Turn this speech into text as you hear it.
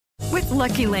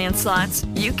Lucky Land Slots,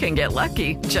 you can get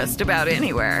lucky just about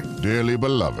anywhere. Dearly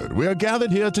beloved, we are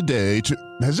gathered here today to...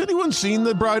 Has anyone seen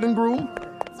the bride and groom?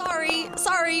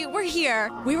 Sorry, we're here.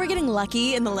 We were getting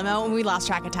lucky in the limo and we lost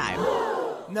track of time.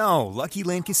 No, Lucky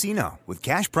Land Casino, with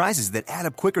cash prizes that add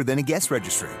up quicker than a guest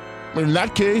registry. In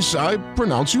that case, I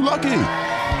pronounce you lucky.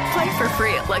 Play for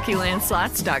free at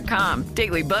LuckyLandSlots.com.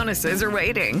 Daily bonuses are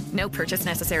waiting. No purchase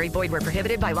necessary. Void where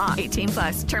prohibited by law.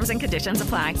 18+. Terms and conditions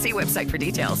apply. See website for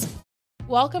details.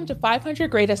 Welcome to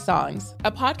 500 Greatest Songs,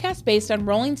 a podcast based on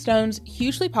Rolling Stone's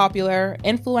hugely popular,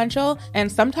 influential,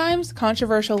 and sometimes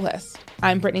controversial list.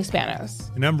 I'm Brittany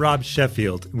Spanos. And I'm Rob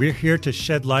Sheffield. We're here to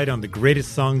shed light on the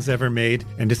greatest songs ever made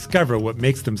and discover what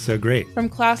makes them so great. From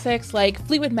classics like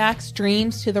Fleetwood Mac's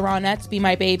Dreams to the Ronettes' Be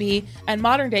My Baby, and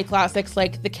modern-day classics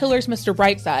like The Killer's Mr.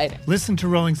 Brightside. Listen to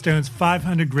Rolling Stone's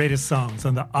 500 Greatest Songs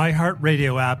on the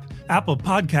iHeartRadio app, Apple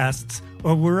Podcasts,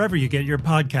 or wherever you get your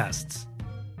podcasts.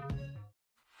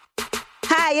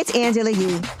 Hi, it's Angela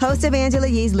Yee, host of Angela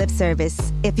Yee's Lip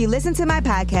Service. If you listen to my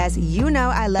podcast, you know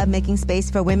I love making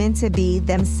space for women to be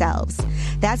themselves.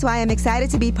 That's why I'm excited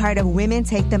to be part of Women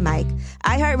Take the Mic,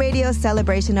 iHeartRadio's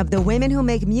celebration of the women who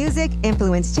make music,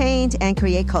 influence change, and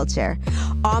create culture.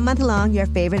 All month long, your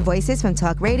favorite voices from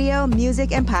talk radio,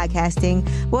 music, and podcasting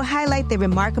will highlight the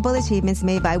remarkable achievements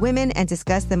made by women and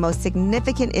discuss the most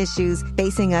significant issues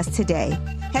facing us today.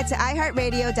 Head to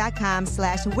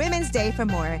iHeartRadio.com/Women's Day for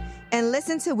more. And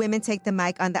listen to Women Take the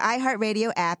Mic on the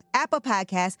iHeartRadio app, Apple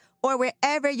Podcasts, or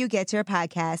wherever you get your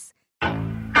podcasts.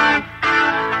 Welcome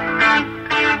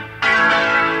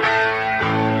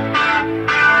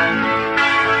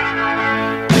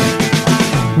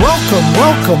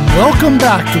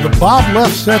back to the Bob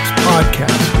Lefsetz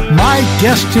podcast. My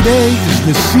guest today is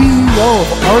the CEO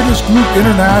of Artist Group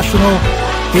International,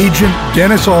 Agent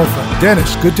Dennis Arfa.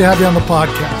 Dennis, good to have you on the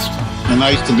podcast.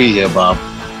 Nice to be here, Bob.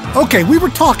 Okay, we were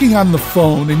talking on the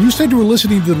phone, and you said you were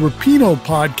listening to the Rapino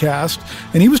podcast,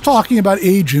 and he was talking about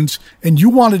agents, and you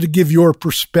wanted to give your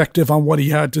perspective on what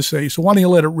he had to say. So why don't you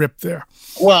let it rip there?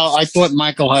 Well, I thought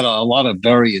Michael had a lot of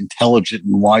very intelligent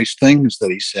and wise things that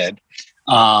he said.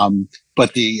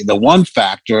 But the one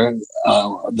factor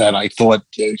that I thought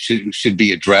should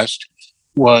be addressed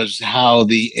was how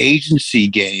the agency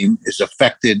game is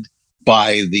affected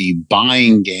by the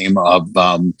buying game of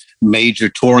major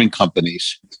touring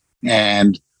companies.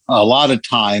 And a lot of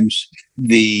times,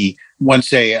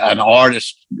 once an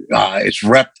artist is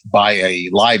repped by a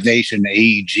Live Nation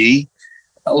AEG,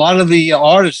 a lot of the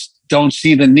artists don't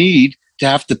see the need to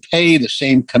have to pay the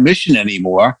same commission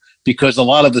anymore, because a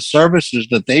lot of the services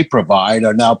that they provide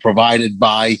are now provided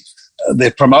by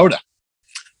the promoter.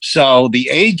 So the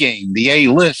A game, the A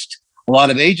list, a lot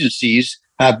of agencies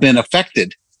have been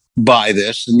affected by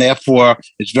this, and therefore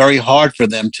it's very hard for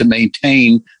them to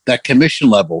maintain that commission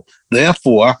level.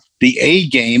 Therefore, the A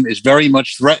game is very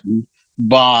much threatened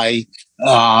by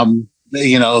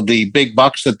the big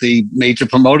bucks that the major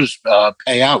promoters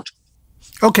pay out.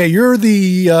 Okay, you're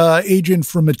the agent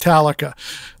for Metallica.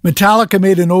 Metallica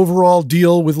made an overall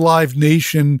deal with Live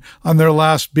Nation on their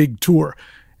last big tour.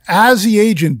 As the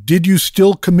agent, did you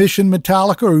still commission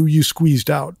Metallica, or were you squeezed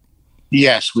out?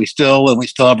 Yes, we still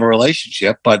have a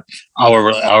relationship, but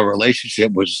our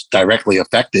relationship was directly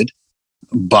affected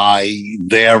by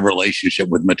their relationship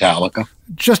with Metallica.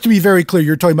 Just to be very clear,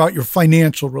 you're talking about your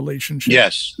financial relationship.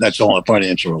 Yes, that's all a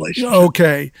financial relationship.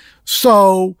 Okay,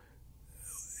 so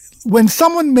when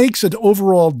someone makes an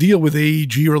overall deal with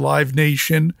AEG or Live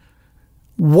Nation,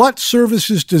 what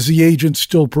services does the agent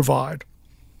still provide?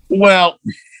 Well,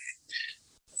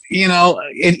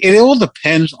 it all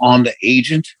depends on the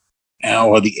agent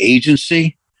or the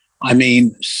agency.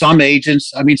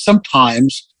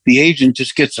 Sometimes the agent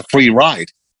just gets a free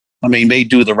ride. May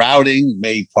do the routing,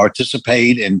 may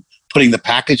participate in putting the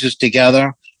packages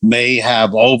together, may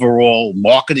have overall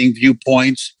marketing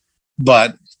viewpoints,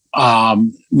 but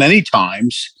many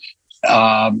times,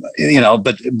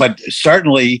 but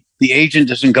certainly the agent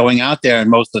isn't going out there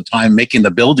and most of the time making the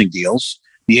building deals.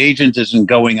 The agent isn't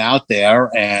going out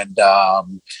there and,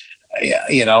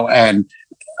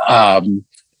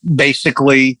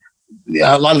 basically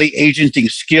a lot of the agenting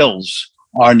skills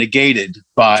are negated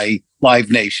by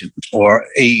Live Nation or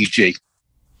AEG.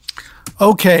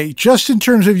 Okay, just in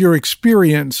terms of your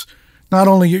experience, not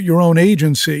only at your own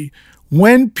agency,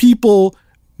 when people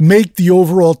make the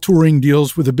overall touring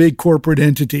deals with a big corporate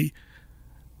entity,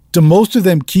 do most of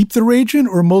them keep their agent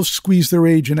or most squeeze their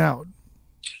agent out?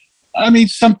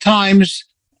 Sometimes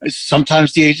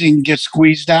the agent gets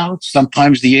squeezed out.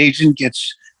 Sometimes the agent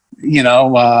gets,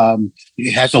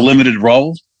 has a limited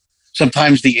role.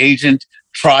 Sometimes the agent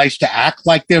tries to act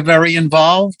like they're very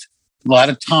involved. A lot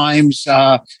of times,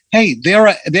 hey, there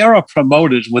are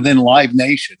promoters within Live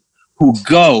Nation who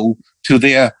go to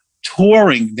their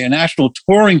national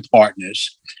touring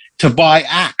partners to buy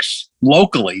acts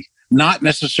locally, not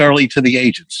necessarily to the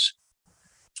agents.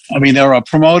 I mean, there are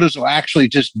promoters who actually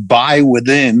just buy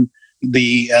within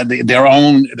their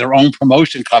own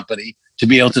promotion company to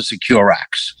be able to secure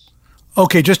acts.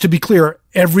 Okay, just to be clear,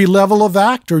 every level of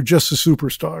act or just the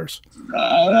superstars?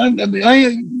 I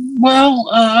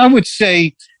would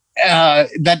say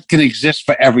that can exist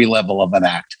for every level of an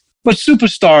act, but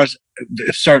superstars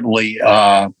certainly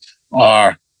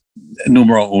are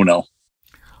numero uno.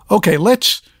 Okay,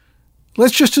 let's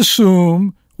just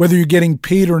assume, whether you're getting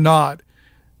paid or not,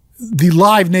 the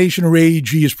Live Nation or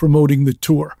AEG is promoting the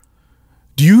tour.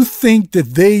 Do you think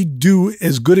that they do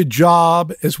as good a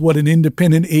job as what an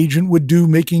independent agent would do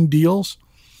making deals?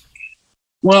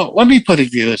 Well, let me put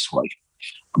it this way.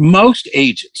 Most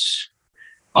agents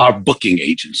are booking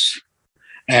agents.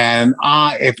 And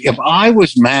if I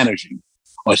was managing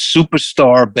a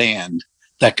superstar band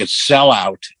that could sell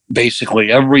out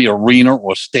basically every arena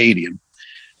or stadium,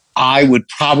 I would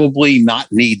probably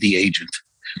not need the agent,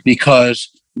 because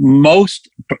most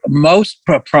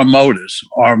promoters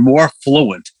are more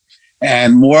fluent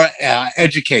and more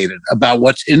educated about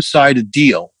what's inside a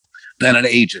deal than an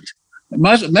agent.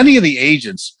 Many of the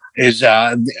agents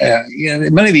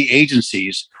many of the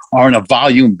agencies are in a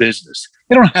volume business.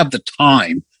 They don't have the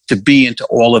time to be into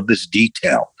all of this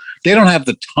detail. They don't have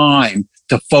the time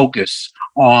to focus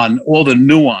on all the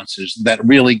nuances that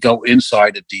really go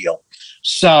inside a deal.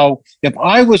 So if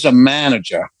I was a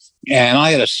manager and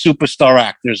I had a superstar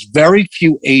act, there's very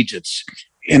few agents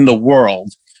in the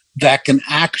world that can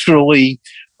actually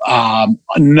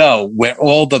know where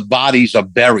all the bodies are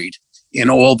buried in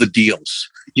all the deals.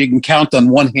 You can count on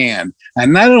one hand,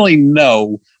 and not only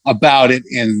know about it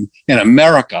in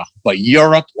America, but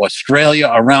Europe, Australia,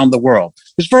 around the world.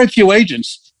 There's very few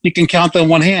agents you can count on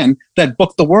one hand that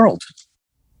book the world.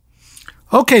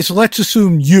 Okay, so let's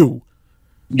assume you.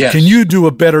 Yes. Can you do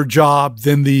a better job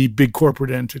than the big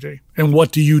corporate entity? And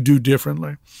what do you do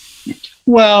differently?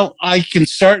 Well, I can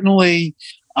certainly,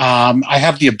 I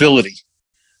have the ability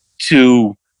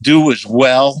to do as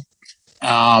well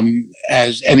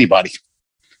as anybody.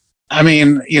 I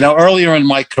mean, earlier in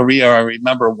my career, I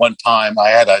remember one time I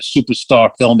had a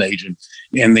superstar film agent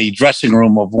in the dressing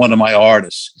room of one of my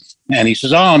artists. And he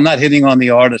says, I'm not hitting on the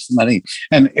artist.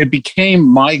 And it became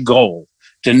my goal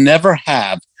to never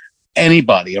have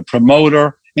anybody, a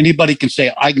promoter, anybody can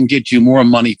say, I can get you more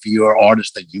money for your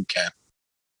artist than you can.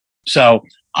 So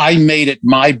I made it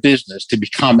my business to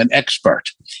become an expert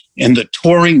in the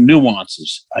touring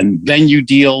nuances and venue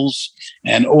deals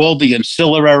and all the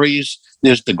ancillaries.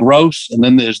 There's the gross, and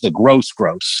then there's the gross.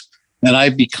 And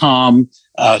I've become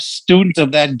a student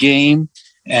of that game.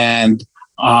 And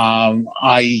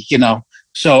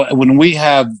so when we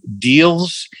have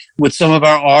deals with some of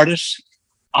our artists,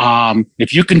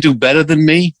 if you can do better than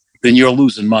me, then you're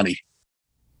losing money.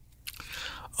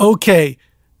 Okay,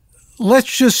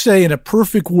 let's just say in a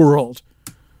perfect world,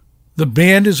 the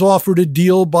band is offered a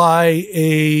deal by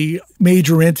a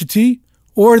major entity,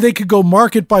 or they could go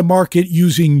market by market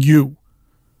using you.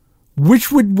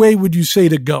 Which way would you say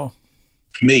to go?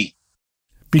 Me.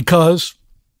 Because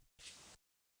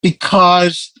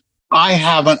I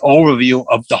have an overview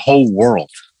of the whole world.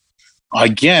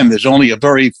 Again, there's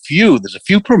a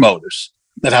few promoters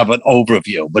that have an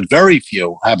overview, but very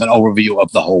few have an overview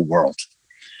of the whole world.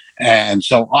 And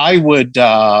so I would,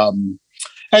 and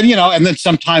then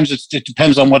sometimes it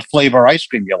depends on what flavor ice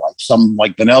cream you like. Some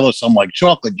like vanilla, some like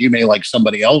chocolate. You may like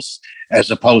somebody else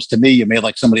as opposed to me. You may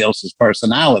like somebody else's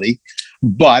personality,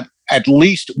 but at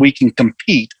least we can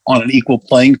compete on an equal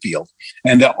playing field.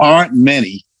 And there aren't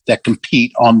many that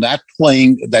compete on that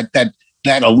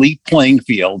elite playing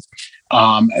field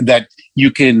that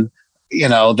you can,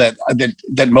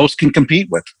 that most can compete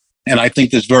with. And I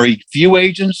think there's very few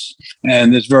agents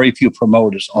and there's very few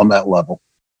promoters on that level.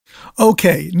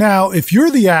 Okay, now if you're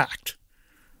the act,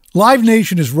 Live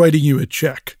Nation is writing you a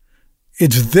check.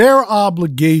 It's their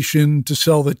obligation to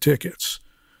sell the tickets.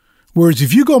 Whereas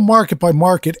if you go market by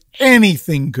market,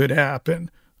 anything could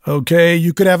happen. Okay,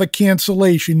 you could have a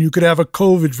cancellation, you could have a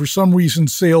COVID, for some reason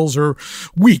sales are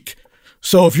weak.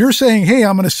 So if you're saying, hey,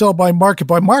 I'm going to sell by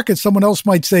market, someone else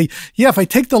might say, yeah, if I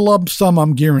take the lump sum,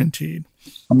 I'm guaranteed.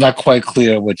 I'm not quite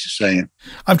clear what you're saying.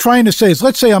 I'm trying to say is,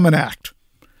 let's say I'm an act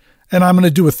and I'm going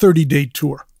to do a 30-day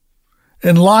tour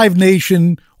and Live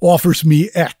Nation offers me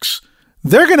X.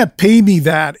 They're going to pay me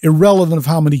that irrelevant of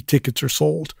how many tickets are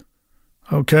sold.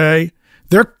 Okay?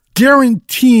 They're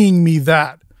guaranteeing me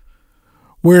that.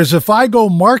 Whereas if I go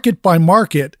market by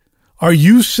market, Are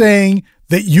you saying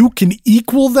that you can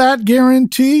equal that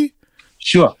guarantee?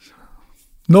 Sure.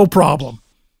 No problem.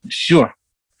 Sure.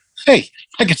 Hey,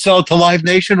 I could sell it to Live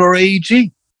Nation or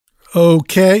AEG.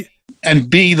 Okay. And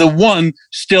be the one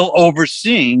still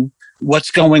overseeing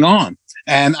what's going on.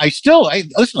 And I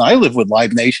live with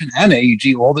Live Nation and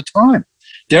AEG all the time.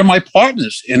 They're my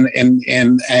partners in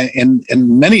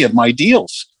many of my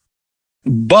deals.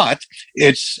 But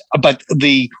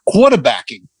the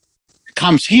quarterbacking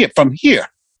comes from here,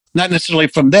 not necessarily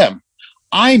from them.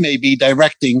 I may be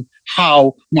directing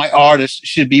how my artists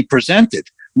should be presented,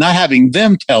 not having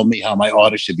them tell me how my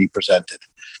artist should be presented.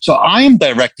 So I am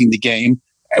directing the game,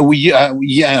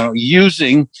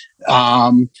 using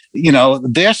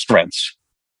their strengths,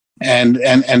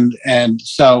 and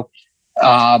so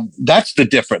that's the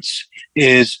difference.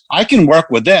 Is I can work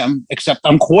with them, except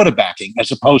I'm quarterbacking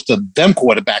as opposed to them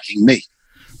quarterbacking me.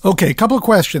 Okay, a couple of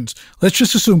questions. Let's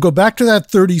just assume, go back to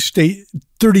that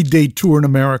 30-day tour in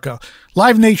America.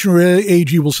 Live Nation or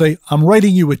AG will say, I'm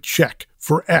writing you a check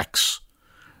for X.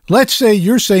 Let's say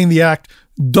you're saying the act,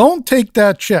 don't take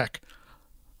that check.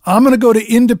 I'm going to go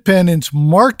to independents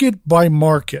market by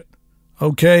market.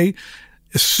 Okay?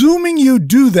 Assuming you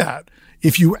do that,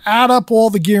 if you add up all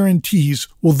the guarantees,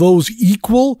 will those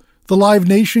equal the Live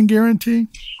Nation guarantee?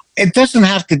 It doesn't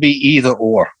have to be either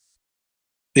or.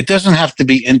 It doesn't have to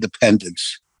be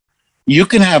independence. You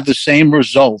can have the same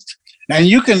result. And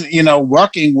you can,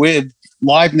 working with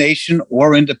Live Nation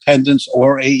or independence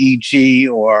or AEG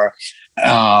or,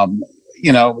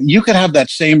 you can have that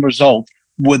same result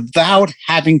without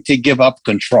having to give up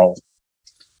control.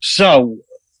 So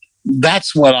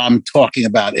that's what I'm talking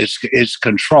about is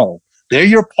control. They're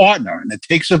your partner and it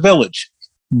takes a village,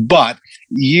 but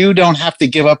you don't have to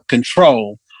give up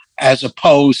control as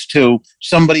opposed to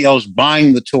somebody else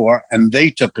buying the tour and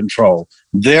they took control.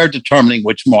 They're determining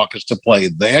which markets to play.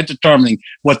 They're determining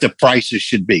what the prices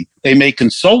should be. They may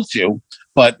consult you,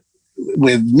 but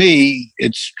with me,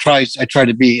 it's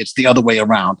the other way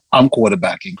around. I'm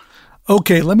quarterbacking.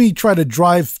 Okay, let me try to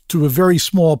drive to a very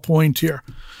small point here.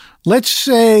 Let's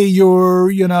say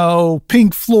you're,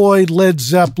 Pink Floyd, Led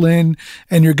Zeppelin,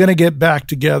 and you're going to get back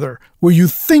together where you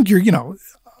think you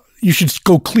should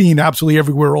go clean absolutely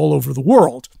everywhere all over the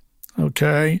world.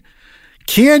 Okay.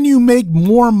 Can you make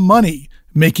more money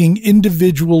making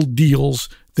individual deals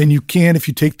than you can if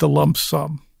you take the lump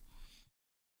sum?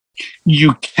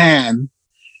 You can,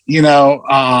 when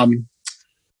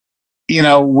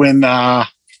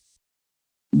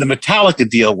the Metallica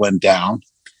deal went down,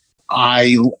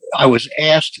 I was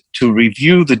asked to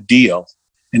review the deal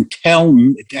and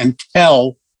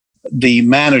tell the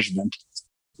management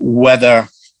whether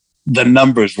the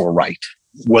numbers were right.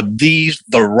 Were these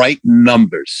the right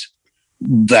numbers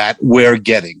that we're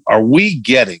getting? Are we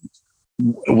getting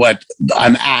what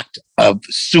an act of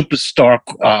superstar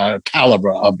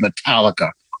caliber of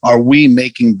Metallica? Are we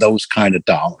making those kind of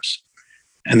dollars?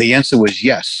 And the answer was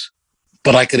yes,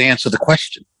 but I could answer the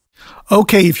question.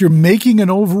 Okay, if you're making an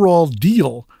overall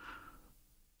deal.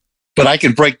 But I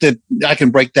can break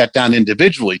that down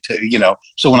individually to,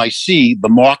 so when I see the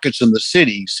markets and the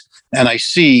cities and I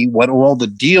see what all the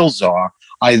deals are,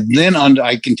 I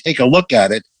can take a look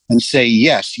at it and say,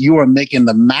 yes, you are making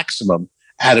the maximum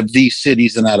out of these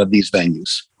cities and out of these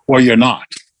venues, or you're not.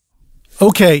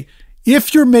 Okay,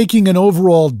 if you're making an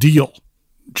overall deal,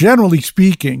 generally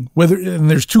speaking, and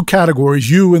there's two categories,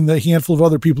 you and the handful of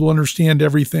other people who understand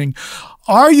everything,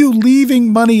 are you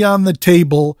leaving money on the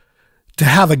table to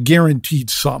have a guaranteed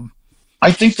sum?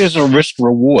 I think there's a risk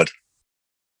reward.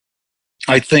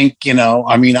 I think,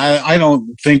 I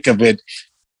don't think of it.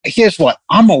 Here's what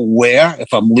I'm aware.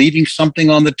 If I'm leaving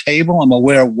something on the table, I'm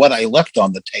aware of what I left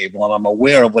on the table and I'm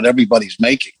aware of what everybody's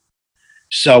making.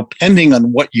 So depending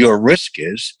on what your risk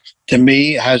is, to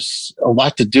me, has a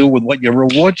lot to do with what your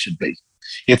reward should be.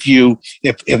 If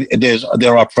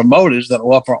there are promoters that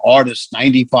offer artists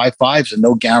 95.5s and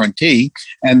no guarantee,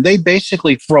 and they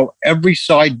basically throw every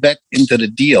side bet into the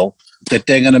deal that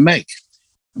they're going to make,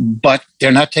 but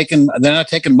they're not taking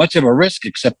much of a risk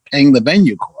except paying the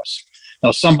venue costs.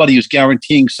 Now, somebody who's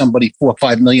guaranteeing somebody $4 or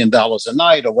 $5 million a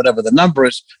night or whatever the number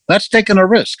is, that's taking a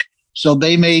risk. So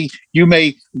you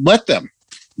may let them,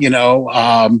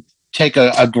 take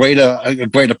a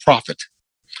greater profit.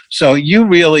 So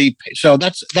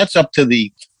that's up to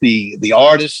the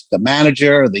artist, the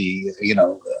manager, the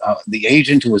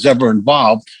agent who was ever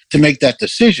involved to make that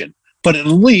decision. But at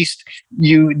least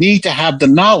you need to have the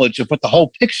knowledge of what the whole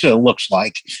picture looks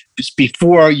like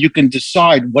before you can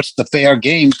decide what's the fair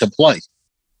game to play.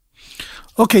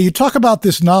 Okay, you talk about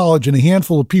this knowledge and a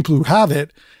handful of people who have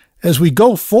it, as we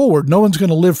go forward, no one's going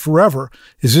to live forever.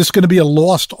 Is this going to be a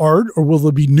lost art, or will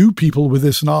there be new people with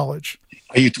this knowledge?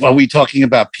 Are we talking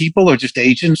about people or just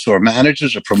agents or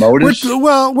managers or promoters?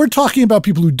 We're talking about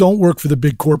people who don't work for the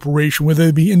big corporation, whether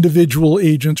they be individual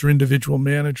agents or individual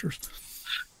managers.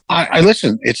 I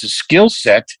listen, it's a skill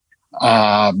set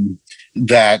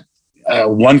that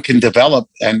one can develop.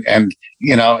 And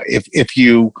if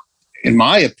you, in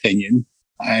my opinion,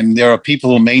 and there are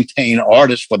people who maintain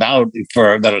artists that are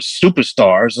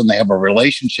superstars and they have a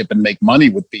relationship and make money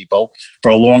with people for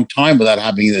a long time without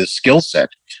having the skill set.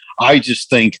 I just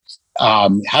think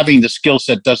having the skill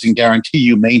set doesn't guarantee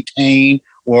you maintain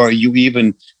or you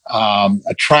even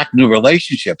attract new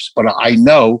relationships. But I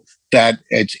know that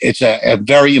it's a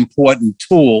very important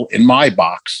tool in my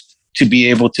box to be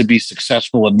able to be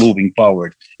successful and moving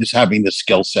forward is having the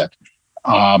skill set.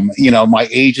 My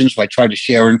agents, I try to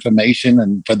share information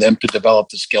and for them to develop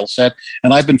the skill set.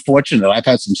 And I've been fortunate. I've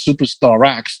had some superstar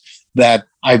acts that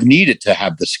I've needed to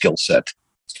have the skill set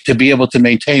to be able to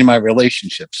maintain my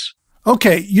relationships.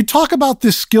 Okay, you talk about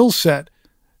this skill set.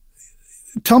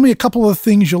 Tell me a couple of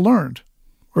things you learned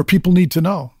or people need to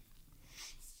know.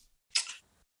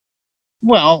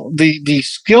 Well, the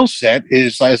skill set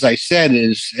is, as I said,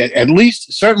 is at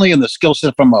least certainly in the skill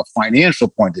set from a financial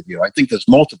point of view. I think there's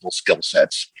multiple skill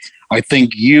sets. I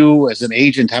think you as an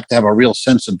agent have to have a real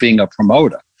sense of being a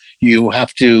promoter. You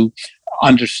have to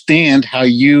understand how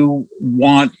you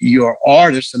want your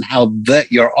artist and how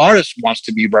your artist wants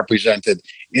to be represented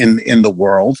in the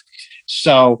world.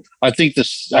 So I think the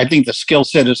skill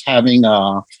set is having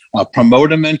a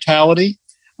promoter mentality.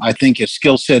 I think a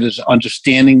skill set is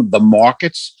understanding the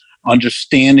markets,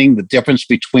 understanding the difference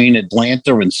between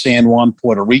Atlanta and San Juan,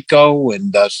 Puerto Rico,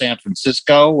 and San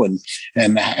Francisco, and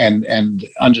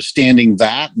understanding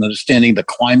that, and understanding the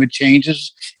climate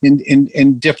changes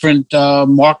in different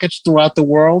markets throughout the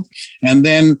world. And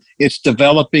then it's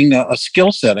developing a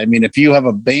skill set. I mean, if you have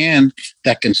a band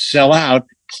that can sell out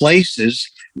places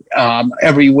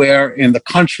everywhere in the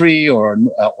country or in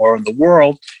the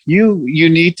world, you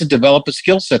need to develop a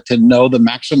skill set to know the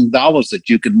maximum dollars that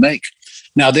you can make.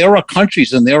 Now, there are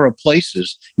countries and there are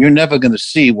places you're never going to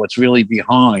see what's really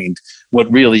behind what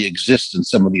really exists in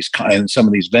some of these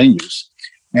venues.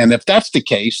 And if that's the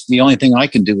case, the only thing I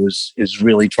can do is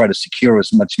really try to secure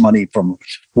as much money from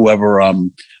whoever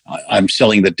I'm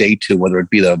selling the date to, whether it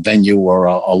be the venue or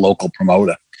a local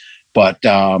promoter. But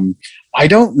I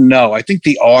don't know. I think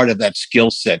the art of that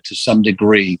skill set to some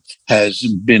degree has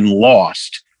been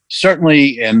lost,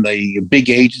 certainly in the big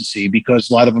agency, because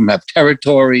a lot of them have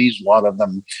territories, a lot of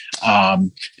them,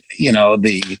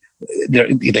 the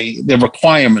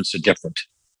requirements are different.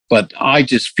 But I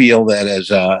just feel that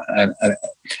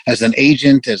as an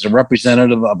agent, as a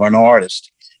representative of an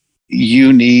artist,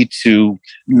 you need to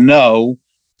know,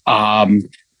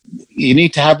 you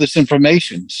need to have this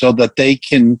information so that they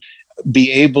can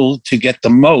be able to get the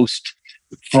most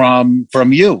from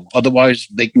you. Otherwise,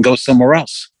 they can go somewhere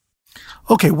else.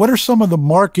 Okay, what are some of the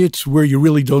markets where you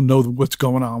really don't know what's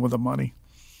going on with the money?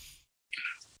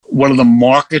 One of the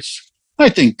markets, I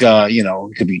think,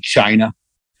 it could be China.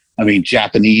 I mean,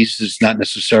 Japanese is not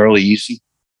necessarily easy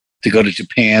to go to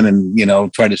Japan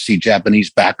and, try to see Japanese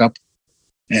backup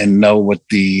and know what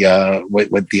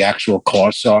the actual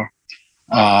costs are.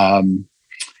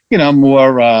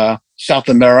 More South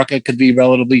America could be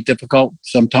relatively difficult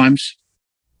sometimes.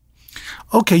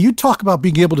 Okay, you talk about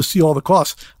being able to see all the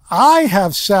costs. I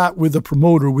have sat with a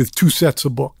promoter with 2 sets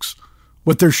of books,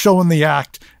 what they're showing the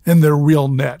act and their real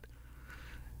net.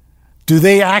 Do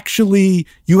they actually,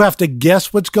 you have to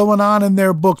guess what's going on in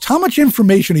their books? How much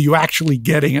information are you actually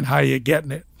getting and how are you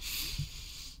getting it?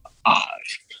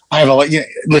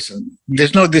 Listen,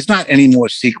 there's not any more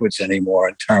secrets anymore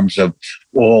in terms of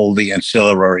all the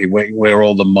ancillary, where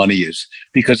all the money is.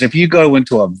 Because if you go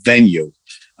into a venue,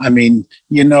 I mean,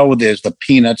 there's the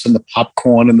peanuts and the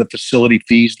popcorn and the facility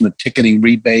fees and the ticketing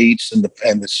rebates and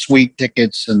the suite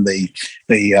tickets and the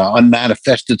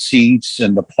unmanifested seats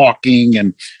and the parking,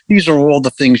 and these are all the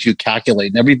things you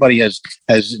calculate. And everybody has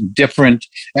different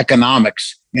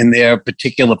economics in their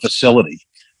particular facility.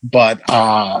 But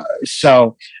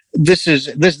so there's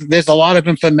a lot of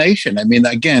information. I mean,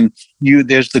 again,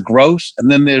 there's the gross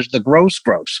and then there's the gross.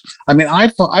 I mean,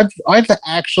 I've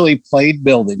actually played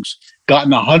buildings,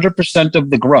 gotten 100% of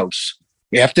the gross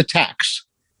after tax,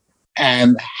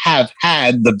 and have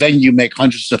had the venue make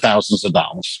hundreds of thousands of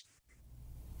dollars.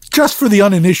 Just for the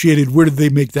uninitiated, where did they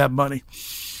make that money?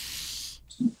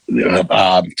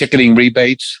 Ticketing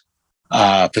rebates,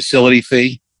 facility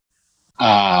fee,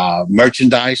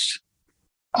 merchandise,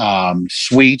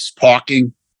 suites,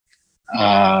 parking,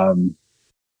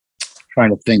 trying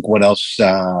to think what else,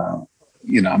 I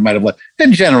might have.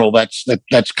 In general, that's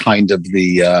kind of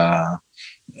the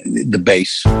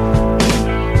base.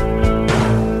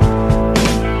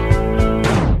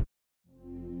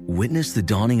 Witness the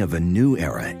dawning of a new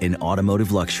era in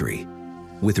automotive luxury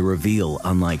with a reveal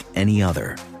unlike any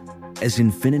other as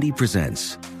Infiniti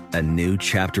presents a new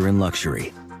chapter in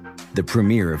luxury, the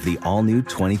premiere of the all-new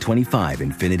 2025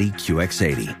 Infiniti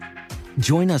QX80.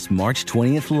 Join us March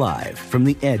 20th live from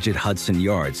the Edge at Hudson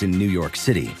Yards in New York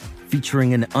City,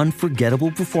 featuring an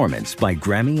unforgettable performance by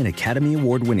Grammy and Academy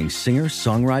Award-winning singer,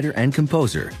 songwriter, and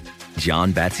composer,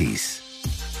 Jon Batiste.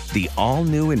 The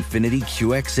all-new Infiniti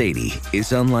QX80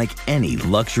 is unlike any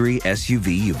luxury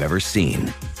SUV you've ever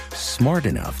seen. Smart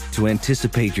enough to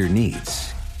anticipate your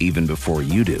needs, even before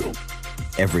you do.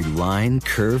 Every line,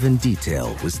 curve, and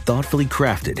detail was thoughtfully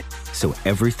crafted, so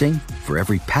everything for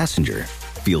every passenger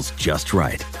feels just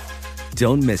right.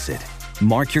 Don't miss it.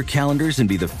 Mark your calendars and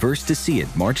be the first to see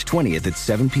it March 20th at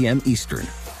 7 p.m. Eastern,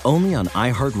 only on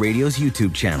iHeartRadio's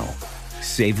YouTube channel.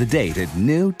 Save the date at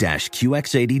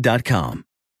new-QX80.com.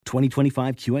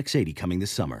 2025 QX80 coming this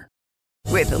summer.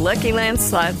 With the Lucky Land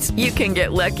Slots, you can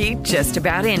get lucky just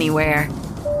about anywhere.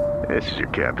 This is your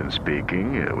captain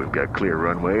speaking. We've got clear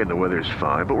runway and the weather's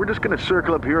fine, but we're just going to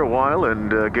circle up here a while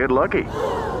and get lucky.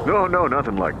 No,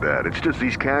 nothing like that. It's just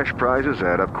these cash prizes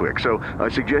add up quick. So I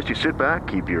suggest you sit back,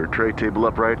 keep your tray table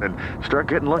upright, and start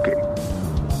getting lucky.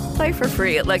 Play for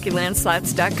free at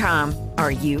LuckyLandSlots.com.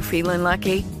 Are you feeling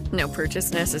lucky? No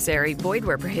purchase necessary. Void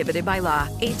where prohibited by law.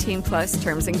 18+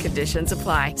 terms and conditions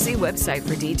apply. See website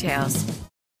for details.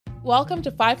 Welcome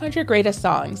to 500 Greatest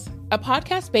Songs, a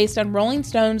podcast based on Rolling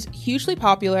Stone's hugely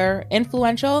popular,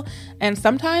 influential, and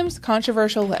sometimes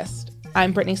controversial list.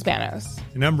 I'm Brittany Spanos.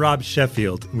 And I'm Rob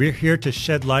Sheffield. We're here to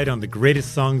shed light on the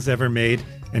greatest songs ever made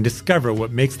and discover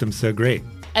what makes them so great.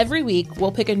 Every week,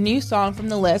 we'll pick a new song from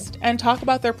the list and talk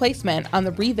about their placement on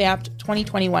the revamped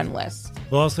 2021 list.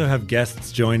 We'll also have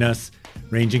guests join us,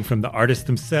 ranging from the artists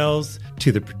themselves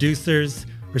to the producers,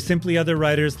 or simply other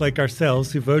writers like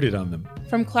ourselves who voted on them.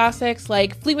 From classics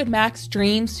like Fleetwood Mac's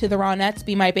Dreams to the Ronettes'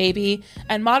 Be My Baby,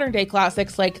 and modern-day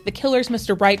classics like The Killer's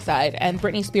Mr. Brightside and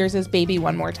Britney Spears' Baby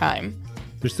One More Time.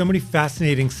 There's so many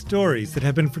fascinating stories that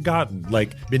have been forgotten,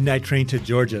 like Midnight Train to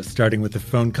Georgia, starting with a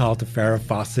phone call to Farrah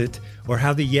Fawcett, or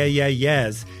how the Yeah Yeah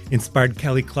Yeahs inspired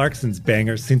Kelly Clarkson's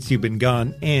banger Since You've Been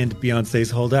Gone and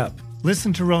Beyoncé's Hold Up.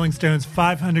 Listen to Rolling Stone's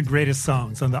 500 Greatest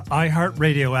Songs on the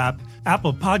iHeartRadio app,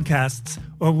 Apple Podcasts,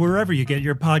 or wherever you get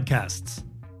your podcasts.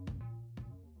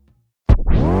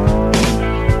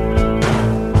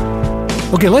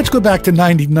 Okay, let's go back to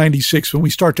 1996 when we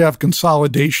start to have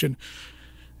consolidation.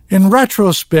 In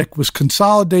retrospect, was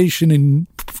consolidation in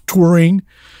touring,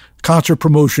 concert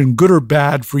promotion, good or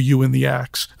bad for you and the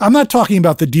acts? I'm not talking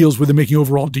about the deals where they're making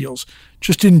overall deals,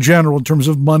 just in general in terms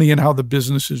of money and how the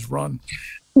business is run.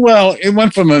 Well, it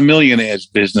went from a millionaire's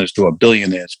business to a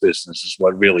billionaire's business is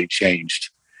what really changed.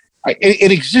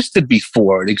 It existed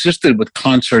before. It existed with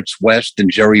Concerts West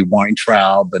and Jerry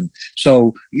Weintraub. And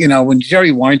so, when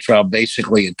Jerry Weintraub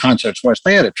basically in Concerts West,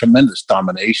 they had a tremendous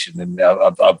domination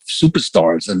of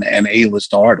superstars and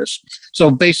A-list artists.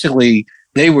 So basically,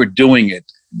 they were doing it,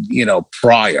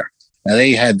 prior. Now,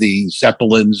 they had the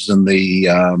Zeppelins and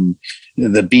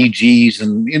the Bee Gees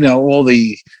and, all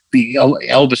the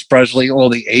Elvis Presley, all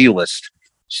the A-list.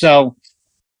 So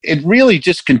it really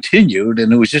just continued,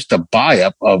 and it was just a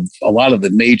buy-up of a lot of the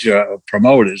major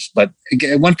promoters. But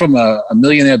it went from a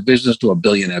millionaire business to a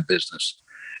billionaire business.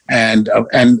 And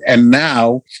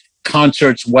now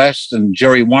Concerts West and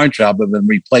Jerry Weintraub have been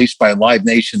replaced by Live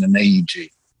Nation and AEG.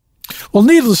 Well,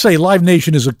 needless to say, Live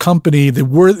Nation is a company that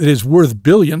is worth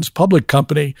billions, public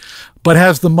company, but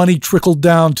has the money trickled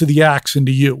down to the acts and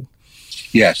to you.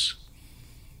 Yes.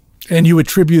 And you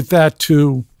attribute that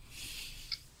to?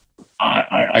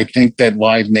 I think that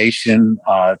Live Nation,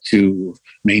 to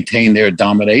maintain their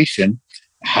domination,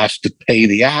 has to pay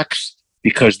the acts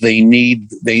because they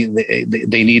need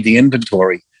the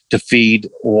inventory to feed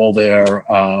all their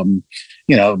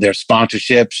their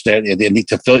sponsorships. They need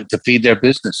to feed their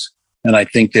business, and I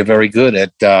think they're very good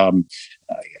at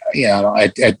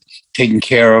taking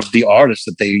care of the artists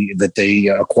that they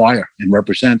acquire and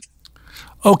represent.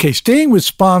 Okay, staying with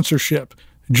sponsorship.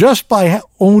 Just by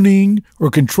owning or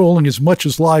controlling as much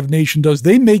as Live Nation does,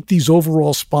 they make these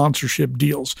overall sponsorship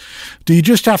deals. Do you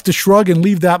just have to shrug and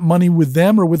leave that money with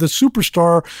them, or with a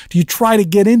superstar, do you try to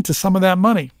get into some of that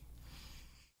money?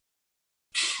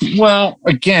 Well,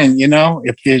 again,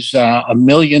 if there's $1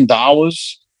 million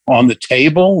on the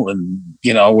table and,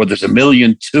 where there's $1.2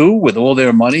 million with all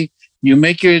their money, you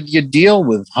make your deal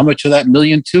with how much of that $1.2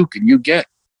 million can you get?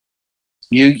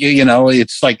 You know,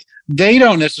 it's like they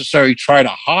don't necessarily try to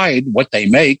hide what they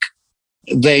make.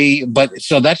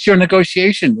 So that's your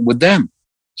negotiation with them.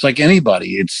 It's like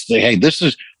anybody. It's, hey,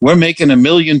 we're making $1.2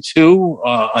 million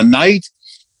a night.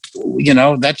 You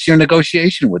know, that's your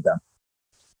negotiation with them.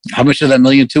 How much of that $1.2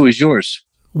 million is yours?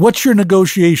 What's your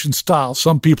negotiation style?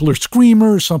 Some people are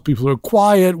screamers. Some people are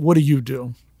quiet. What do you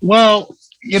do? Well,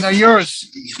 you know,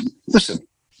 listen,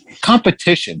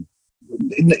 competition.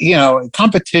 You know,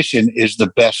 competition is the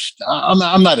best.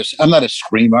 I'm not a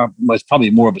screamer. I was probably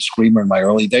more of a screamer in my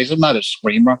early days. I'm not a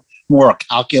screamer, more a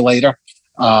calculator.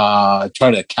 Try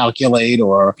to calculate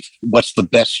or what's the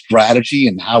best strategy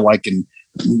and how I can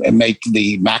make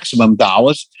the maximum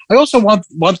dollars. I also want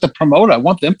the promoter. I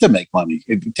want them to make money.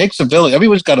 It takes a village.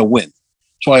 Everyone's got to win.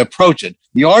 So I approach it.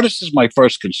 The artist is my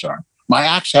first concern. My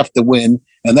acts have to win,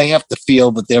 and they have to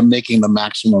feel that they're making the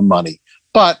maximum money.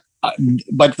 But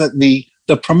the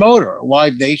promoter,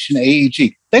 Live Nation,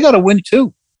 AEG, they got to win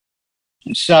too.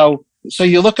 So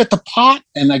you look at the pot,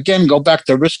 and again, go back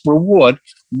to risk reward.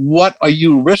 What are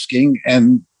you risking,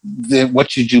 and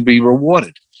what should you be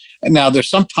rewarded? And now there's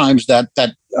sometimes that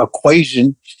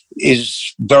equation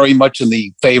is very much in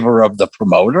the favor of the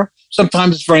promoter.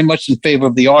 Sometimes it's very much in favor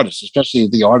of the artist, especially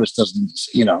if the artist doesn't,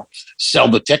 you know, sell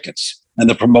the tickets and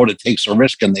the promoter takes a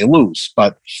risk and they lose.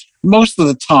 But most of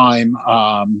the time,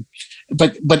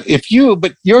 but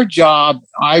your job,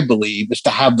 I believe, is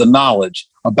to have the knowledge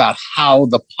about how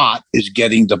the pot is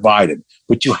getting divided.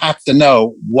 But you have to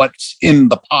know what's in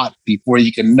the pot before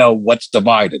you can know what's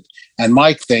divided. And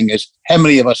my thing is, how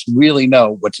many of us really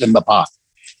know what's in the pot?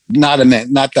 Not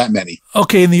that many.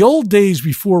 Okay, in the old days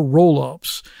before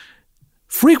roll-ups,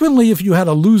 frequently if you had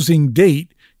a losing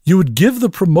date, you would give the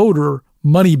promoter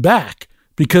money back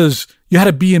because you had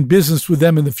to be in business with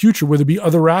them in the future, whether it be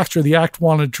other acts or the act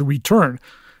wanted to return.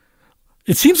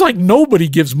 It seems like nobody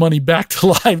gives money back to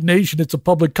Live Nation. It's a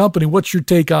public company. What's your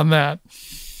take on that?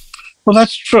 Well,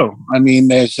 that's true. I mean,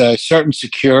 there's a certain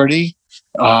security.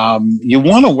 You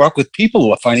want to work with people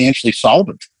who are financially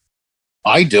solvent.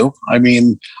 I do. I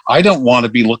mean, I don't want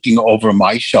to be looking over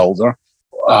my shoulder,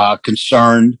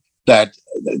 concerned that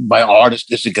my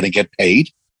artist isn't going to get paid.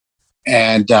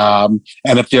 And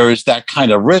if there is that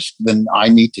kind of risk, then I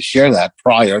need to share that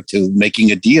prior to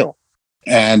making a deal.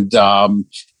 And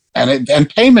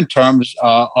payment terms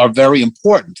are very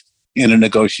important in a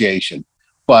negotiation.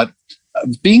 But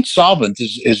being solvent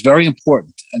is very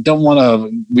important. I don't want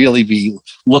to really be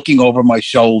looking over my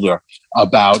shoulder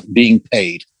about being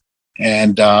paid.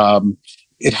 And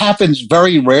it happens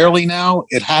very rarely now.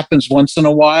 It happens once in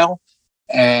a while.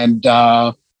 And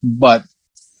but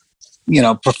you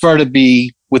know, prefer to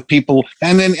be with people.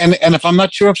 And then and if I'm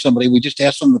not sure of somebody, we just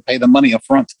ask them to pay the money up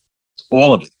front,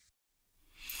 all of it.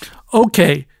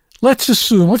 Okay. Let's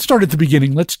start at the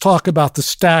beginning. Let's talk about the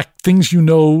stack, things you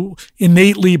know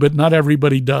innately, but not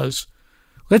everybody does.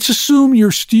 Let's assume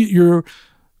you're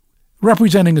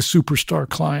representing a superstar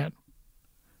client.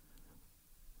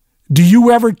 Do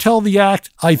you ever tell the act,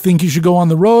 I think you should go on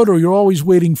the road, or you're always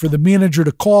waiting for the manager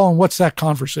to call, and what's that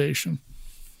conversation?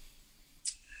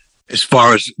 As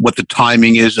far as what the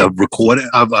timing is of recording,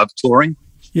 of touring?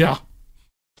 Yeah.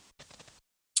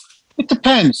 It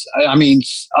depends. I mean,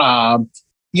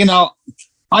 you know,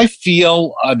 I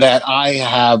feel that I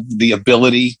have the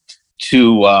ability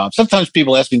to, sometimes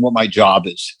people ask me what my job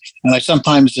is. And I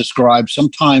sometimes describe,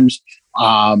 sometimes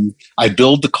I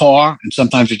build the car and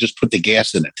sometimes I just put the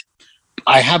gas in it.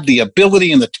 I have the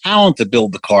ability and the talent to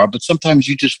build the car, but sometimes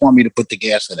you just want me to put the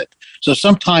gas in it. So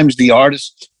sometimes the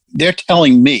artist, they're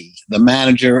telling me, the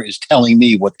manager is telling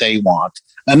me what they want.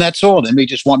 And that's all. They may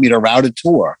just want me to route a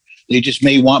tour. They just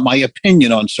may want my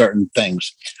opinion on certain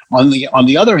things. On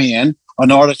the other hand,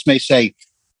 an artist may say,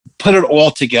 put it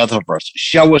all together for us.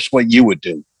 Show us what you would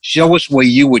do. Show us where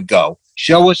you would go.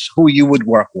 Show us who you would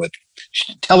work with.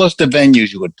 Tell us the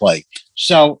venues you would play.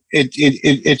 So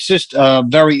it's just a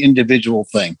very individual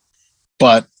thing.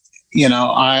 But, you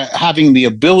know, having the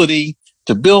ability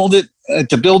to build it,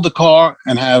 to build the car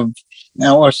and have, you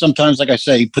know, or sometimes, like I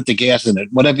say, put the gas in it,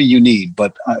 whatever you need.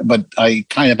 But I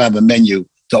kind of have a menu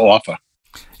to offer.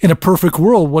 In a perfect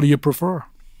world, what do you prefer?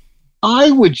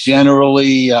 I would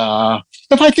generally,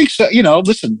 if I think so, you know,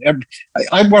 listen,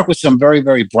 I work with some very,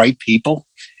 very bright people,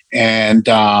 and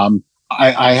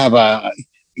I have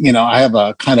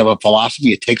a kind of a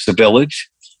philosophy. It takes a village,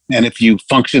 and if you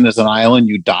function as an island,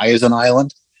 you die as an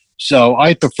island. So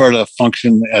I prefer to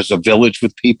function as a village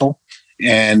with people,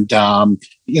 and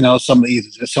you know, some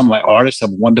of my artists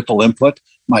have wonderful input.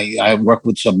 I work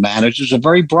with some managers who are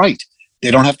very bright.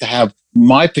 They don't have to have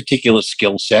my particular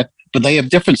skill set, but they have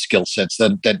different skill sets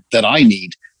that I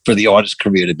need for the artist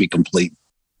career to be complete.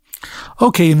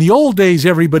 Okay, in the old days,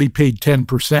 everybody paid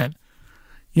 10%.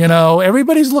 You know,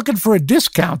 everybody's looking for a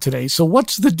discount today. So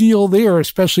what's the deal there,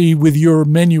 especially with your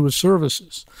menu of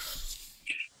services?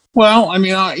 Well, I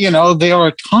mean, there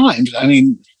are times,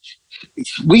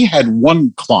 we had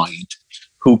one client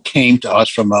who came to us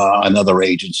from another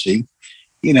agency,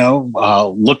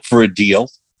 looked for a deal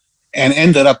and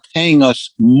ended up paying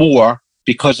us more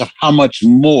because of how much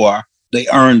more they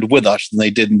earned with us than they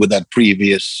did with that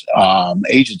previous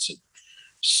agency.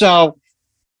 So,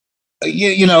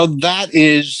 that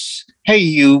is,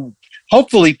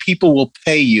 hopefully people will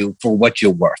pay you for what you're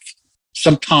worth.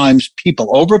 Sometimes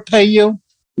people overpay you,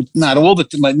 not all the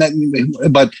time,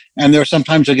 and there are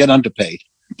sometimes they get underpaid.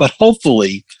 But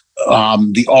hopefully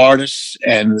the artists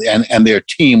and their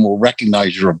team will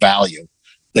recognize your value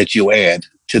that you add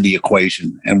to the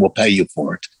equation and will pay you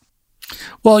for it.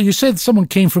 Well, you said someone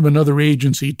came from another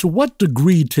agency. To what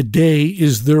degree today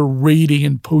is there raiding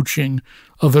and poaching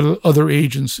of other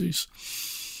agencies?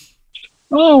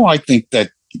 Oh, I think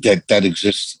that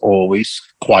exists always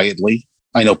quietly.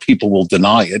 I know people will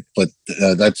deny it, but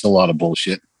that's a lot of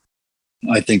bullshit.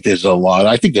 I think there's a lot.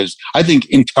 I think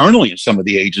internally in some of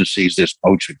the agencies, there's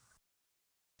poaching.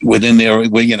 Within there,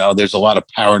 there's a lot of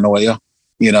paranoia,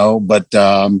 but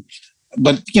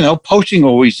poaching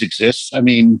always exists. I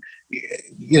mean,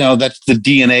 that's the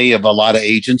DNA of a lot of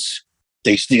agents.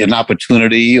 They see an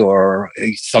opportunity, or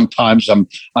sometimes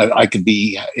I could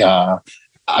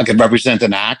represent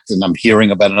an act, and I'm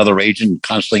hearing about another agent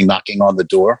constantly knocking on the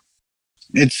door.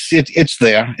 It's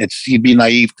there. You'd be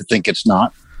naive to think it's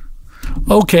not.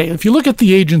 Okay, if you look at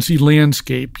the agency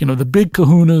landscape, the big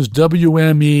kahunas,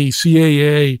 WME,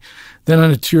 CAA, then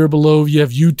on a tier below, you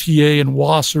have UTA and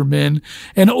Wasserman.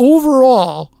 And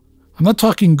overall, I'm not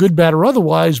talking good, bad, or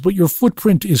otherwise, but your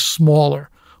footprint is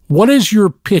smaller. What is your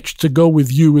pitch to go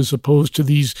with you as opposed to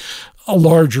these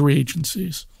larger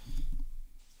agencies?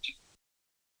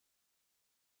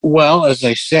 Well, as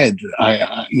I said,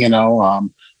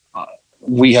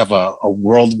 we have a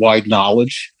worldwide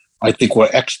knowledge. I think we're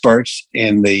experts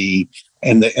in the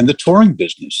touring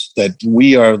business. That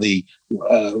we are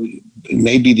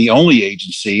maybe the only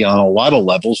agency on a lot of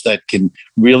levels that can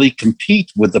really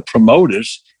compete with the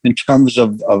promoters in terms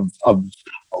of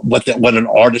what an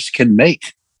artist can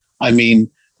make. I mean,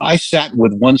 I sat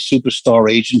with one superstar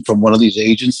agent from one of these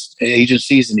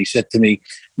agencies, and he said to me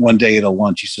one day at a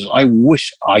lunch, he says, "I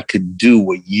wish I could do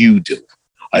what you do.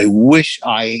 I wish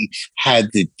I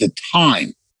had the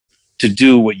time to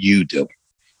do what you do,"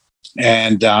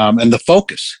 and the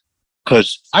focus,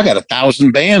 because I got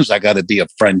 1,000 bands I got to be a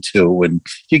friend to, and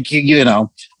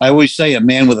I always say a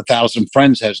man with 1,000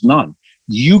 friends has none.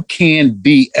 You can't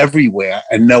be everywhere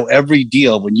and know every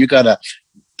deal when you got to.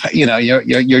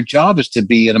 Your job is to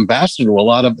be an ambassador to a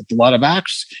lot of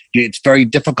acts. It's very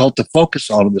difficult to focus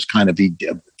on this kind of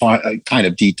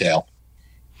detail.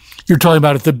 You're talking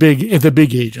about at the big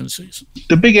agencies.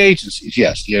 The big agencies,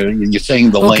 yes. You're saying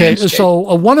the landscape. Okay,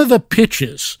 so one of the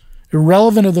pitches,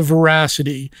 irrelevant of the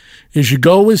veracity, is you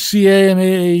go with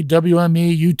CAMA,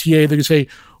 WME, UTA. They're going to say,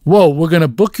 "Whoa, we're going to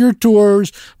book your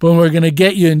tours, but we're going to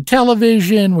get you in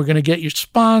television. We're going to get you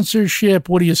sponsorship."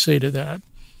 What do you say to that?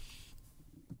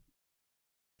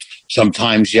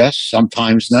 Sometimes yes,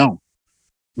 sometimes no.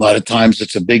 A lot of times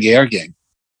it's a big air game.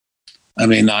 I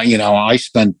mean, I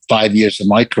spent 5 years of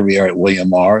my career at William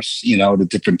Morris, at a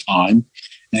different time,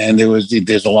 and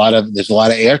there's a lot of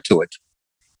air to it.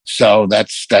 So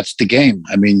that's the game.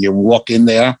 I mean, you walk in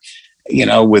there,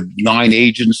 with 9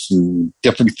 agents and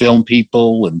different film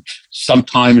people, and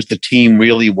sometimes the team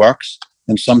really works,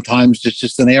 and sometimes it's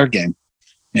just an air game.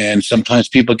 And sometimes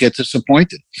people get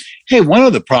disappointed. Hey, one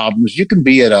of the problems, you can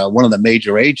be at one of the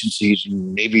major agencies,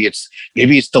 and maybe it's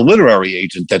the literary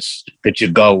agent that you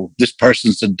go, this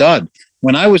person's a dud.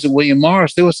 When I was at William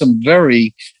Morris, there was some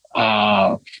very,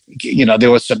 there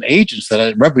were some agents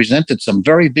that represented some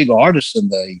very big artists in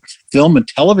the film and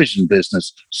television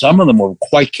business. Some of them were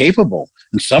quite capable,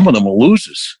 and some of them were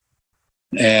losers.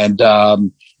 And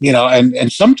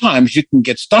and sometimes you can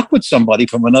get stuck with somebody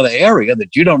from another area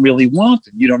that you don't really want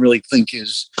and you don't really think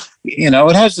is,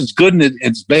 it has its good and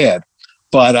its bad.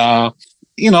 But, a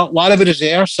lot of it is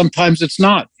there. Sometimes it's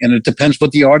not. And it depends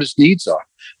what the artist's needs are.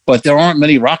 But there aren't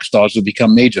many rock stars who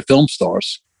become major film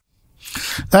stars.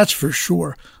 That's for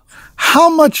sure. How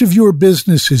much of your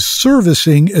business is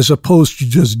servicing as opposed to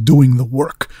just doing the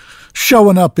work?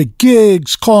 Showing up at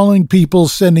gigs, calling people,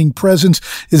 sending presents.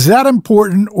 Is that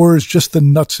important, or is just the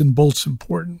nuts and bolts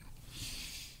important?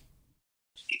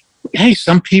 Hey,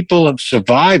 some people have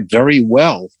survived very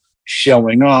well,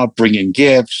 showing up, bringing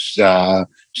gifts,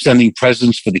 sending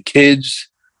presents for the kids.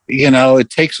 It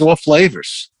takes all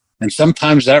flavors. And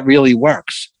sometimes that really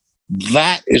works.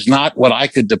 That is not what I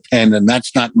could depend, and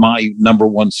that's not my number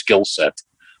one skill set.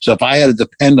 So if I had to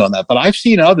depend on that, but I've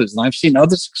seen others, and I've seen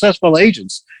other successful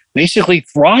agents basically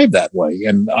thrive that way.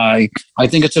 And I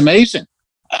think it's amazing.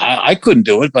 I couldn't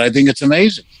do it, but I think it's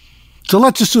amazing. So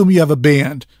let's assume you have a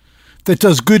band that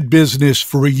does good business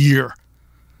for a year.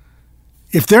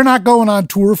 If they're not going on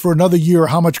tour for another year,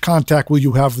 how much contact will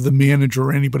you have with the manager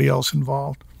or anybody else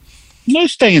involved?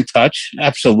 Stay in touch,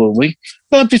 absolutely.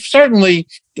 But certainly,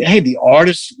 hey, the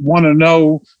artists want to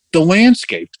know the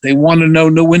landscape. They want to know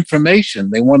new information.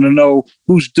 They want to know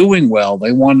who's doing well.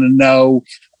 They want to know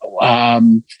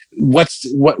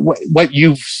what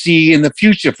you see in the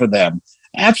future for them.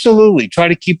 Absolutely. Try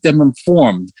to keep them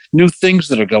informed. New things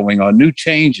that are going on, new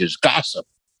changes, gossip.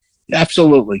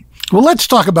 Absolutely. Well, let's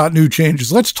talk about new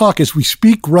changes. Let's talk as we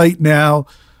speak right now,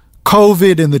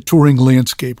 COVID and the touring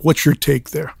landscape. What's your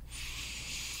take there?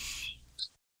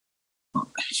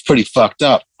 It's pretty fucked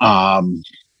up. I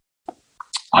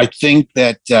think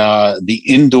that the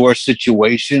indoor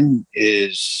situation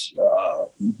is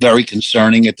very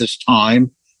concerning at this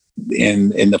time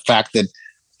in the fact that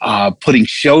putting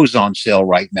shows on sale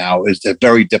right now is a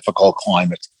very difficult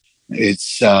climate.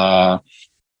 It's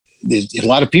there's a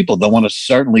lot of people don't want to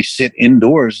certainly sit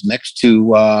indoors next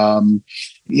to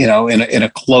in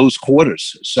a closed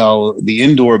quarters. So the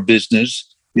indoor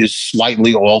business is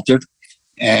slightly altered,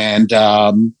 and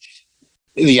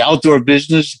the outdoor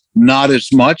business not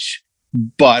as much.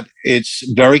 But it's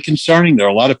very concerning. There are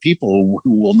a lot of people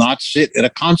who will not sit at a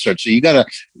concert. So you gotta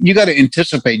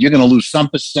anticipate you're going to lose some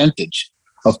percentage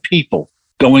of people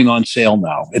going on sale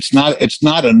now. It's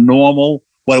not a normal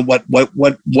what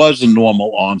was a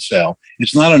normal on sale.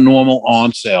 It's not a normal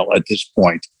on sale at this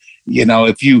point.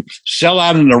 If you sell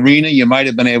out an arena, you might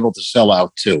have been able to sell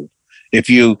out too. If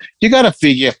you got to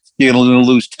figure you're going to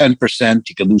lose 10%,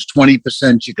 you can lose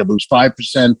 20%, you can lose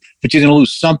 5%, but you're going to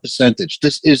lose some percentage.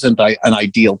 This isn't an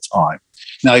ideal time.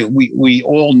 Now, we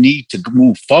all need to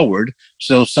move forward,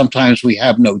 so sometimes we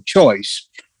have no choice,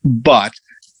 but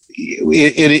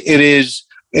it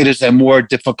is a more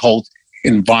difficult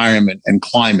environment and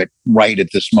climate right at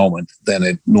this moment than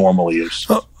it normally is.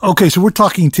 Okay, so we're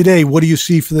talking today. What do you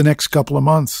see for the next couple of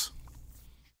months?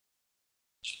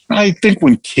 I think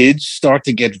when kids start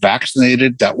to get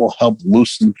vaccinated, that will help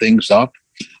loosen things up.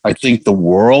 I think the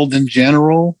world in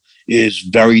general is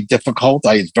very difficult.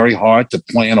 It's very hard to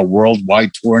plan a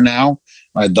worldwide tour now,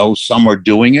 though some are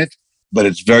doing it, but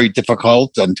it's very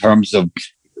difficult in terms of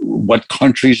what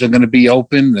countries are going to be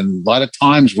open. And a lot of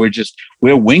times we're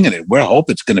winging it. We hope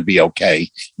it's going to be okay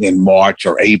in March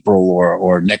or April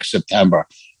or next September.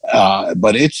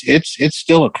 But it's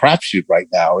still a crapshoot right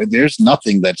now. There's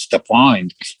nothing that's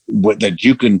defined that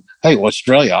you can, hey,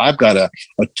 Australia, I've got a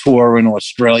tour in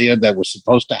Australia that was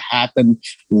supposed to happen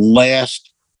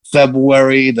last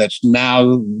February. That's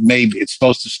now maybe it's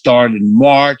supposed to start in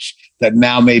March, that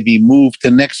now may be moved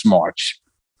to next March.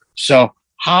 So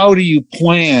how do you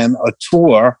plan a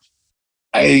tour?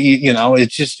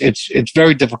 It's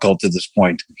very difficult at this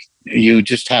point. You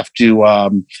just have to,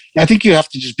 I think you have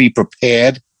to just be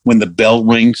prepared when the bell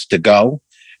rings to go.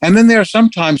 And then there are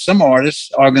sometimes some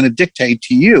artists are going to dictate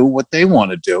to you what they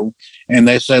want to do. And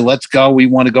they say, let's go. We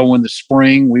want to go in the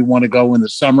spring. We want to go in the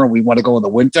summer. We want to go in the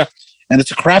winter. And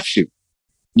it's a crapshoot.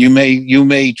 You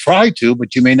may try to,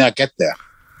 but you may not get there.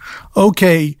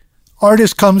 Okay.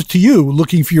 Artist comes to you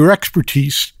looking for your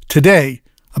expertise today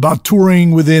about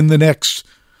touring within the next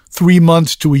 3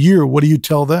 months to a year. What do you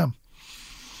tell them?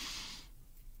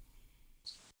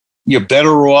 You're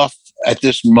better off at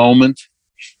this moment.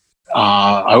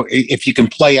 If you can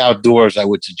play outdoors, I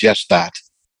would suggest that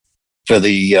for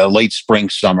the late spring,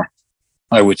 summer.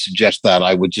 I would suggest that.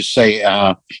 I would just say,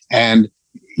 and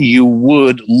you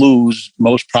would lose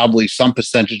most probably some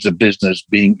percentage of business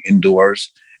being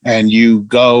indoors. And you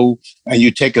go and you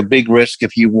take a big risk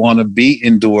if you want to be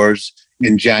indoors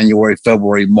in January,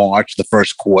 February, March, the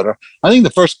first quarter. I think the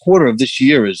first quarter of this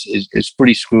year is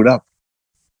pretty screwed up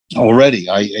already.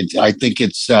 I think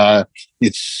there's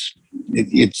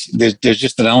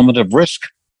just an element of risk.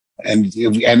 And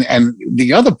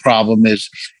the other problem is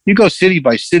you go city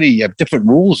by city, you have different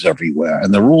rules everywhere,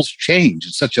 and the rules change.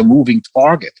 It's such a moving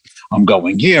target. I'm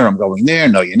going here, I'm going there.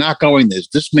 No, you're not going. There's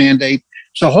this mandate.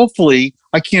 So hopefully,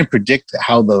 I can't predict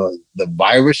how the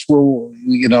virus will,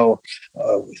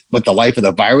 what the life of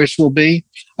the virus will be.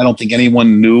 I don't think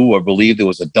anyone knew or believed there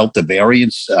was a Delta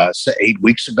variant 8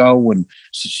 weeks ago when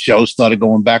shows started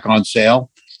going back on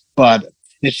sale. But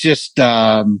it's just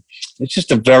a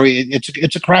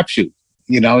crapshoot.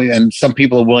 and some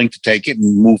people are willing to take it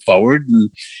and move forward. And,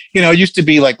 it used to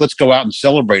be like, let's go out and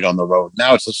celebrate on the road.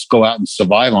 Now it's let's go out and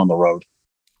survive on the road.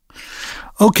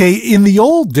 Okay. In the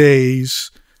old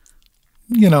days,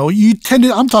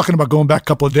 I'm talking about going back a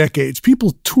couple of decades,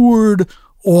 people toured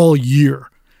all year.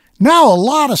 Now a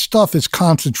lot of stuff is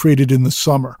concentrated in the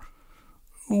summer.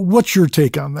 What's your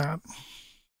take on that?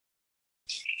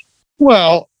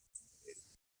 Well,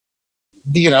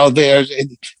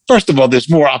 first of all, there's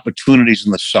more opportunities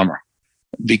in the summer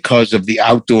because of the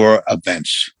outdoor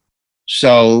events.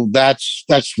 So that's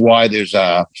why there's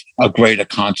a greater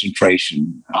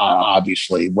concentration,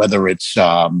 obviously, whether it's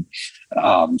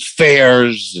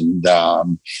fairs and,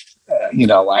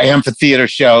 amphitheater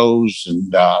shows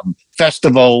and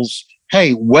festivals.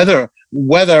 Hey, when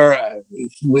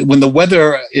the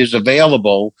weather is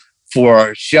available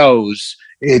for shows,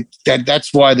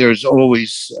 that's why there's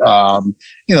always,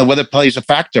 weather plays a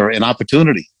factor in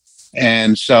opportunity.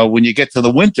 And so when you get to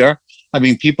the winter,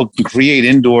 people can create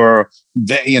indoor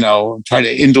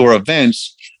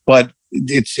events, but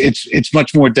it's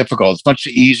much more difficult. It's much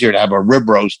easier to have a rib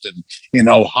roast in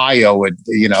Ohio,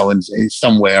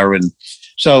 somewhere. And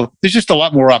so there's just a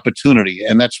lot more opportunity.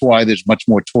 And that's why there's much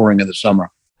more touring in the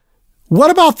summer. What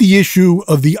about the issue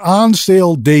of the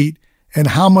on-sale date and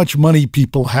how much money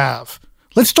people have?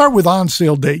 Let's start with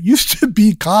on-sale date. Used to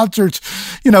be concerts,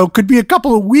 could be a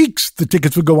couple of weeks the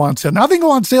tickets would go on sale. Now they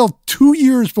go on sale 2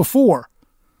 years before.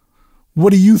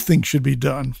 What do you think should be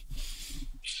done?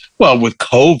 Well, with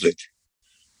COVID,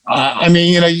 I'm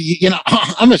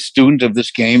a student of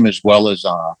this game as well as,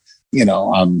 I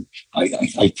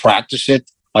practice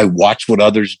it. I watch what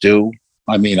others do.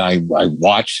 I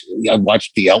watched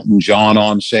the Elton John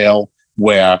on sale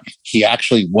where he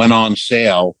actually went on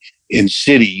sale in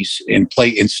cities in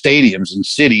stadiums in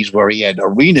cities where he had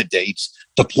arena dates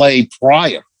to play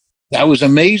prior. That was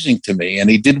amazing to me. And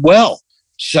he did well.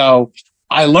 So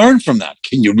I learned from that.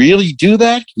 Can you really do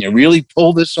that? Can you really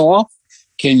pull this off?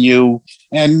 And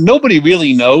nobody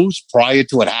really knows prior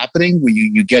to it happening when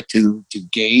you get to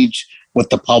gauge what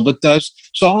the public does.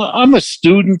 So I'm a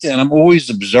student and I'm always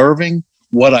observing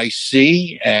what I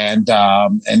see, and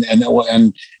all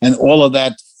of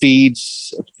that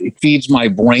feeds my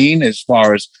brain as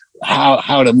far as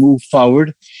how to move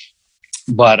forward.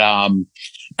 But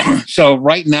so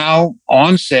right now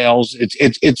on sales,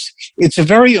 it's a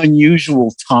very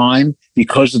unusual time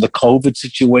because of the COVID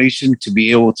situation to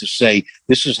be able to say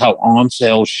this is how on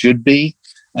sale should be.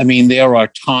 There are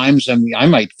times. I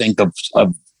might think of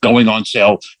going on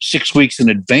sale 6 weeks in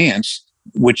advance,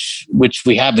 which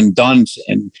we haven't done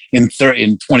in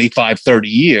 25, 30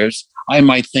 years. I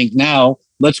might think now,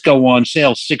 let's go on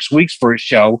sale 6 weeks for a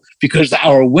show because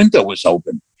our window is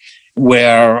open,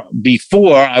 where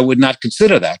before I would not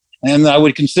consider that. And I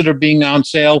would consider being on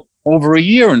sale over a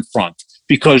year in front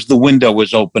because the window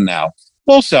is open now.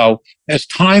 Also, as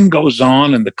time goes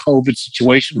on and the COVID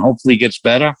situation hopefully gets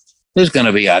better, there's going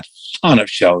to be a ton of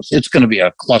shows. It's going to be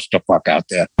a clusterfuck out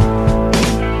there.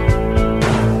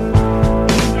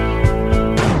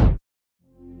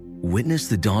 Witness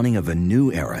the dawning of a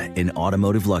new era in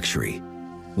automotive luxury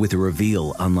with a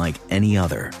reveal unlike any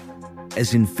other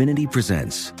as Infiniti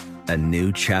presents a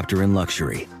new chapter in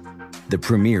luxury, the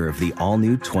premiere of the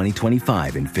all-new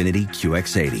 2025 Infiniti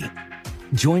QX80.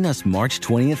 Join us March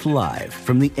 20th live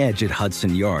from the Edge at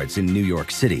Hudson Yards in New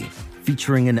York City,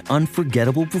 featuring an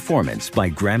unforgettable performance by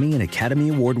Grammy and Academy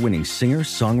Award-winning singer,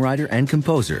 songwriter, and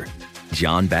composer,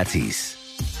 Jon Batiste.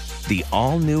 The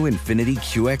all-new Infiniti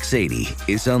QX80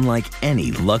 is unlike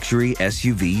any luxury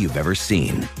SUV you've ever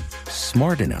seen.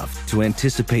 Smart enough to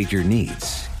anticipate your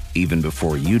needs, even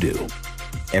before you do.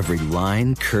 Every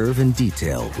line, curve, and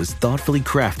detail was thoughtfully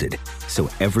crafted, so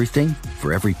everything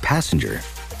for every passenger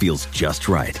feels just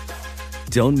right.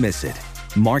 Don't miss it.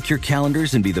 Mark your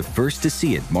calendars and be the first to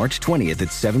see it March 20th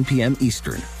at 7 p.m.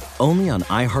 Eastern, only on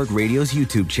iHeartRadio's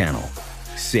YouTube channel.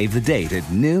 Save the date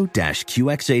at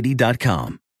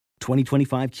new-QX80.com.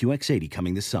 2025 QX80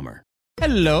 coming this summer.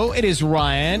 Hello, it is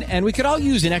Ryan, and we could all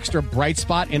use an extra bright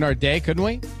spot in our day, couldn't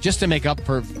we? Just to make up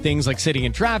for things like sitting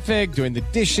in traffic, doing the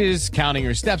dishes, counting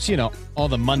your steps, all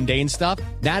the mundane stuff.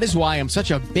 That is why I'm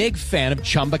such a big fan of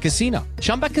Chumba Casino.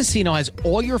 Chumba Casino has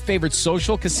all your favorite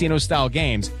social casino-style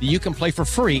games that you can play for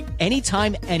free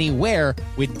anytime, anywhere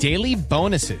with daily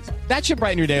bonuses. That should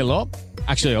brighten your day a little.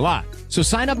 Actually, a lot. So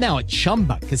sign up now at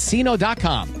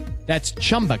ChumbaCasino.com. That's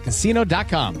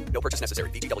ChumbaCasino.com. No purchase necessary.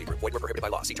 VGW Group. Void where prohibited by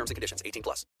law. See terms and conditions.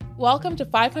 18+. Welcome to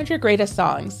 500 Greatest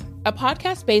Songs, a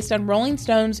podcast based on Rolling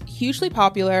Stone's hugely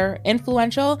popular,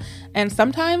 influential, and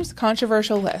sometimes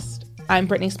controversial list. I'm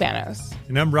Brittany Spanos.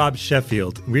 And I'm Rob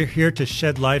Sheffield. We're here to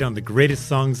shed light on the greatest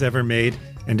songs ever made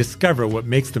and discover what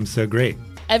makes them so great.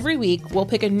 Every week, we'll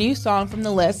pick a new song from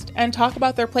the list and talk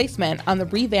about their placement on the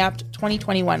revamped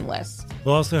 2021 list.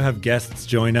 We'll also have guests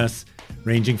join us,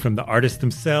 ranging from the artists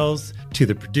themselves to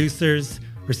the producers,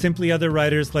 or simply other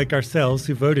writers like ourselves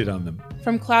who voted on them.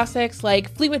 From classics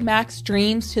like Fleetwood Mac's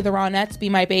Dreams to the Ronettes' Be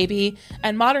My Baby,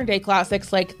 and modern-day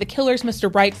classics like The Killers'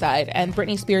 Mr. Brightside and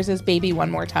Britney Spears' Baby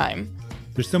One More Time.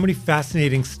 There's so many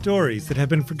fascinating stories that have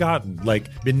been forgotten, like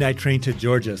Midnight Train to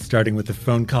Georgia starting with a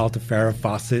phone call to Farrah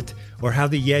Fawcett, or how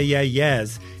the Yeah Yeah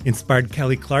Yeahs inspired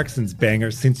Kelly Clarkson's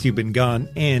banger Since You've Been Gone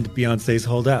and Beyoncé's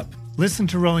Hold Up. Listen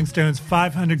to Rolling Stone's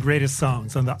 500 Greatest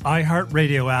Songs on the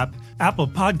iHeartRadio app, Apple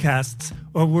Podcasts,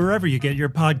 or wherever you get your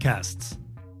podcasts.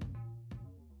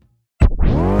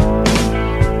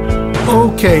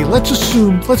 Okay,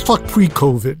 let's talk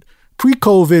pre-COVID.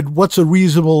 Pre-COVID, what's a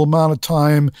reasonable amount of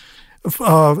time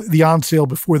the on sale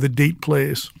before the date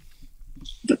plays?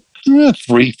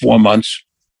 3-4 months.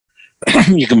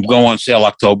 You can go on sale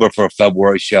October for a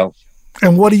February show.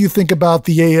 And what do you think about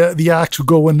the acts who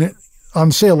go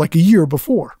on sale like a year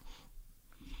before?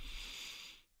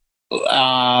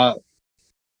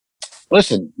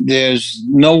 Listen, there's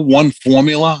no one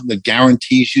formula that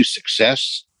guarantees you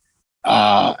success.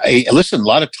 Listen, a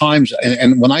lot of times,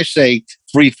 and when I say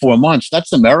 3-4 months,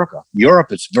 that's America.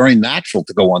 Europe, it's very natural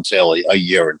to go on sale a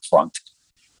year in front.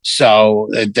 So,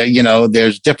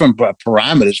 there's different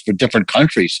parameters for different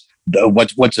countries.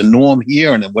 What's a norm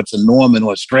here and what's a norm in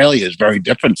Australia is very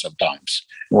different sometimes.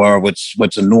 Or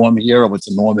what's a norm here or what's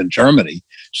a norm in Germany.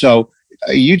 So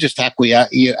you just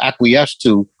acquiesce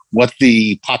to what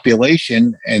the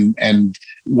population and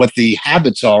what the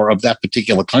habits are of that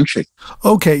particular country.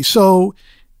 Okay, so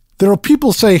there are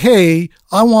people say, hey,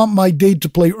 I want my date to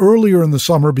play earlier in the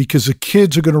summer because the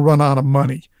kids are going to run out of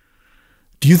money.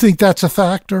 Do you think that's a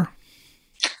factor?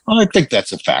 I think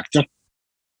that's a factor.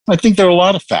 I think there are a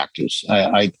lot of factors.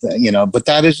 But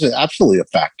that is absolutely a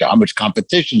factor. How much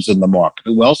competition's in the market?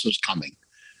 Who else is coming?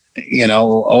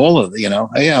 All of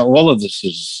this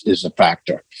is a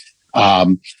factor.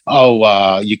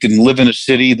 You can live in a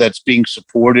city that's being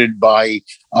supported by,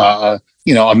 a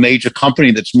major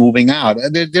company that's moving out.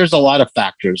 There's a lot of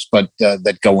factors, but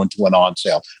that go into an on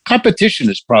sale. Competition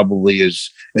is probably as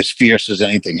fierce as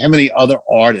anything. How many other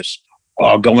artists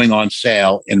are going on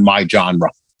sale in my genre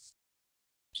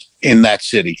in that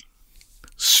city?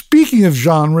 Speaking of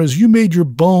genres, you made your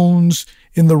bones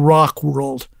in the rock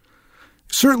world.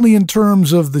 Certainly in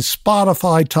terms of the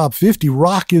Spotify Top 50,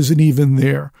 rock isn't even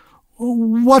there.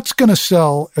 What's going to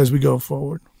sell as we go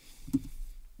forward?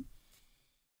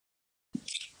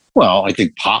 Well, I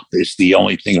think pop is the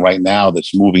only thing right now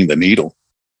that's moving the needle.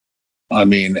 I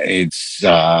mean, it's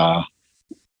right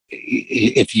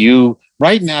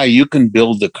now you can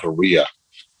build a career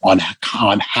on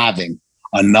having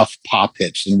enough pop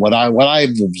hits. And what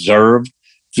I've observed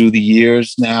through the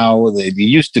years now, it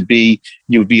used to be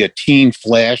you'd be a teen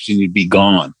flash and you'd be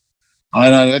gone.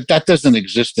 That doesn't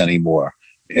exist anymore.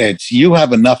 It's you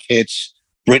have enough hits.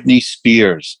 Britney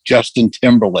Spears, Justin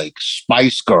Timberlake,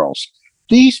 Spice Girls,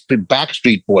 these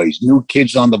Backstreet Boys, New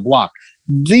Kids on the Block.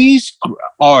 These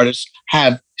artists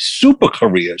have super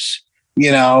careers,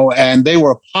 and they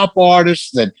were pop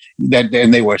artists and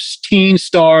they were teen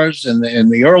stars. And in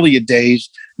the earlier days,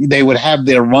 they would have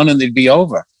their run and they'd be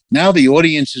over. Now the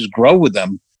audiences grow with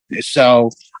them.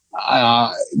 So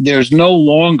there's no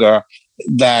longer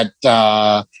that,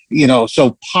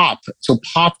 so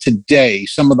pop today,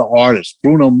 some of the artists,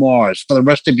 Bruno Mars, For the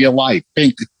Rest of Your Life,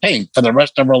 Pink for the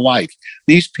rest of her life.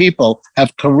 These people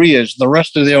have careers the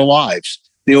rest of their lives.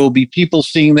 There will be people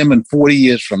seeing them in 40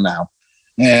 years from now.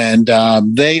 And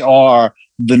they are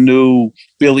the new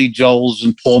Billy Joels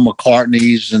and Paul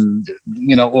McCartneys and,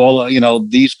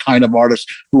 these kind of artists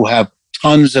who have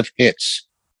tons of hits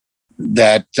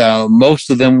that most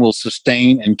of them will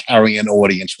sustain and carry an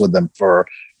audience with them for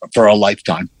a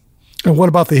lifetime. And what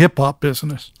about the hip hop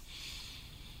business?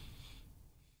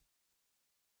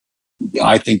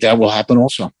 I think that will happen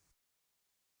also.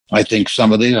 I think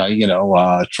some of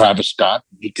the, Travis Scott,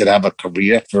 he could have a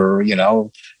career for,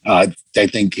 I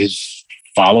think his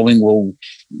following will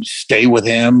stay with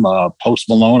him. Post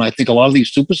Malone, I think a lot of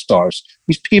these superstars,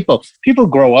 these people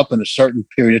grow up in a certain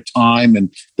period of time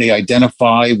and they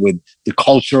identify with the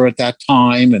culture at that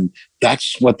time, and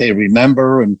that's what they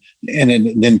remember. And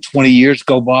then 20 years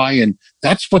go by, and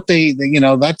that's what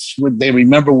that's what they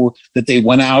remember, that they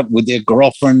went out with their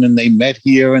girlfriend and they met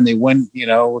here and they went,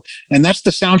 and that's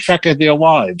the soundtrack of their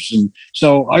lives. And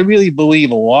so I really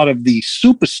believe a lot of these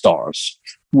superstars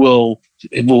will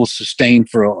sustain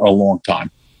for a long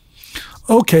time.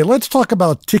 Okay, let's talk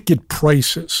about ticket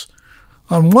prices.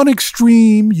 On one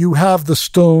extreme, you have the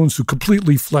Stones who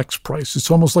completely flex price. It's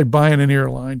almost like buying an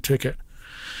airline ticket.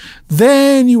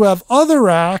 Then you have other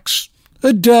acts,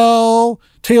 Adele,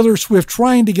 Taylor Swift,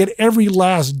 trying to get every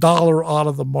last dollar out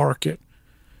of the market.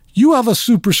 You have a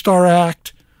superstar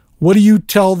act. What do you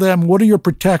tell them? What are your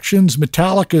protections?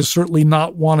 Metallica is certainly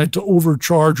not wanted to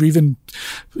overcharge or even,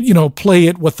 play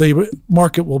it what the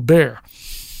market will bear.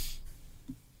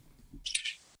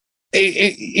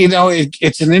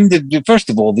 It's first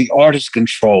of all, the artist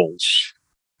controls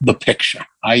the picture.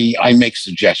 I make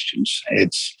suggestions.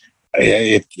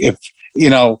 But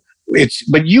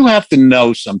you have to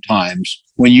know sometimes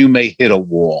when you may hit a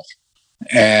wall,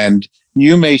 and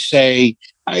you may say,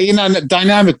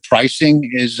 dynamic pricing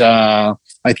is, I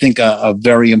think, a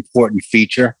very important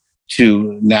feature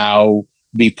to now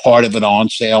be part of an on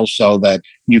sale so that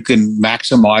you can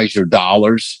maximize your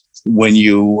dollars when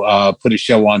you put a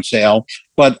show on sale.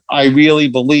 But I really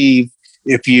believe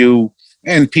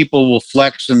and people will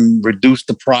flex and reduce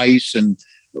the price,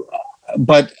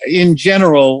 but in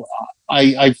general,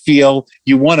 I feel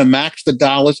you want to max the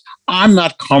dollars. I'm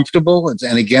not comfortable,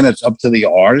 and again, it's up to the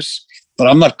artist, but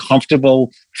I'm not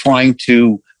comfortable trying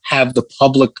to have the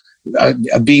public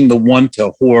being the one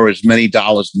to whore as many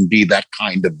dollars and be that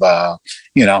kind of,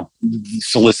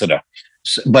 solicitor.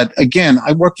 But again,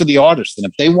 I work for the artist, and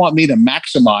if they want me to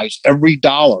maximize every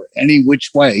dollar any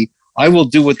which way, I will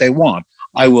do what they want.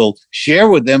 I will share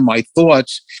with them my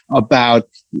thoughts about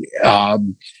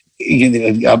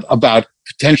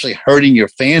potentially hurting your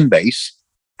fan base,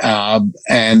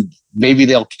 and maybe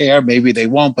they'll care, maybe they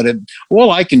won't. But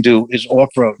all I can do is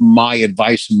offer my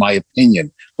advice and my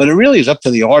opinion. But it really is up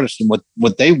to the artist and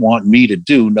what they want me to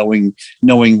do, knowing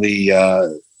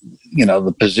the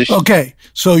the position. Okay,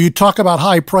 so you talk about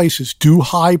high prices. Do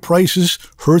high prices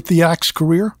hurt the act's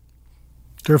career,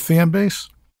 their fan base?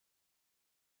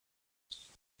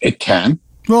 It can.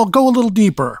 Well, go a little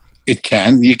deeper. It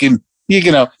can. It can.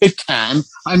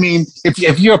 I mean,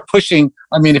 if you're pushing,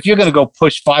 if you're going to go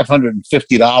push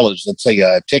 $550, let's say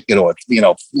a ticket, or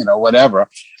whatever,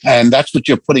 and that's what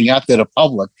you're putting out there to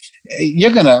public,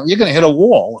 you're gonna hit a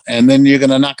wall, and then you're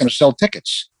not going to sell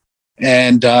tickets.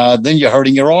 And then you're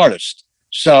hurting your artist.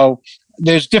 So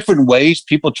there's different ways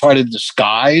people try to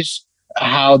disguise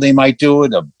how they might do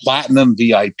it. A platinum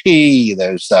VIP.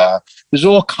 There's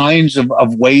all kinds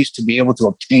of ways to be able to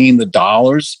obtain the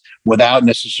dollars without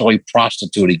necessarily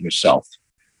prostituting yourself.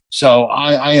 So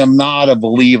I am not a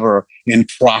believer in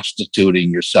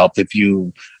prostituting yourself. If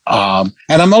you and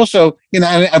I'm also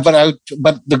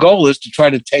but the goal is to try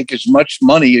to take as much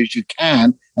money as you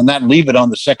can and not leave it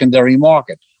on the secondary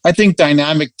market. I think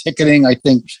dynamic ticketing. I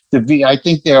think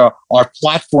there are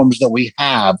platforms that we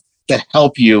have that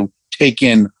help you take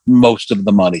in most of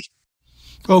the money.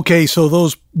 Okay, so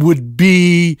those would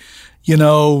be,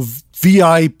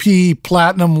 VIP,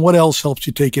 platinum. What else helps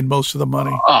you take in most of the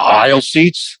money? Aisle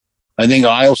seats. I think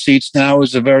aisle seats now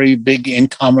is a very big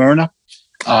income earner.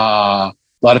 A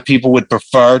lot of people would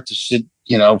prefer to sit,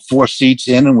 4 seats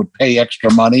in and would pay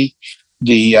extra money.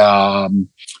 There's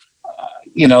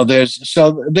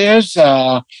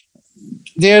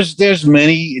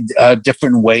many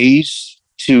different ways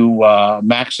to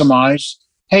maximize.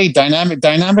 Hey,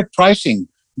 dynamic pricing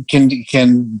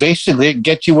can basically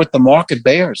get you what the market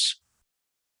bears,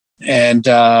 and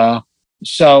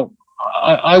so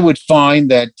I would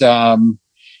find that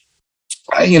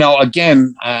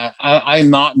again, I'm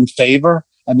not in favor.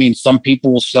 Some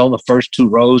people will sell the first 2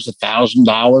 rows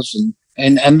 $1,000,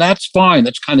 and that's fine.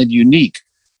 That's kind of unique.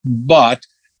 But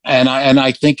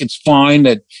I think it's fine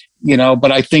that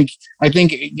but I think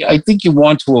you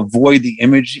want to avoid the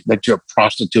image that you're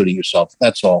prostituting yourself.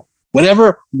 That's all.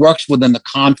 Whatever works within the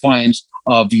confines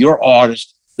of your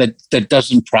artist that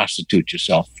doesn't prostitute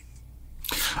yourself.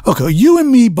 Okay, you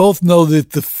and me both know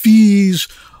that the fees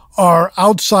are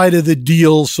outside of the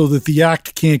deal so that the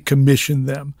act can't commission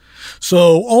them.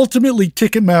 So ultimately,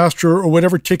 Ticketmaster or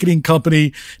whatever ticketing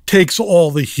company takes all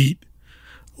the heat.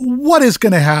 What is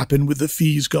going to happen with the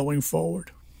fees going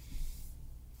forward?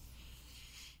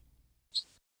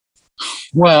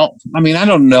 Well, I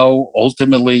don't know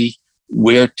ultimately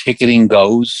where ticketing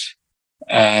goes.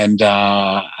 And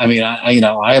I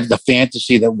have the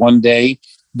fantasy that one day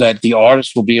that every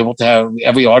artist will be able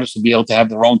to have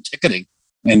their own ticketing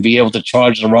and be able to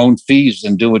charge their own fees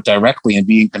and do it directly and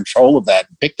be in control of that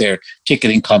and pick their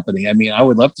ticketing company. I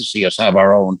would love to see us have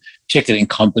our own ticketing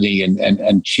company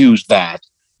and choose that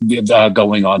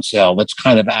going on sale. That's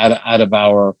kind of out of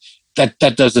our, that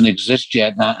doesn't exist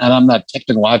yet. And I'm not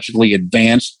technologically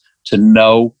advanced to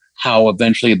know how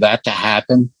eventually that to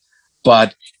happen.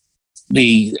 But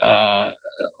the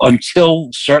until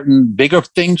certain bigger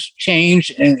things change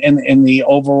in the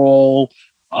overall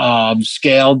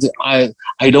scale. I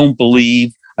don't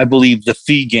believe. I believe the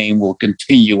fee game will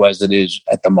continue as it is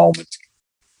at the moment,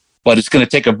 but it's going to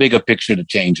take a bigger picture to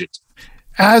change it.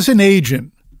 As an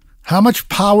agent, how much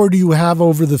power do you have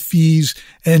over the fees,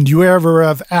 and do you ever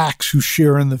have acts who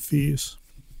share in the fees?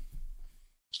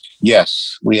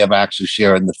 Yes, we have acts who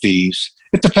share in the fees.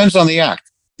 It depends on the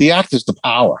act. The act is the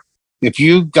power. If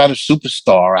you've got a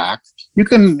superstar act, you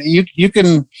can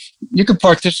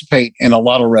participate in a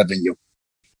lot of revenue.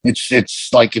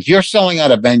 It's like if you're selling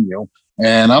at a venue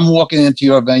and I'm walking into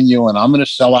your venue and I'm going to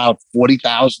sell out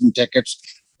 40,000 tickets,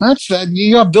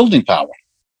 you have building power.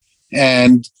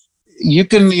 And you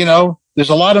can, there's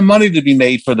a lot of money to be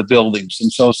made for the buildings.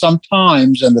 And so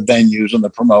sometimes, and the venues and the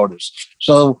promoters.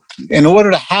 So in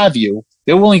order to have you,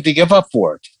 they're willing to give up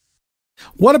for it.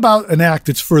 What about an act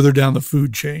that's further down the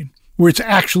food chain, where it's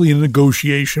actually a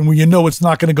negotiation, where it's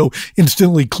not going to go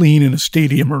instantly clean in a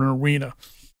stadium or an arena?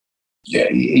 Yeah,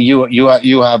 you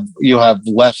have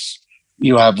less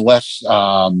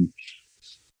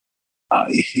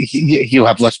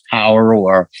power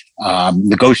or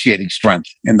negotiating strength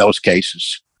in those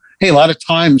cases. Hey, a lot of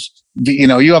times,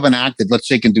 you have an act that, let's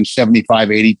say, can do 75,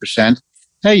 80%.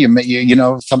 Hey,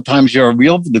 sometimes your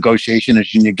real negotiation is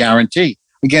in your guarantee.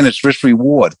 Again, it's risk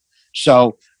reward.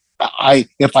 So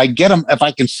if I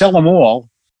can sell them all,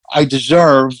 I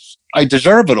deserve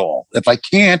it all. If I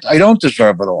can't, I don't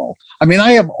deserve it all. I mean,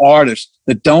 I have artists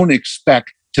that don't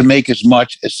expect to make as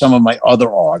much as some of my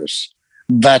other artists.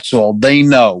 That's all. They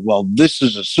know, well, this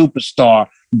is a superstar.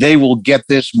 They will get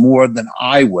this more than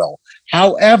I will.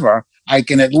 However, I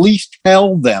can at least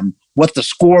tell them what the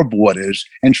scoreboard is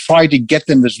and try to get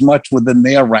them as much within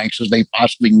their ranks as they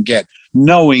possibly can get,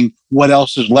 knowing what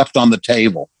else is left on the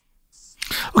table.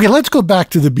 Okay, let's go back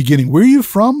to the beginning. Where are you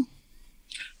from?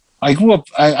 I grew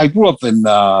up in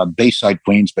Bayside,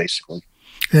 Queens, basically.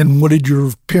 And what did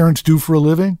your parents do for a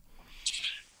living?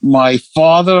 My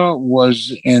father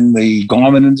was in the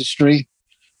garment industry,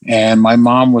 and my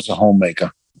mom was a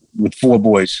homemaker with 4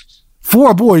 boys.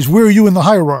 4 boys. Where are you in the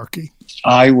hierarchy?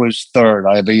 I was third.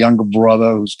 I have a younger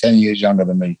brother who's 10 years younger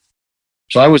than me.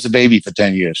 So I was a baby for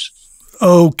 10 years.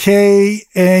 Okay.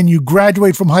 And you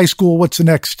graduate from high school. What's the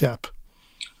next step?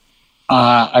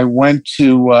 I went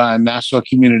to Nassau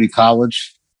Community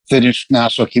College, finished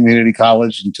Nassau Community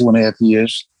College in 2.5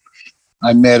 years.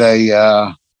 I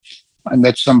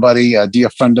met somebody, a dear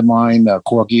friend of mine,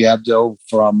 Corky Abdo,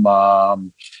 from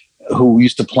who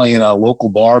used to play in a local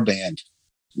bar band.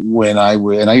 And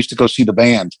I used to go see the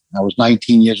band. I was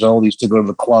 19 years old. I used to go to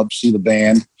the club, see the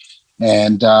band.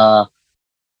 And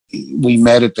we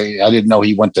met I didn't know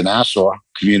he went to Nassau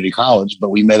Community College, but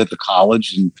we met at the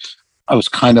college, and I was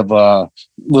kind of a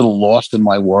little lost in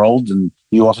my world. And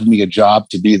he offered me a job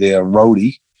to be their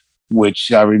roadie,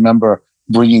 which I remember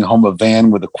bringing home a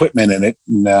van with equipment in it.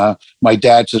 And my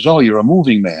dad says, "Oh, you're a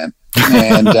moving man."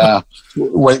 And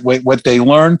what they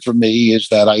learned from me is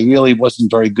that I really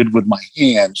wasn't very good with my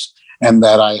hands and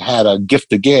that I had a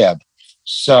gift of gab.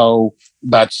 So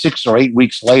about 6 or 8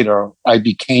 weeks later, I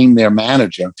became their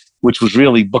manager, which was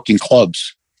really booking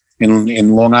clubs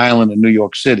in Long Island and New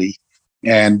York City.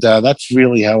 And that's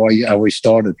really how I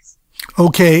started.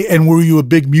 Okay. And were you a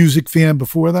big music fan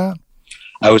before that?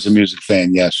 I was a music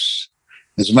fan, yes.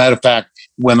 As a matter of fact,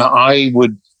 when I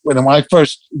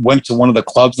first went to one of the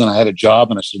clubs and I had a job,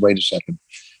 and I said, wait a second,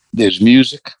 there's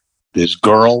music, there's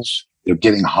girls, they're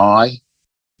getting high.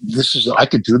 I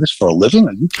could do this for a living?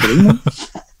 Are you kidding me?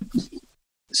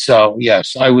 So,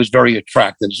 yes, I was very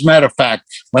attracted. As a matter of fact,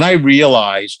 when I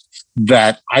realized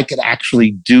that I could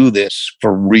actually do this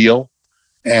for real,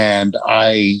 and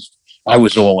I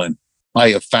was all in.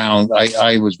 I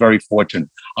was very fortunate.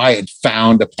 I had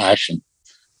found a passion,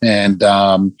 and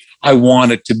I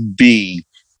wanted to be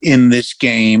in this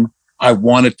game. I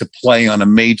wanted to play on a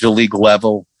major league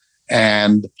level,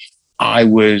 and I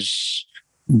was,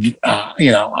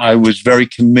 I was very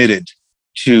committed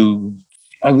to.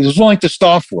 I was willing to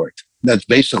starve for it. That's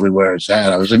basically where it's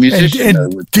at. I was a musician.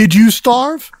 And did you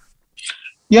starve?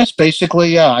 Yes, basically,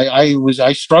 yeah.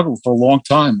 I struggled for a long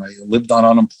time. I lived on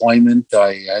unemployment.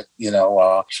 I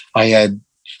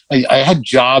had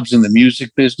jobs in the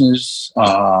music business.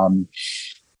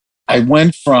 I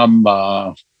went from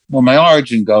my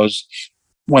origin goes.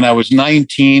 When I was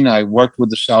 19, I worked with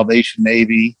the Salvation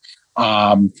Navy.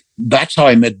 That's how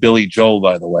I met Billy Joel,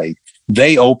 by the way.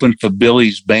 They opened for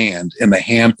Billy's band in the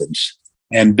Hamptons,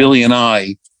 and Billy and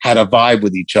I had a vibe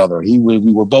with each other. We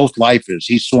were both lifers.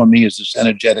 He saw me as this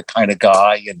energetic kind of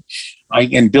guy,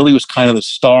 and Billy was kind of the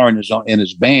star in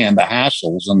his band, the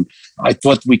Hassles, and I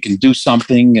thought we can do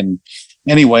something. And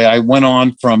anyway, I went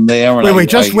on from there.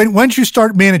 And once you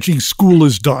start managing, School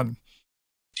is done.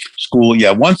 School,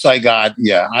 yeah. Once I got,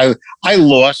 I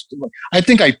lost. I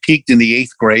think I peaked in the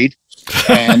 8th grade,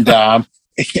 and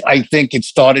I think it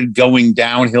started going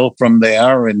downhill from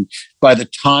there. And by the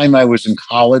time I was in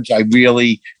college, I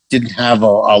really didn't have a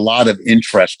lot of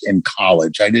interest in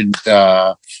college. I didn't,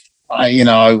 it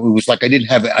was like I didn't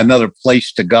have another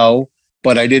place to go,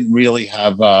 but I didn't really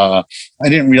have a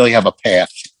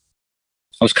path.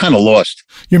 I was kind of lost.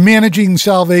 You're managing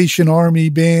Salvation Army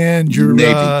band. You're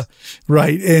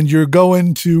right, and you're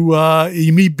going to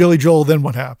you meet Billy Joel. Then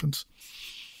what happens?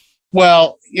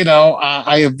 Well,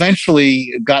 I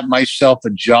eventually got myself a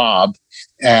job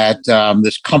at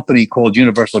this company called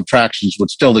Universal Attractions, which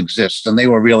still exists, and they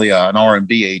were really an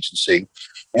R&B agency,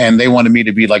 and they wanted me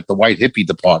to be like the white hippie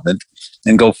department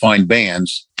and go find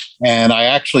bands. And I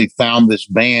actually found this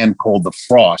band called The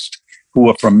Frost, who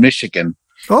are from Michigan.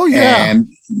 Oh yeah,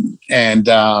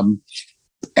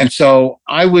 and so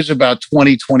I was about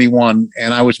 20, 21,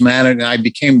 and I was managed. I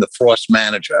became the Frost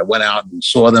manager. I went out and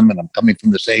saw them, and I'm coming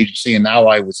from this agency, and now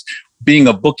I was being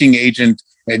a booking agent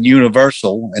at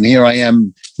Universal, and here I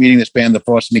am meeting this band, the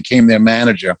Frost, and became their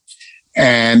manager.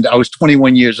 And I was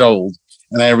 21 years old,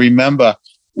 and I remember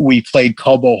we played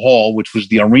Cobo Hall, which was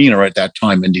the arena at that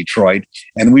time in Detroit,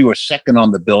 and we were second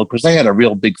on the bill because they had a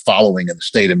real big following in the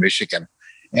state of Michigan.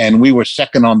 And we were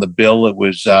second on the bill. It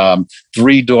was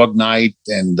Three Dog Night,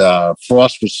 and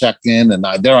Frost was second. And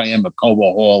there I am at Cobo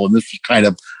Hall, and this was kind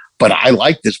of, but I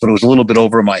liked this, but it was a little bit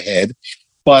over my head.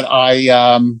 But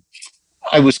I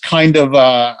was kind of,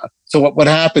 so what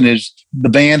happened is the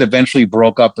band eventually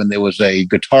broke up, and there was a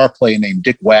guitar player named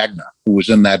Dick Wagner who was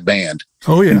in that band.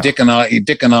 Oh yeah. And Dick and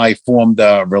I formed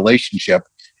a relationship,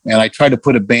 and I tried to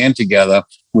put a band together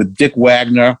with Dick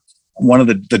Wagner, one of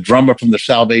the drummer from the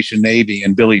Salvation Navy,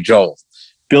 and Billy Joel.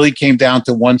 Billy came down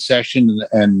to one session,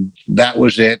 and that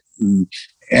was it.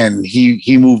 And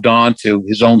he moved on to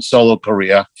his own solo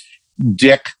career.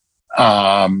 Dick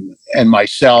and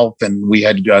myself, and we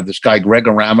had this guy Greg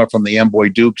Arama from the Amboy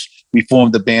Dukes. We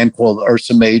formed a band called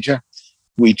Ursa Major.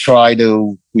 We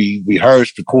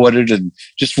rehearsed, recorded, and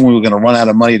just when we were going to run out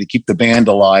of money to keep the band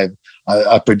alive,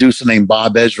 a producer named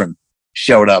Bob Ezrin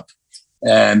showed up,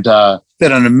 and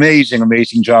did an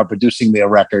amazing job producing their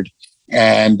record.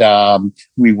 And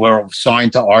we were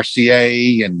signed to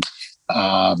RCA, and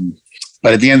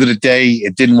but at the end of the day,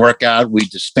 it didn't work out. We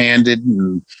disbanded,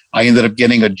 and I ended up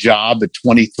getting a job at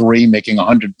 23, making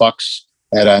 $100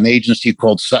 at an agency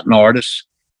called Sutton Artists.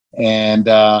 And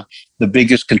the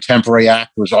biggest contemporary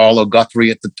act was Arlo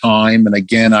Guthrie at the time. And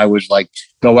again, I was like,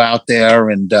 go out there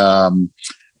and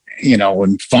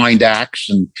and find acts.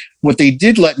 And what they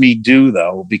did let me do,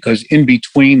 though, because in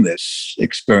between this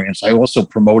experience, I also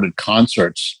promoted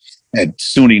concerts at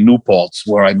SUNY New Paltz,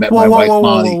 where I met my wife,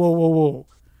 Molly. Whoa.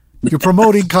 You're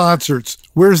promoting concerts.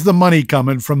 Where's the money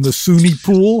coming from? The SUNY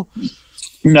pool?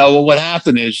 No, what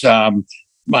happened is I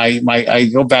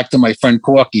go back to my friend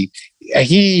Corky.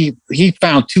 He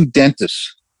found 2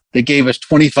 dentists. They gave us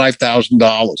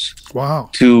 $25,000. Wow.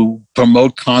 To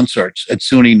promote concerts at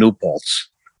SUNY New Paltz.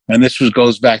 And this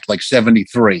goes back like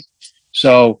 73.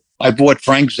 So I bought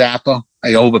Frank Zappa.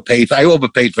 I overpaid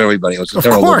for everybody. I was a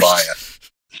terrible buyer.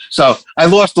 So I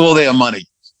lost all their money.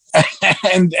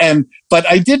 But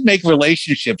I did make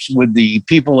relationships with the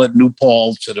people at New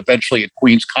Paltz and eventually at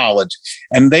Queens College.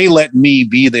 And they let me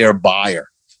be their buyer,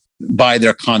 buy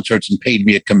their concerts, and paid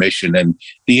me a commission. And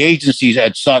the agencies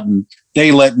at Sutton,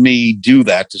 they let me do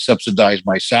that to subsidize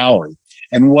my salary.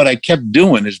 And what I kept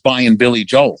doing is buying Billy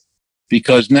Joel.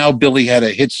 Because now Billy had a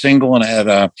hit single, and I had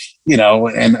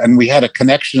and we had a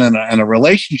connection and a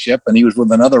relationship, and he was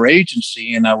with another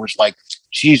agency, and I was like,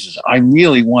 Jesus, I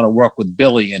really want to work with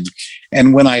Billy.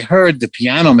 And when I heard the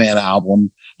Piano Man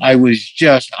album, I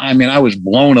was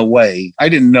blown away. I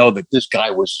didn't know that this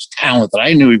guy was talented.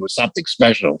 I knew he was something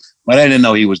special, but I didn't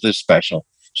know he was this special.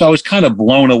 So I was kind of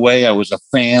blown away. I was a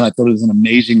fan. I thought he was an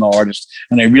amazing artist,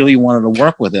 and I really wanted to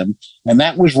work with him. And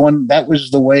that was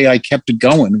the way I kept it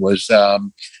going, was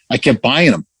I kept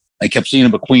buying him. I kept seeing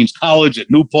him at Queens College, at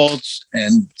New Paltz,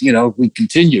 and, we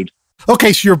continued.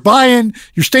 Okay, so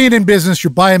you're staying in business,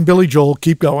 you're buying Billy Joel.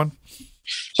 Keep going.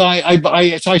 So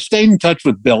I stayed in touch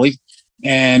with Billy,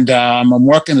 and I'm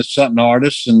working at Sutton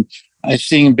Artists, and I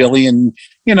seen Billy, and,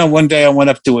 one day I went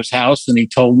up to his house, and he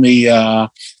told me,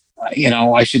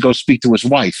 I should go speak to his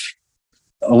wife,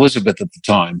 Elizabeth, at the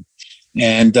time.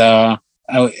 And at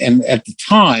the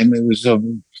time, it was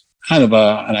kind of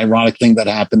an ironic thing that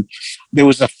happened. There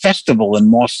was a festival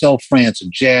in Marseille, France, a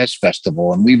jazz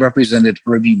festival, and we represented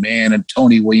Herbie Mann and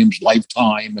Tony Williams'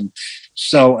 Lifetime. And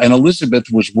Elizabeth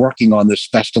was working on this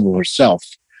festival herself.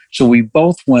 So we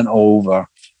both went over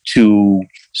to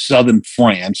southern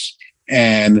France,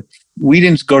 and we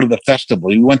didn't go to the festival.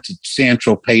 We went to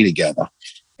Saint-Tropez together.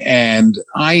 And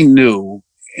I knew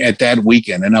at that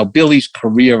weekend, and now Billy's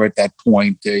career at that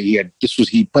point, he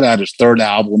put out his third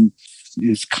album.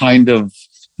 Is kind of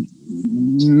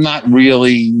not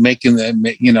really making them,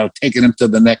 taking him to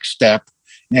the next step.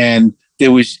 And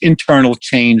there was internal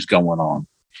change going on.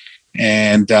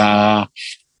 And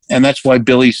that's why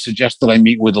Billy suggested I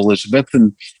meet with Elizabeth,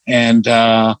 and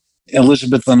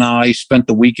Elizabeth and I spent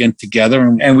the weekend together,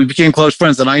 and we became close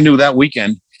friends. And I knew that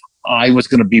weekend I was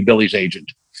going to be Billy's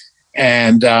agent.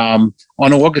 And on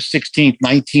August 16th,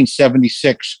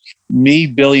 1976, me,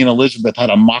 Billy, and Elizabeth had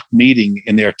a mock meeting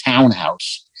in their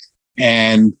townhouse.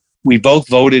 And we both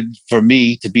voted for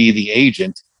me to be the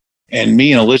agent, and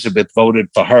me and Elizabeth voted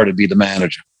for her to be the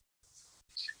manager.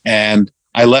 And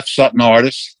I left Sutton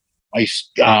Artists.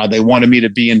 They wanted me to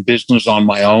be in business on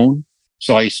my own.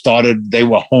 So I started, they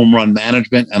were Home Run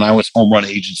Management, and I was Home Run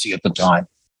Agency at the time.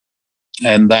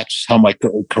 And that's how my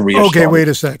career started. Okay, wait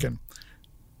a second.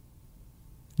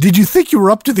 Did you think you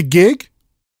were up to the gig?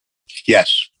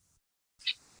 Yes.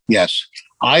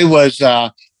 I was,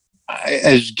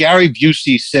 as Gary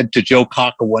Busey said to Joe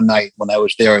Cocker one night when I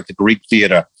was there at the Greek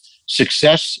Theater,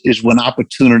 success is when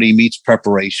opportunity meets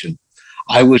preparation.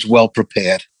 I was well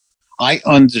prepared. I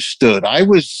understood. I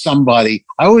was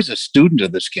a student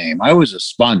of this game. I was a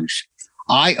sponge.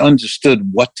 I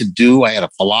understood what to do. I had a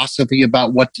philosophy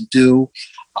about what to do.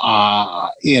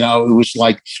 It was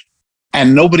like,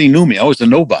 and nobody knew me. I was a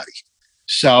nobody.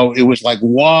 So it was like,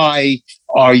 why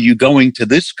are you going to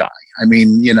this guy? I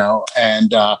mean,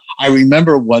 and I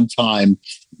remember one time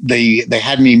they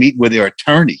had me meet with their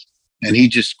attorney, and he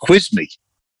just quizzed me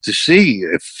to see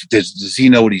if does he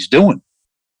know what he's doing.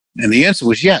 And the answer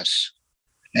was yes.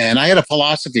 And I had a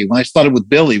philosophy when I started with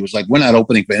Billy, it was like, we're not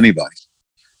opening for anybody.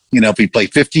 If we play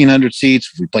 1,500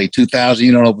 seats, if we play 2,000,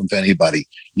 you don't open for anybody.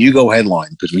 You go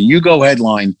headline, because when you go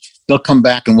headline, they'll come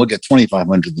back and we'll get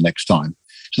 2,500 the next time.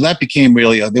 So that became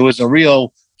really, there was a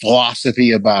real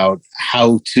philosophy about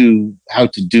how to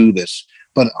do this.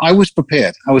 But I was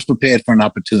prepared. I was prepared for an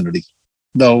opportunity,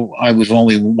 though I was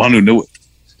only one who knew it.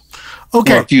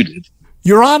 Okay. Or if you did.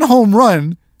 You're on Home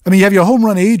Run. I mean, you have your Home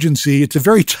Run agency. It's a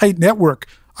very tight network.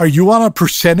 Are you on a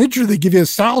percentage, or they give you a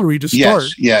salary to start?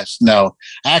 Yes. No.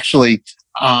 Actually,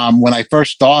 when I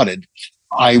first started,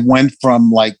 I went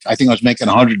from I think I was making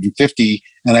 150,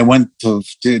 and I went to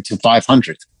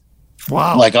 500.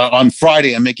 Wow. Like on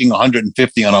Friday, I'm making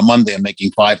 150. On a Monday, I'm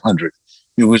making 500.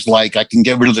 It was like, I can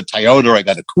get rid of the Toyota. I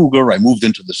got a Cougar. I moved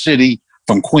into the city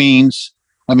from Queens.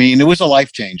 I mean, it was a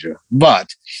life changer, but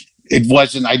it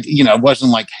wasn't, it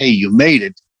wasn't like, hey, you made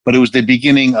it, but it was the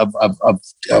beginning of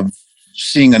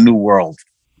seeing a new world.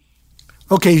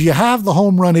 Okay. You have the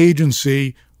Home Run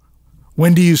agency.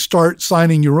 When do you start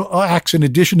signing your acts in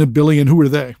addition to Billy, and who are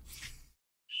they?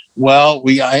 Well,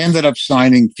 I ended up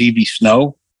signing Phoebe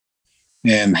Snow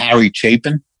and Harry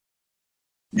Chapin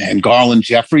and Garland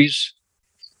Jeffries.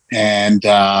 And,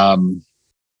 then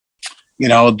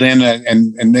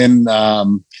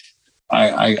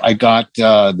I got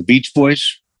the Beach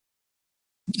Boys,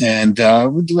 and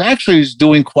actually was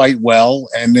doing quite well.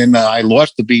 And then I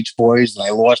lost the Beach Boys, and I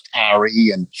lost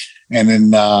Harry. And then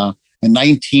in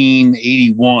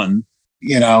 1981,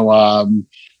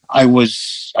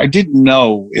 I didn't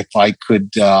know if I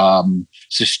could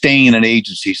sustain an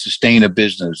agency, sustain a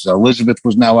business. Elizabeth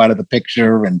was now out of the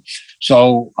picture. And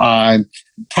so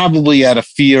probably out of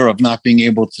fear of not being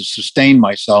able to sustain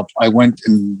myself, I went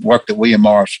and worked at William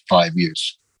Morris for 5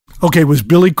 years. Okay. Was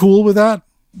Billy cool with that?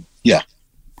 Yeah.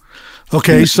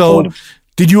 Okay. So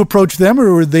did you approach them,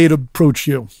 or they approach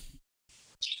you?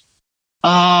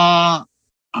 I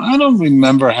don't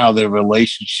remember how their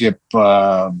relationship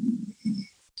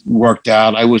worked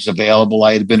out. I was available.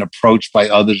 I had been approached by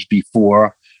others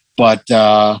before, but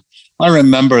I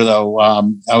remember though,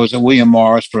 I was at William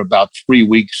Morris for about 3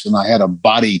 weeks, and I had a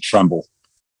body tremble.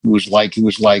 It was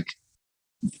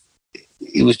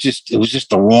just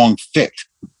the wrong fit,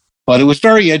 but it was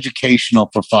very educational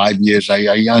for 5 years.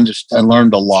 I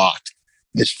learned a lot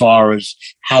as far as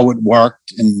how it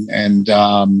worked, and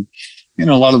a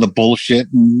lot of the bullshit.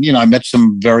 And, I met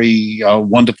some very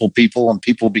wonderful people, and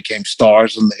people became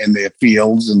stars in their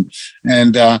fields. And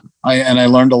I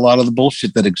learned a lot of the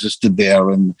bullshit that existed there,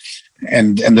 and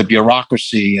the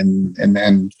bureaucracy and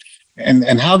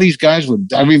how these guys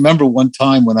would. I remember one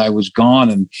time when I was gone,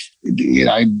 and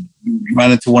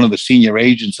ran into one of the senior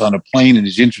agents on a plane, and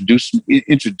he's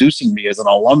introducing me as an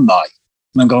alumni.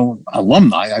 And I'm going,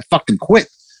 alumni? I fucking quit,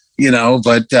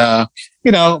 but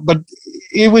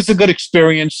it was a good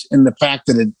experience in the fact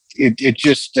that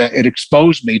it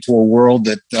exposed me to a world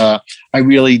that I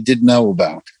really didn't know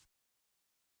about.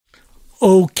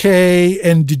 Okay.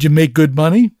 And did you make good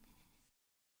money?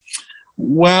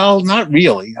 Well, not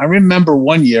really. I remember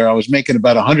one year I was making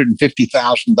about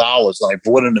 $150,000 and I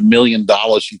brought in $1 million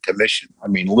in commission. I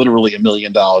mean, literally $1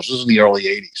 million. This was in the early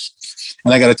 80s.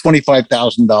 And I got a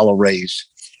 $25,000 raise.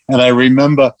 And I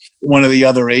remember one of the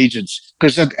other agents,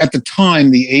 because at the time,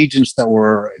 the agents that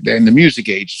were, and the music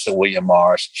agents at William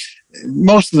Morris,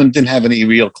 most of them didn't have any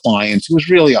real clients. It was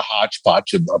really a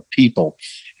hodgepodge of people.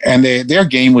 And their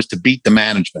game was to beat the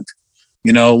management.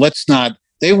 They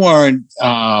weren't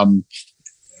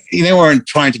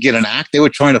trying to get an act. They were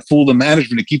trying to fool the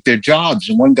management to keep their jobs.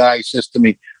 And one guy says to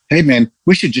me, "Hey man,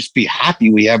 we should just be happy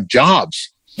we have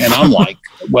jobs." And I'm like,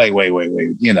 wait.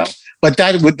 But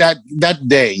that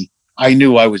day, I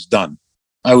knew I was done.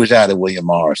 I was out of William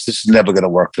Morris. This is never going to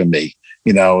work for me.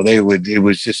 They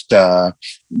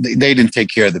didn't take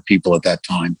care of the people at that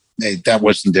time. That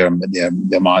wasn't their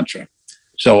mantra.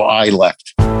 So I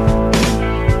left.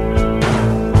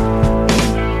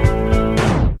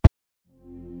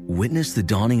 Witness the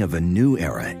dawning of a new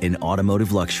era in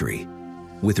automotive luxury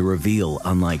with a reveal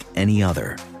unlike any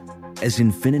other as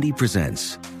Infiniti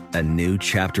presents a new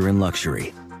chapter in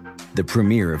luxury, the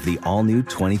premiere of the all-new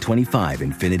 2025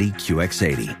 Infiniti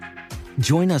QX80.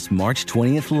 Join us March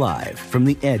 20th live from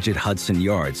the Edge at Hudson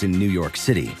Yards in New York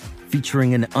City,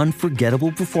 featuring an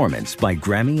unforgettable performance by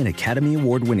Grammy and Academy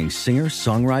Award-winning singer,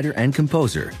 songwriter, and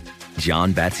composer,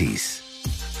 Jon Batiste.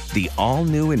 The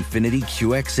all-new Infiniti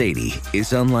QX80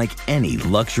 is unlike any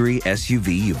luxury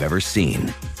SUV you've ever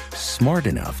seen. Smart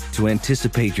enough to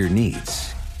anticipate your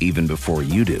needs, even before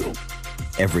you do.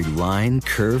 Every line,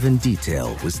 curve, and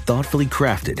detail was thoughtfully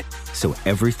crafted, so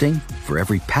everything for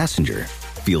every passenger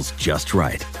feels just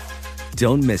right.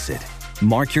 Don't miss it.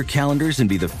 Mark your calendars and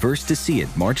be the first to see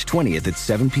it March 20th at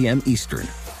 7 p.m. Eastern,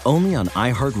 only on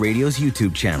iHeartRadio's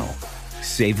YouTube channel.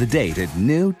 Save the date at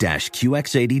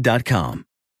new-QX80.com.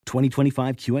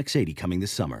 2025 QX80 coming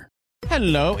this summer.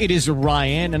 Hello, it is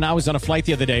Ryan, and I was on a flight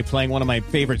the other day playing one of my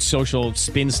favorite social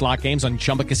spin slot games on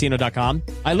ChumbaCasino.com.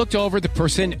 I looked over at the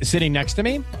person sitting next to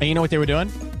me, and you know what they were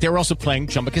doing? They were also playing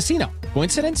Chumba Casino.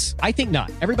 Coincidence? I think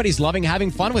not. Everybody's loving having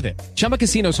fun with it. Chumba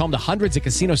Casino is home to hundreds of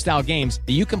casino-style games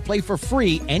that you can play for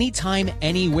free anytime,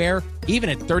 anywhere, even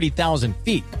at 30,000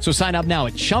 feet. So sign up now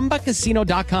at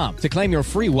ChumbaCasino.com to claim your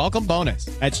free welcome bonus.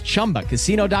 That's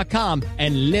ChumbaCasino.com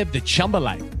and live the Chumba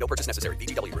life. No purchase necessary.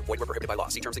 VGW. Void where prohibited by law.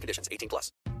 See terms and conditions.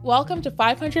 18+. Welcome to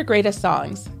 500 Greatest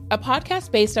Songs, a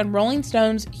podcast based on Rolling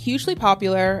Stone's hugely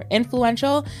popular,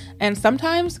 influential, and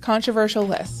sometimes controversial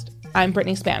list. I'm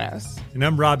Brittany Spanos. And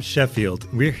I'm Rob Sheffield.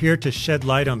 We're here to shed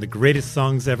light on the greatest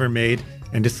songs ever made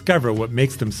and discover what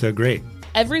makes them so great.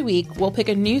 Every week, we'll pick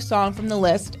a new song from the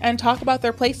list and talk about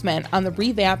their placement on the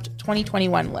revamped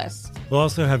 2021 list. We'll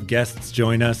also have guests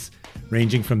join us,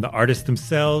 ranging from the artists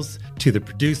themselves to the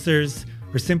producers,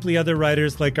 or simply other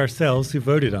writers like ourselves who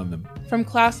voted on them. From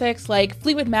classics like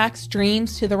Fleetwood Mac's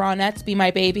Dreams to the Ronettes' Be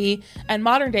My Baby, and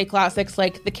modern-day classics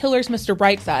like The Killer's Mr.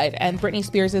 Brightside and Britney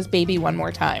Spears' Baby One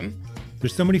More Time.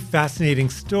 There's so many fascinating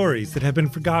stories that have been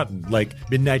forgotten, like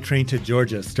Midnight Train to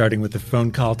Georgia, starting with a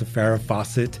phone call to Farrah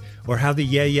Fawcett, or how the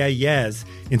Yeah Yeah Yeahs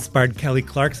inspired Kelly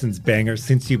Clarkson's banger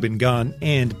Since You've Been Gone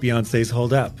and Beyoncé's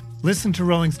Hold Up. Listen to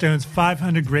Rolling Stone's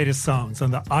 500 Greatest Songs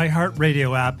on the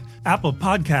iHeartRadio app, Apple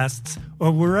Podcasts,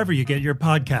 or wherever you get your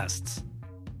podcasts.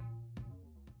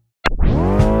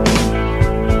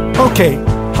 Okay,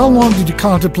 how long did you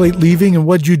contemplate leaving, and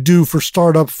what'd you do for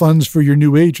startup funds for your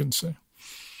new agency?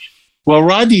 Well,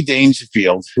 Rodney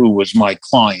Dangerfield, who was my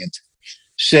client,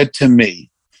 said to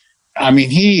me,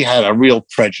 he had a real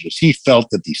prejudice. He felt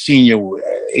that the senior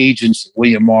agents at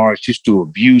William Morris used to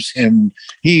abuse him.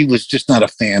 He was just not a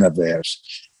fan of theirs.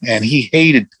 And he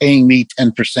hated paying me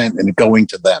 10% and going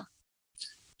to them.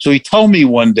 So he told me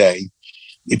one day,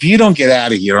 if you don't get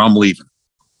out of here, I'm leaving.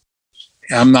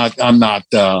 I'm not,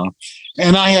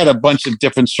 and I had a bunch of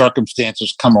different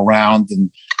circumstances come around,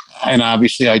 and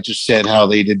obviously I just said how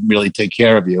they didn't really take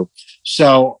care of you.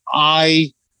 So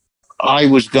I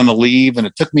was going to leave, and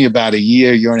it took me about a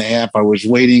year and a half. I was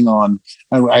waiting on,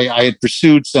 I had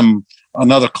pursued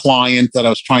another client that I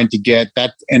was trying to get.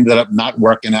 That ended up not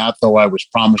working out, though I was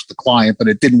promised the client, but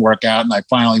it didn't work out. And I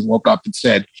finally woke up and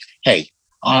said, hey,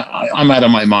 I'm out of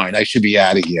my mind. I should be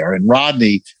out of here. And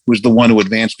Rodney was the one who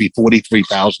advanced me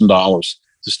 $43,000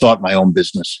 to start my own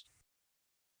business.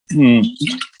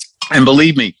 And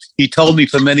believe me, he told me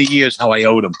for many years how I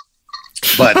owed him.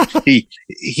 But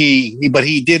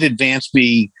he did advance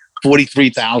me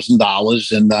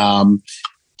 $43,000. And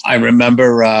I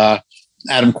remember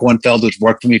Adam Kornfeld has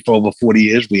worked for me for over 40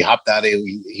 years. We hopped out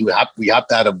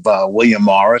of William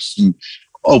Morris and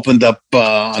opened up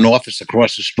an office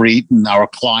across the street. And our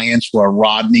clients were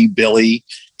Rodney, Billy,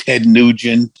 Ted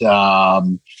Nugent, I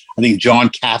think John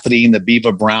Cafferty and the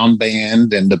Beaver Brown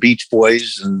Band and the Beach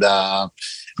Boys. And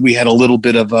we had a little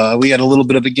bit of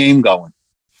a game going.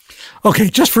 Okay,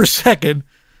 just for a second,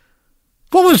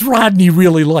 what was Rodney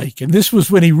really like? And this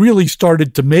was when he really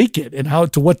started to make it. And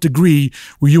to what degree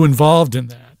were you involved in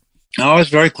that? I was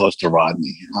very close to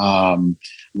Rodney. I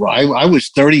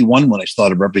was 31 when I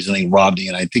started representing Rodney,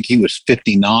 and I think he was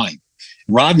 59.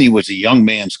 Rodney was a young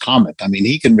man's comic. I mean,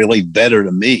 he can relate better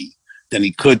to me than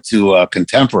he could to a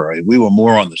contemporary. We were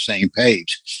more on the same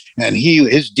page. And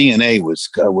his DNA was,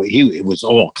 it was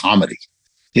all comedy.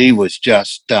 He was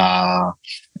just, first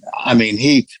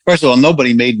of all,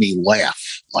 nobody made me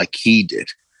laugh like he did.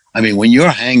 I mean, when you're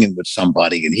hanging with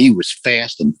somebody and he was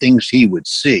fast and things he would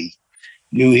see,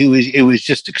 it was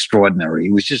just extraordinary.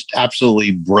 He was just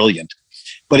absolutely brilliant.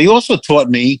 But he also taught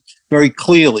me very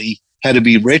clearly how to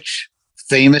be rich,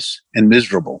 famous, and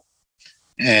miserable.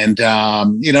 And,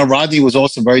 Rodney was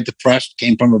also very depressed,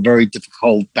 came from a very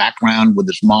difficult background with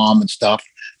his mom and stuff.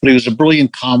 But he was a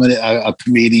brilliant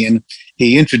comedian.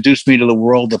 He introduced me to the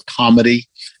world of comedy.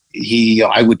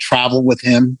 I would travel with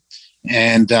him,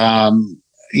 and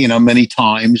many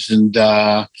times. And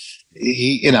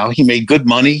he made good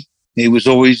money. He was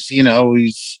always, we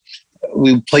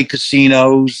would play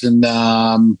casinos, and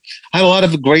I had a lot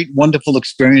of great, wonderful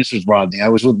experiences with Rodney. I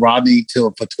was with Rodney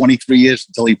for 23 years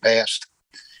until he passed.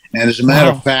 And as a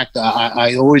matter of fact,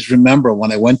 I always remember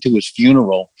when I went to his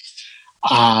funeral.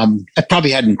 I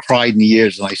probably hadn't cried in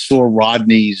years, and I saw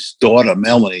Rodney's daughter,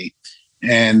 Melanie,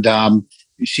 and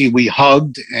we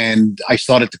hugged, and I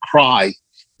started to cry,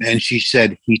 and she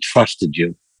said, "He trusted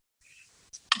you."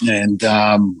 And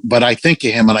but I think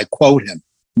of him, and I quote him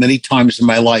many times in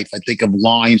my life. I think of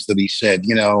lines that he said.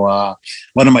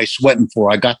 What am I sweating for?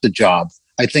 I got the job.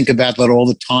 I think about that all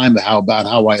the time. About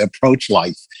how I approach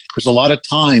life, because a lot of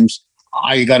times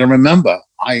I got to remember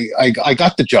I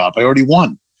got the job. I already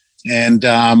won. And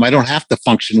I don't have to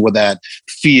function with that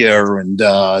fear and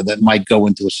that might go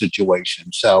into a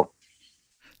situation. So,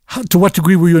 to what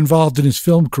degree were you involved in his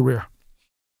film career?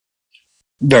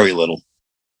 Very little.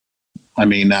 I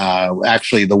mean,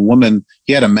 actually, the woman,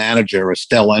 he had a manager,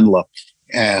 Estelle Endler,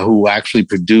 who actually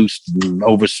produced and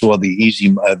oversaw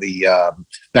the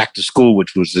Back to School,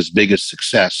 which was his biggest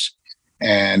success.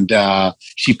 And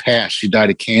she passed. She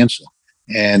died of cancer.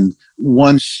 And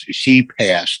once she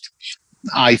passed,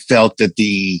 I felt that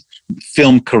the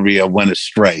film career went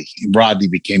astray. Rodney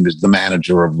became the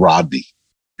manager of Rodney.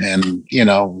 And,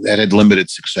 that had limited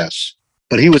success.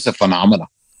 But he was a phenomenon.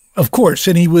 Of course.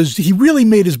 And he really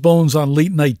made his bones on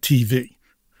late night TV.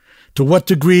 To what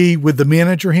degree would the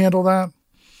manager handle that?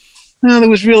 No,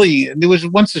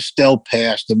 once Estelle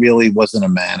passed, there really wasn't a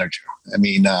manager. I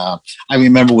mean, I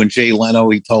remember when Jay Leno,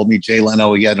 he told me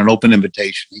he had an open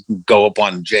invitation. He could go up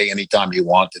on Jay anytime he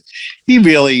wanted. He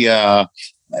really,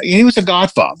 he was a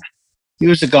godfather. He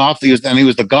was the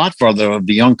godfather of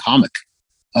the young comic.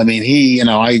 I mean,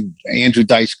 Andrew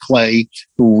Dice Clay,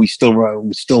 who we still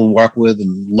work with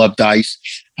and love Dice.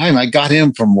 I got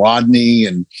him from Rodney,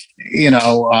 and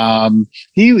all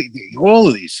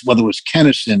of these, whether it was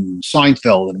Kennison,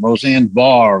 Seinfeld, and Roseanne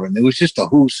Barr, and it was just a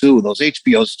who's who. Those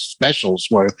HBO specials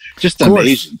were just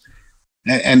amazing,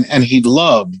 and he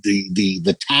loved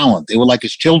the talent. They were like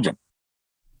his children.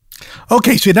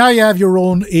 Okay, so now you have your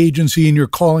own agency, and you're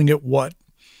calling it what?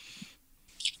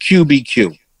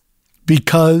 QBQ.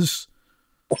 Because?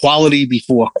 Quality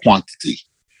before quantity.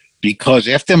 Because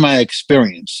after my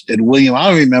experience at William,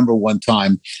 I remember one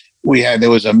time there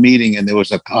was a meeting, and there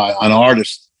was an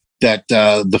artist that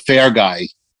the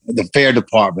fair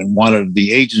department wanted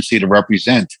the agency to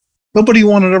represent. Nobody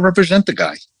wanted to represent the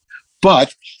guy,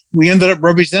 but we ended up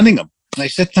representing him. And I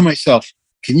said to myself,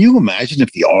 can you imagine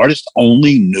if the artist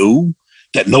only knew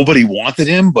that nobody wanted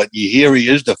him, but here he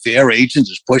is, the fair agent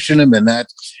is pushing him, and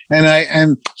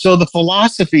so the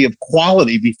philosophy of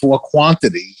quality before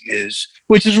quantity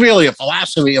which is really a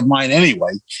philosophy of mine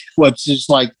anyway. What's just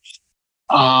like,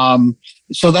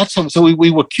 so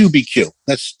we were QBQ.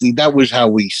 That was how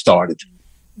we started.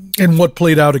 And what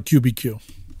played out at QBQ?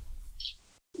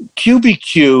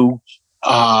 QBQ,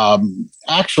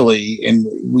 actually,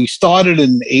 we started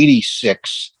in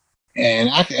 '86, and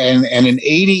in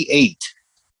 '88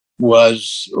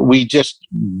 we just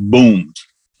boomed.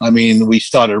 I mean, we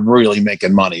started really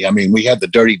making money. I mean, we had the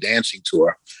Dirty Dancing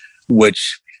tour,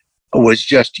 which was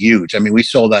just huge. I mean, we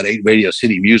sold out 8 Radio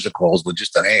City music halls with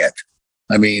just an ad.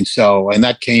 I mean, and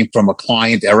that came from a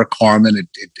client, Eric Harmon. It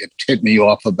tipped me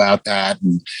off about that.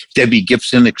 And Debbie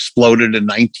Gibson exploded in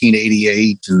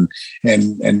 1988.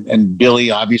 And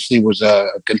Billy obviously was a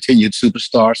continued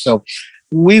superstar. So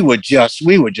we were just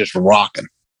rocking.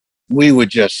 We were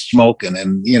just smoking.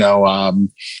 And,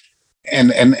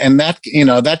 and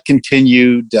that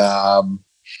continued.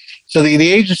 So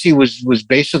the agency was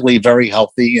basically very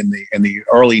healthy in the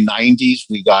early 90s.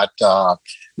 We got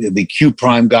the Q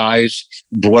Prime guys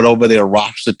brought over their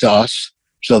roster to us.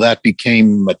 So that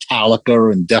became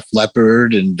Metallica and Def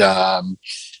Leppard and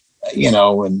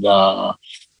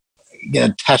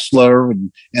Tesla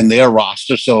and their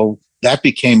roster. So that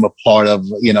became a part of,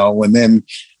 and then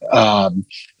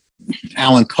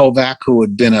Alan Kovac, who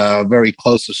had been a very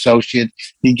close associate,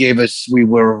 we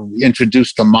were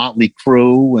introduced to Motley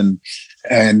Crue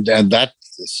and that.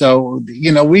 So,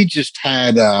 we just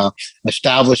had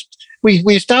established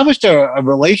a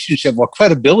relationship or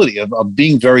credibility of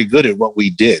being very good at what we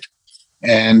did.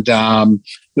 And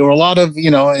there were a lot of,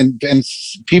 and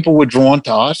people were drawn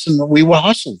to us, and we were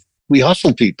hustled. We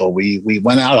hustled people. We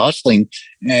went out hustling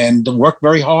and worked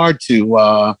very hard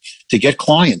to get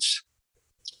clients.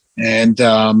 And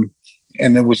then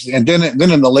in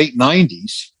the late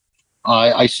 90s,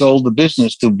 I sold the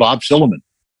business to Bob Silliman.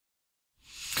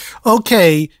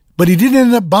 Okay, but he didn't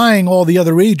end up buying all the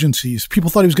other agencies. People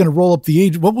thought he was going to roll up the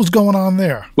agent. What was going on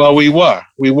there? Well, we were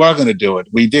going to do it.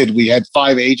 We did. We had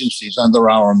 5 agencies under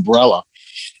our umbrella,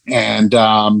 and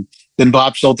then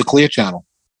Bob sold to Clear Channel,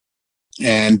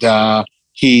 and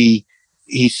he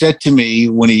said to me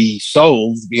when he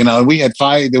sold, we had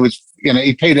 5. There was.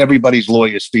 He paid everybody's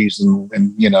lawyer's fees and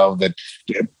that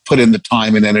put in the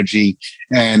time and energy.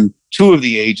 And 2 of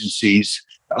the agencies,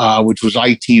 which was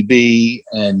ITB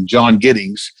and John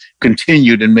Giddings,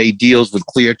 continued and made deals with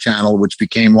Clear Channel, which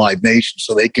became Live Nation.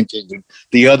 So they continued.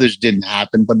 The others didn't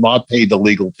happen, but Bob paid the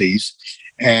legal fees.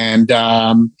 And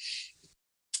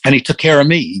he took care of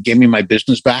me. He gave me my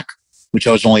business back, which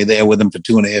I was only there with him for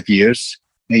 2.5 years.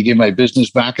 And he gave my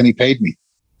business back and he paid me.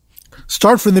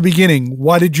 Start from the beginning.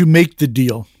 Why did you make the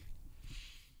deal?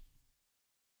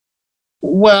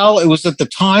 Well, it was at the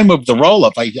time of the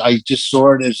roll-up. I just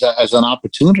saw it as an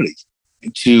opportunity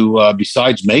to,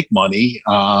 besides make money,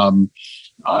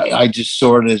 I just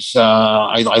saw it as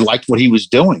I liked what he was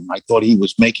doing. I thought he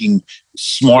was making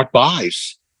smart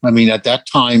buys. I mean, at that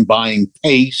time, buying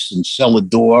Pace and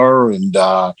Celador and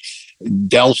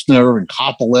Delsner and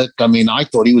Kopelik. I mean, I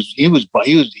thought he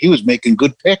was making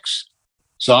good picks.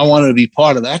 So I wanted to be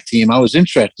part of that team. I was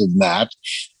interested in that.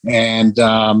 And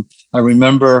I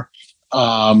remember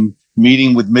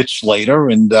meeting with Mitch Slater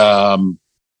and,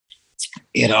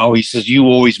 he says, you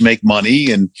always make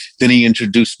money. And then he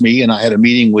introduced me and I had a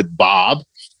meeting with Bob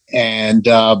and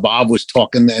Bob was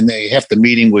talking and half the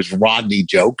meeting was Rodney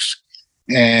jokes.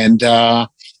 And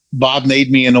Bob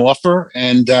made me an offer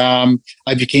and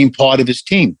I became part of his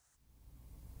team.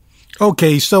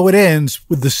 Okay, so it ends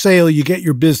with the sale. You get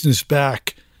your business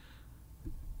back.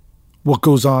 What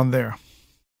goes on there?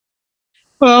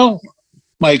 Well,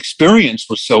 my experience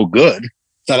was so good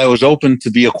that I was open to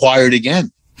be acquired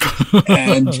again.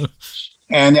 and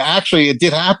actually, it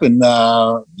did happen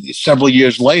several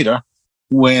years later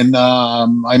when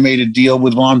I made a deal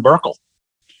with Ron Burkle.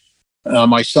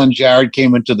 My son Jared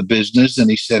came into the business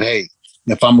and he said, hey,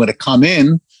 if I'm going to come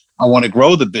in, I want to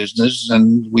grow the business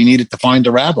and we needed to find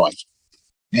a rabbi.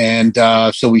 And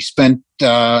so we spent,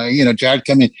 Jared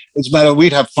came in. It's a matter,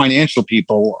 we'd have financial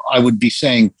people. I would be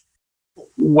saying,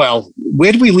 well,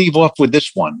 where do we leave off with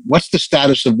this one? What's the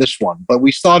status of this one? But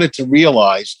we started to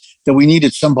realize that we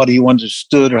needed somebody who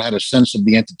understood or had a sense of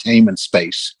the entertainment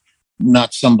space,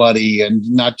 not somebody and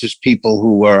not just people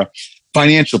who were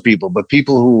financial people, but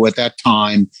people who at that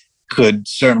time could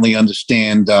certainly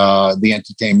understand the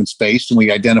entertainment space. And we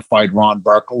identified Ron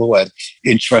Burkle, who had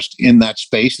interest in that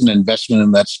space and investment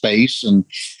in that space. And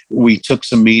we took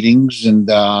some meetings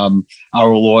and our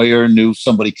lawyer knew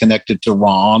somebody connected to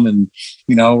Ron. And,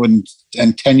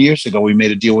 and 10 years ago, we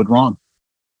made a deal with Ron.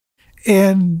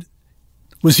 And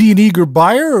was he an eager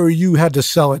buyer or you had to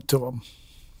sell it to him?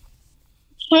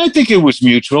 I think it was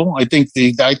mutual. I think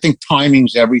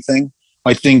timing's everything.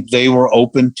 I think they were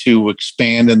open to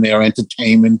expand in their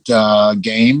entertainment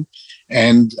game.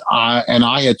 And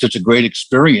I had such a great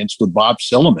experience with Bob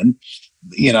Silliman,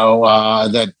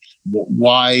 that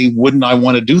why wouldn't I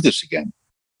want to do this again?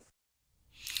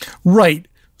 Right.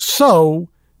 So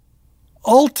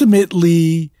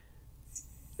ultimately,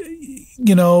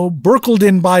 Burkle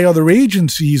didn't buy other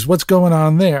agencies. What's going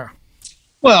on there?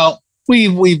 Well,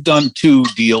 we've done 2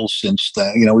 deals since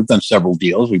then. We've done several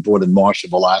deals. We brought in Marsha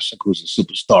Vlasic, who's a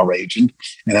superstar agent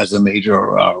and has a major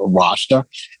roster.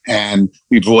 And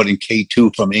we brought in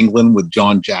K2 from England with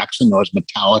John Jackson, who has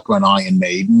Metallica and Iron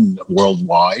Maiden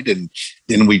worldwide. And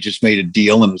then we just made a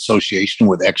deal in association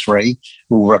with X-Ray,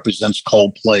 who represents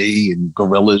Coldplay and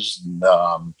Gorillaz and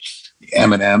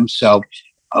Eminem. So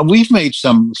we've made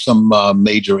some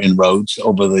major inroads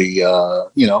over the,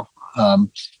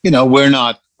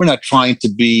 we're not trying to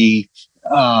be,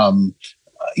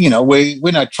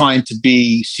 we're not trying to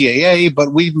be CAA,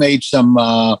 but we've made some,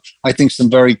 I think, some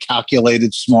very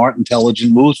calculated, smart,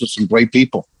 intelligent moves with some great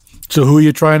people. So who are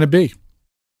you trying to be?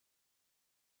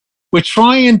 We're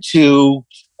trying to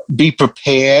be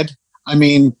prepared. I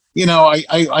mean,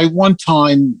 I one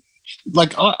time,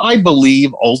 I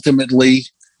believe ultimately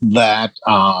that,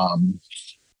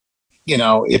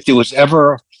 if there was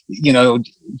ever,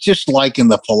 just like in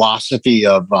the philosophy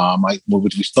of,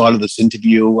 which we started this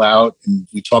interview out, and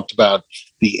we talked about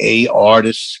the A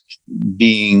artists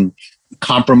being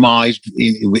compromised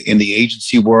in the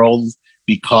agency world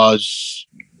because,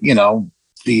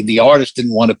 the artist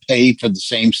didn't want to pay for the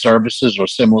same services or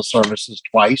similar services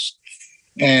twice.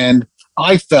 And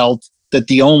I felt that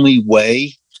the only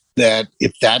way that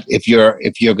if you're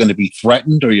going to be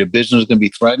threatened or your business is going to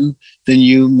be threatened, then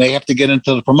you may have to get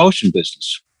into the promotion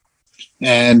business.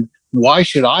 And why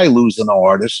should I lose an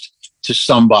artist to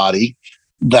somebody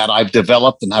that I've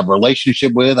developed and have a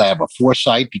relationship with? I have a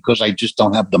foresight because I just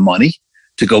don't have the money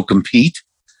to go compete.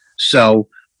 So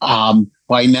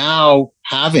by now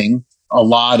having a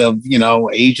lot of,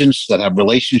 agents that have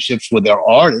relationships with their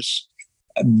artists,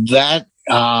 that,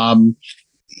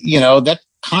 that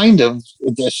kind of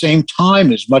at the same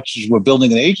time, as much as we're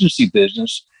building an agency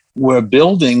business, we're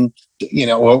building,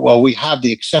 we have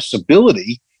the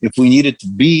accessibility. If we needed to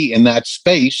be in that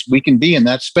space, we can be in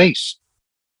that space.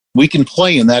 We can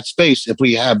play in that space if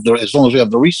we have as long as we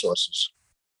have the resources.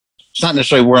 It's not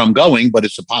necessarily where I'm going, but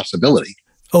it's a possibility.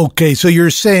 Okay, so you're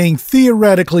saying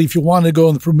theoretically, if you want to go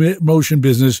in the promotion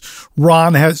business,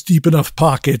 Ron has deep enough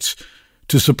pockets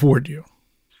to support you.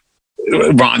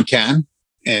 Ron can.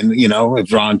 And,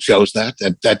 if Ron shows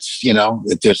that's,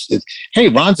 hey,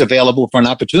 Ron's available for an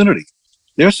opportunity.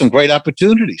 There's some great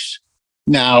opportunities.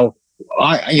 Now,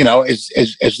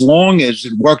 as long as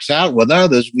it works out with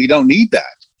others, we don't need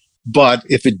that. But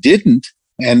if it didn't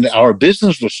and our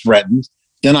business was threatened,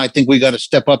 then I think we got to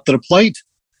step up to the plate.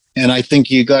 And I think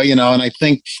and I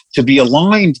think to be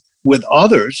aligned with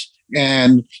others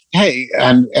and hey,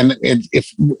 and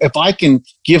if I can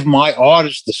give my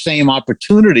artists the same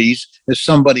opportunities as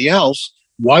somebody else,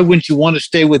 why wouldn't you want to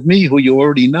stay with me who you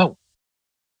already know?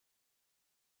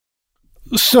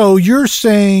 So you're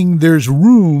saying there's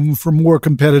room for more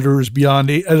competitors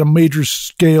at a major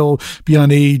scale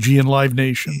beyond AEG and Live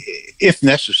Nation, if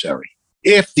necessary.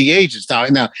 If the agents now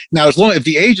if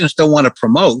the agents don't want to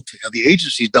promote, the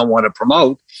agencies don't want to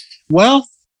promote, well,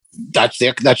 that's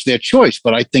their choice.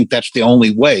 But I think that's the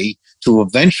only way to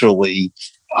eventually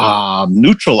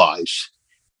neutralize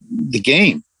the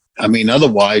game. I mean,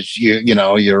 otherwise,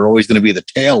 you're always going to be the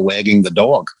tail wagging the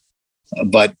dog.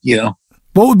 But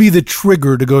what would be the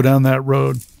trigger to go down that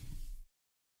road?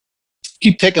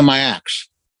 Keep taking my axe.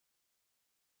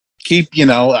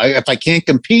 If I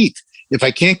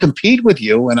can't compete with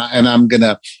you, and I'm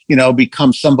gonna,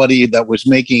 become somebody that was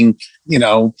making,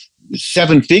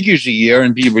 7 figures a year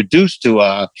and be reduced to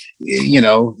a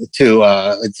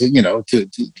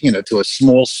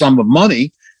small sum of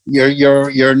money,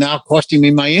 you're now costing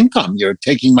me my income. You're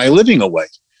taking my living away.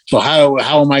 So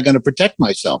how am I going to protect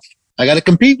myself? I got to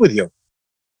compete with you.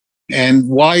 And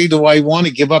why do I want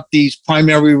to give up these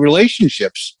primary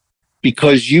relationships?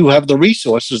 Because you have the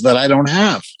resources that I don't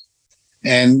have.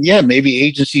 And yeah, maybe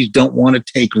agencies don't want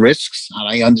to take risks. And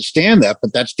I understand that,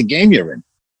 but that's the game you're in.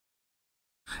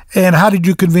 And how did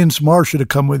you convince Marsha to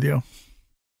come with you?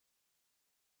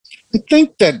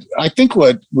 I think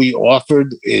what we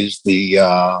offered is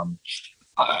I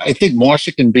think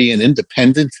Marsha can be an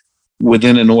independent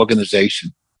within an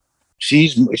organization.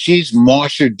 She's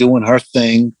Marsha doing her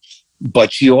thing,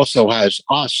 but she also has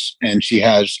us, and she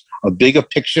has a bigger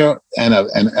picture and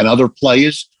other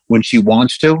players when she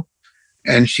wants to.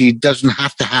 And she doesn't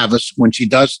have to have us when she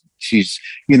does. She's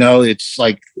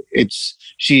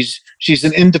she's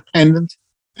an independent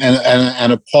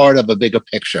and a part of a bigger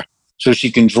picture. So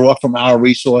she can draw from our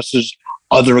resources,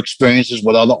 other experiences,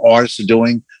 what other artists are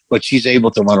doing, but she's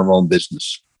able to run her own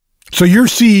business. So your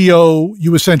CEO,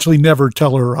 you essentially never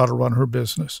tell her how to run her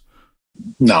business.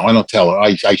 No, I don't tell her.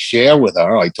 I share with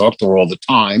her. I talk to her all the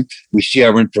time. We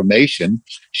share information.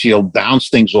 She'll bounce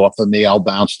things off of me. I'll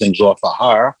bounce things off of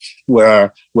her.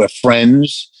 We're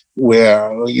friends.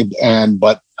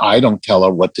 But I don't tell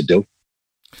her what to do.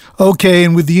 Okay,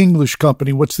 and with the English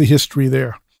company, what's the history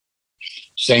there?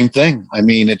 Same thing. I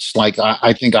mean, it's like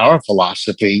I think our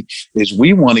philosophy is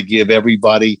we want to give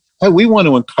everybody. We want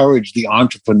to encourage the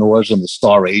entrepreneurs and the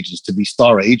star agents to be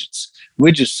star agents.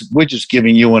 We're just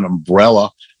giving you an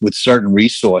umbrella with certain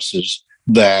resources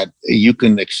that you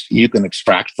can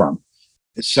extract from.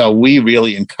 So we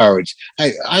really encourage.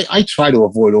 I try to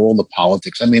avoid all the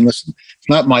politics. I mean, listen, it's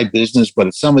not my business, but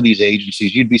at some of these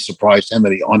agencies, you'd be surprised how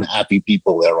many unhappy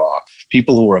people there are.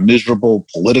 People who are miserable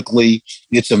politically.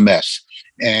 It's a mess.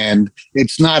 And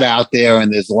it's not out there,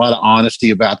 and there's a lot of honesty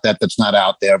about that that's not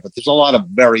out there, but there's a lot of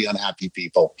very unhappy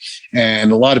people.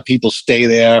 And a lot of people stay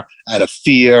there out of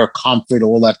fear, comfort,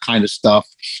 all that kind of stuff.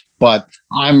 But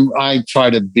I try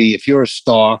to be, if you're a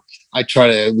star, we try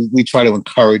to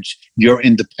encourage your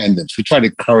independence. We try to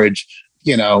encourage,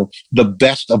 the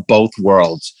best of both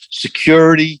worlds,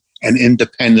 security and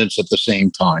independence at the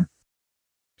same time.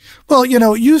 Well,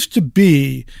 it used to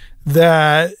be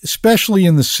that, especially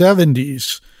in the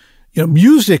 70s,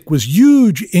 music was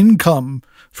huge income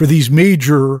for these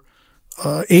major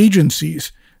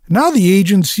agencies. Now the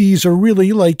agencies are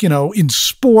really like, in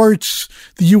sports,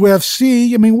 the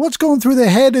UFC. I mean, what's going through the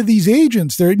head of these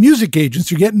agents? They're music agents.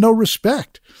 You're getting no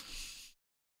respect.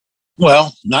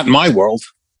 Well, not in my world.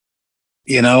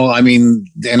 And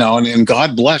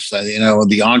God bless that,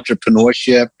 the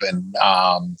entrepreneurship and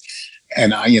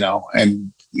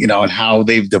how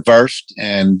they've diversed,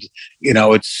 and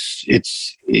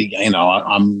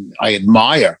I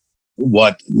admire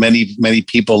what many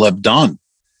people have done.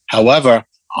 However,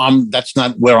 that's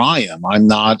not where I am. I'm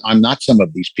not some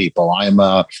of these people. I am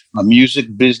a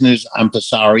music business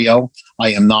impresario.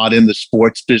 I am not in the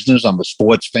sports business. I'm a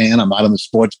sports fan. I'm not in the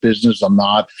sports business. I'm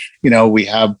not. We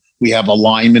have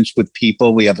alignments with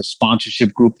people. We have a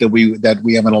sponsorship group that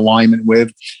we have an alignment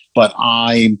with. But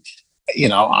I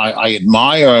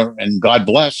admire, and God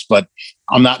bless, but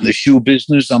I'm not in the shoe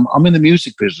business. I'm in the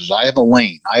music business. I have a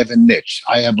lane. I have a niche.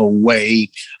 I have a way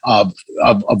of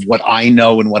what I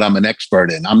know and what I'm an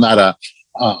expert in. I'm not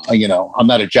I'm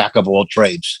not a jack of all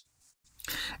trades.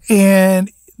 And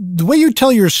the way you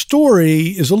tell your story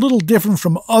is a little different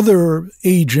from other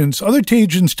agents. Other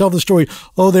agents tell the story,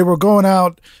 they were going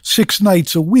out 6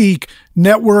 nights a week,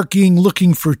 networking,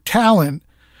 looking for talent.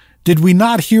 Did we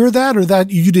not hear that, or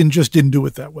that you didn't do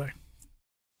it that way?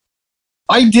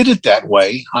 I did it that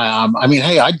way.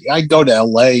 I'd go to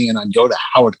LA and I'd go to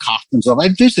Howard Kaufman's.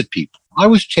 I'd visit people. I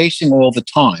was chasing all the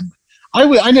time.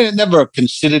 I never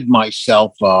considered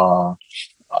myself a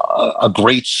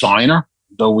great signer,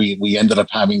 though we ended up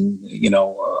having,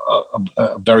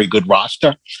 a very good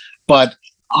roster. But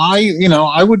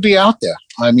I would be out there.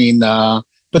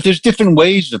 But there's different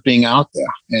ways of being out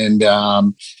there.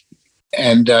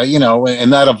 And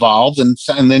that evolves,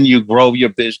 and then you grow your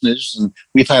business. And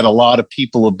we've had a lot of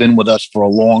people who've been with us for a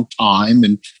long time,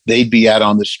 and they'd be out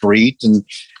on the street. And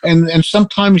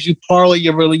sometimes you parlay,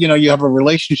 you have a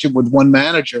relationship with one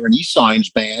manager, and he signs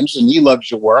bands and he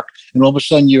loves your work. And all of a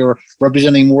sudden you're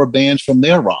representing more bands from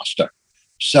their roster.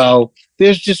 So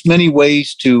there's just many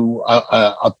ways to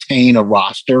obtain a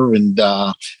roster. And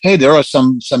there are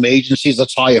some agencies,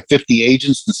 let's hire 50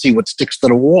 agents and see what sticks to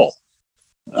the wall.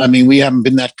 We haven't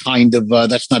been that kind of,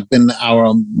 that's not been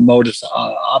our modus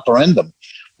operandum.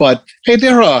 But hey,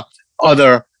 there are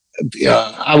other,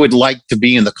 I would like to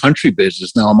be in the country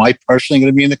business. Now, am I personally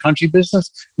going to be in the country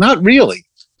business? Not really.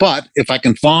 But if I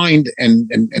can find and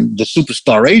the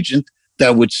superstar agent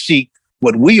that would seek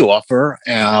what we offer,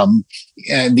 that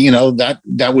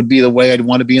would be the way I'd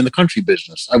want to be in the country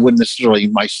business. I wouldn't necessarily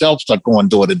myself start going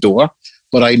door to door,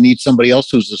 but I need somebody else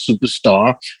who's a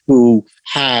superstar who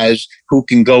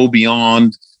can go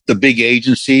beyond the big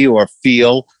agency, or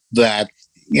feel that,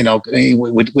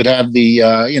 would have the,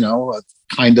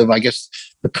 kind of, I guess,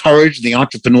 the courage, the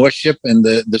entrepreneurship, and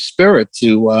the spirit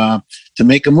to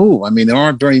make a move. There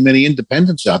aren't very many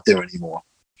independents out there anymore.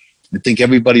 I think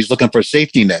everybody's looking for a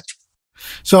safety net.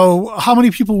 So how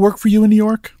many people work for you in New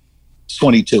York?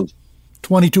 22.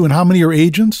 22. And how many are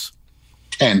agents?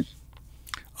 10.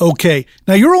 Okay.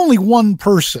 Now you're only one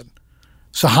person.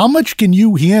 So how much can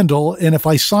you handle? And if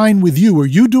I sign with you, are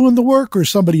you doing the work or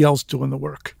somebody else doing the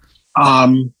work?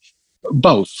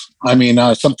 Both.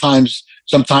 Sometimes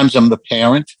I'm the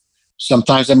parent.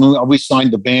 Sometimes, we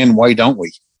signed the band. Why don't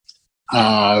we?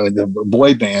 The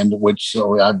boy band, which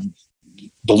I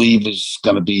believe is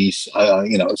going to be, a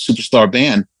superstar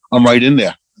band. I'm right in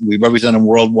there. We represent them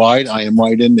worldwide. I am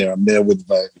right in there. I'm there with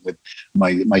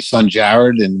my son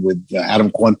Jared and with Adam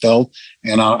Kornfeld,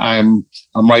 and I'm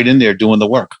right in there doing the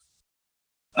work.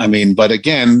 I mean, but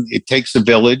again, it takes a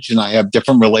village, and I have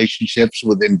different relationships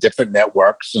within different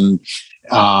networks,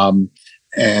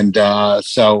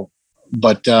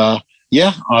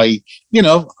 yeah,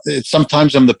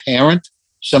 sometimes I'm the parent,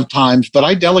 sometimes, but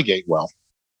I delegate well.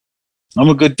 I'm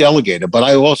a good delegator, but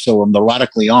I also am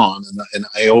neurotically on, and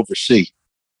I oversee.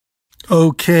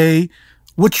 Okay.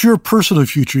 What's your personal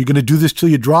future? You going to do this till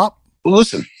you drop? Well,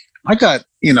 listen, I got,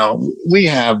 we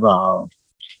have,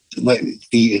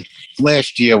 the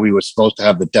last year we were supposed to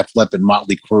have the Def Leppard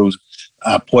Motley Crue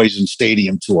Poison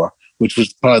Stadium tour, which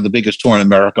was probably the biggest tour in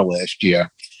America last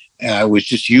year. It was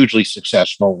just hugely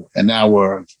successful. And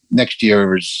now next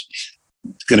year is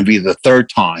going to be the third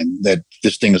time that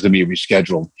this thing is going to be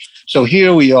rescheduled. So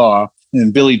here we are,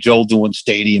 and Billy Joel doing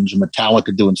stadiums and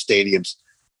Metallica doing stadiums.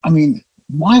 I mean,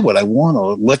 why would I want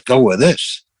to let go of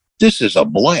this? This is a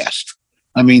blast.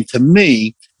 I mean, to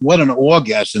me, what an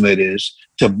orgasm it is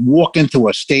to walk into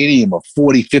a stadium of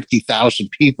 40,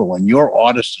 50,000 people and your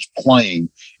artist is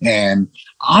playing, and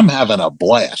I'm having a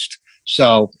blast.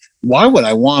 So why would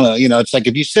I want to, it's like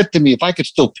if you said to me, if I could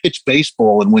still pitch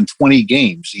baseball and win 20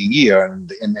 games a year,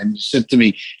 and you said to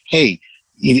me, hey,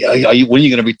 when are you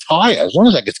going to retire? As long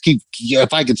as I could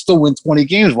if I could still win 20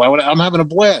 games, I'm having a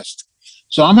blast.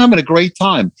 So I'm having a great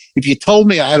time. If you told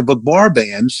me I had to book bar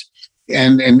bands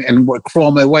and crawl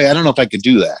my way, I don't know if I could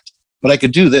do that, but I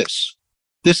could do this.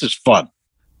 This is fun.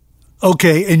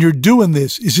 Okay. And you're doing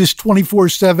this. Is this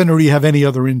 24/7 or do you have any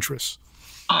other interests?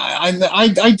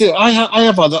 I do. I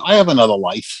have another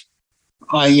life.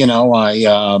 I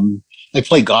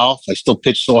play golf. I still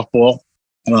pitch softball.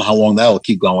 I don't know how long that will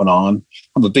keep going on.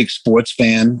 I'm a big sports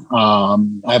fan. I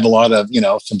have a lot of,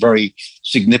 some very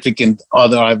significant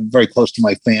I'm very close to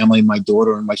my family, my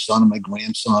daughter and my son and my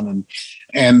grandson.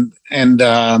 So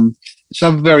I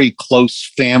have a very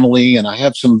close family, and I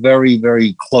have some very,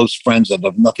 very close friends that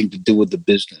have nothing to do with the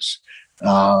business.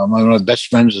 One of my best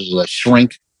friends is a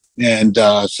shrink. And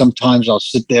sometimes I'll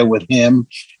sit there with him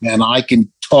and I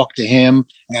can talk to him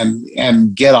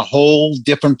and get a whole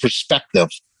different perspective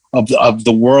of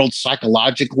the world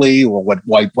psychologically, or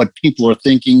what people are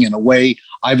thinking in a way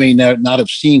I may not have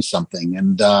seen something,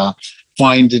 and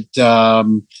find it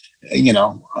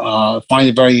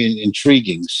very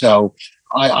intriguing. So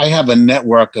I have a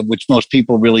network of which most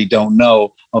people really don't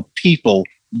know, of people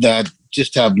that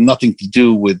just have nothing to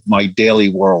do with my daily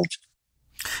world.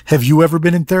 Have you ever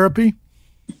been in therapy?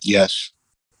 Yes.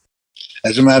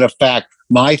 As a matter of fact,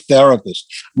 my therapist,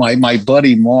 my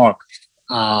buddy Mark,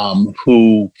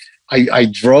 who I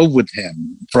drove with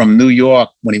him from New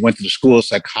York when he went to the School of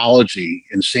Psychology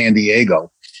in San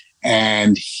Diego,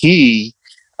 and he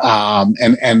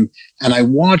and I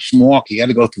watched Mark. He had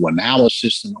to go through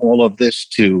analysis and all of this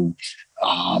to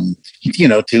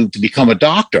become a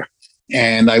doctor,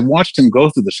 and I watched him go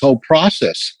through this whole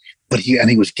process. But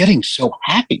he was getting so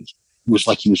happy. It was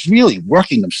like he was really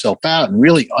working himself out and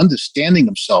really understanding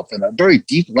himself in a very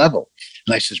deep level.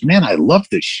 And I says, man, I love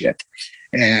this shit.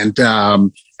 And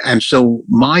so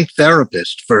my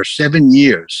therapist for 7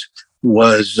 years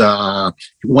was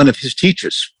one of his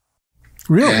teachers.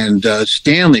 Really? And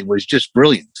Stanley was just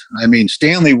brilliant. I mean,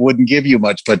 Stanley wouldn't give you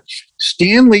much, but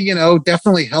Stanley,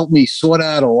 definitely helped me sort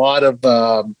out a lot of,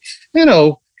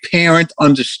 parent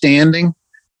understanding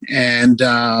and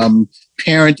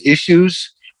parent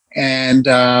issues, and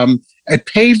it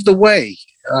paved the way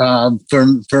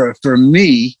for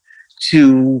me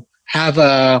to have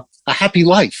a happy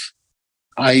life.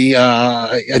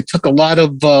 I took a lot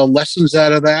of lessons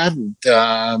out of that.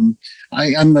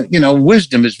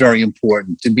 Wisdom is very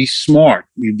important. To be smart,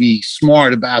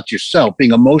 about yourself.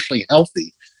 Being emotionally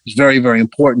healthy is very, very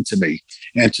important to me.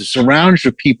 And to surround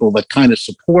your people that kind of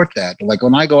support that. Like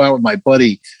when I go out with my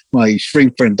buddy, my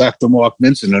shrink friend, Dr. Mark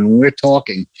Minson, and we're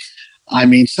talking, I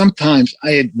mean, sometimes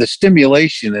the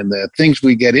stimulation and the things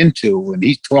we get into, and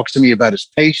he talks to me about his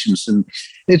patients, and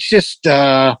it's just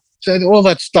all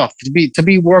that stuff to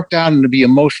be worked out and to be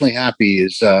emotionally happy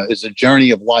is a journey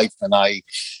of life. And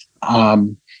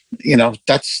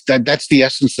that's the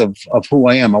essence of who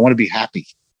I am. I want to be happy.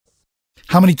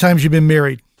 How many times you been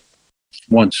married?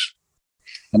 Once.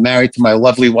 I'm married to my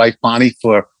lovely wife, Bonnie,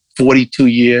 for 42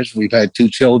 years. We've had 2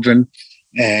 children,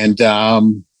 and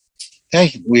hey,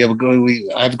 I have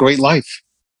a great life.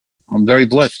 I'm very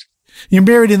blessed. You're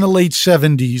married in the late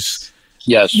 70s.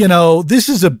 Yes. This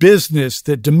is a business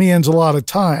that demands a lot of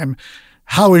time.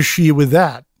 How is she with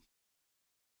that?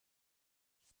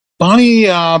 Bonnie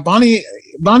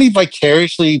Bonnie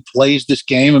vicariously plays this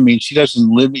game. I mean, she doesn't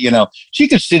live, she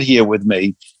could sit here with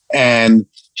me, and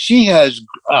she has,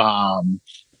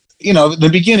 in the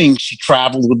beginning, she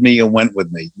traveled with me and went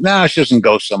with me. Now she doesn't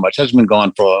go so much. Hasn't been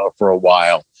gone for a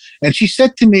while. And she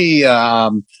said to me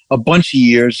a bunch of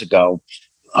years ago,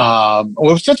 or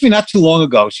it was said to me not too long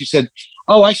ago, she said,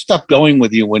 "Oh, I stopped going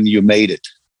with you when you made it."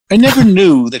 I never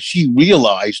knew that she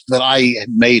realized that I had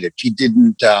made it. She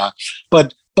didn't,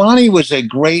 but Bonnie was a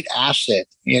great asset.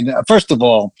 And first of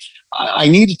all, I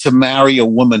needed to marry a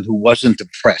woman who wasn't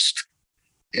depressed.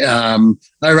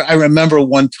 I remember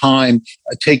one time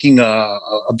taking a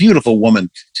beautiful woman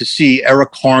to see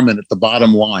Eric Carmen at the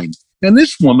Bottom Line. And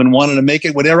this woman wanted to make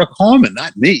it with Eric Carmen,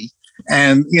 not me.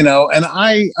 And,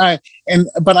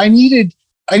 but I needed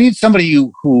somebody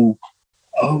who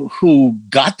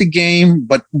got the game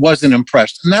but wasn't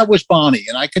impressed. And that was Bonnie.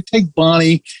 And I could take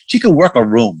Bonnie. She could work a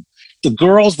room. The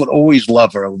girls would always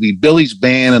love her. It would be Billy's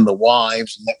Band and the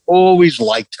wives, and they always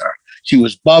liked her. She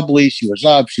was bubbly. She was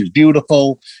up. She was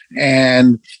beautiful.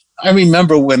 And I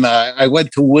remember when I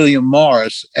went to William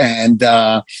Morris and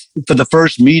for the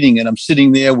first meeting, and I'm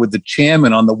sitting there with the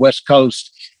chairman on the West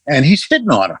Coast, and he's hitting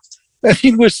on her. And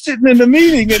he was sitting in the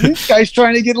meeting, and this guy's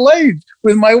trying to get laid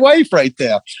with my wife right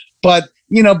there. But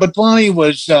Bonnie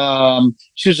was,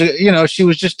 she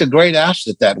was just a great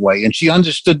asset that way. And she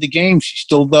understood the game. She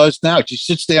still does now. She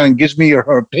sits there and gives me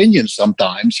her opinion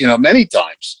sometimes, many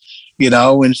times,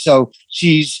 and so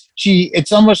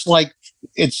it's almost like,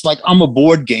 it's like I'm a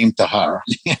board game to her.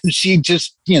 And she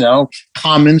just,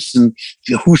 comments and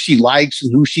who she likes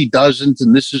and who she doesn't.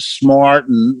 And this is smart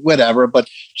and whatever. But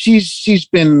she's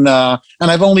been, and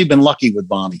I've only been lucky with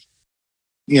Bonnie,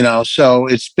 so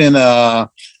it's been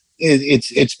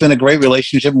it's been a great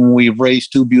relationship, and we've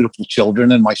raised two beautiful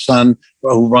children, and my son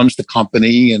who runs the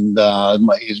company, and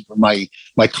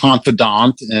my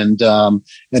confidant, and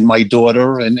my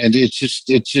daughter, and it's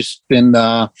just been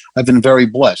I've been very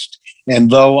blessed.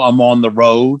 And though I'm on the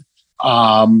road,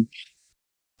 I'm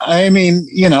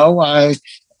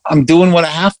doing what I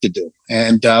have to do,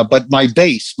 and but my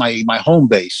base, my home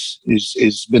base,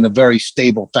 is been a very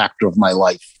stable factor of my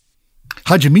life.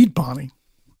 How'd you meet Bonnie?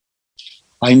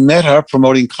 I met her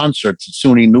promoting concerts at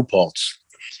SUNY New Paltz.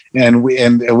 And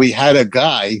we had a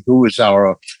guy who was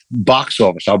our box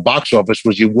office. Our box office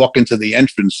was, you walk into the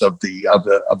entrance of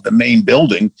the main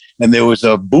building, and there was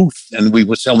a booth, and we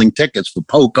were selling tickets for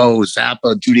Poco,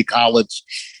 Zappa, Judy Collins,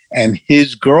 and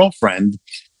his girlfriend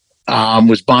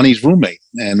was Bonnie's roommate.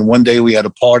 And one day we had a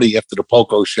party after the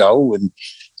Poco show, and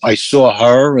I saw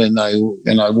her, and I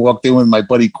walked in with my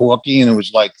buddy Corky, and it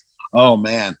was like, oh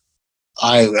man.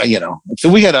 So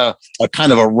we had a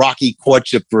kind of a rocky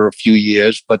courtship for a few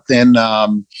years, but then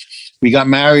we got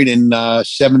married in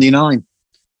 79.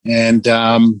 And,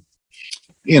 and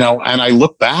I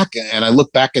look back at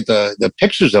the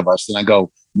pictures of us, and I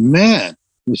go, man,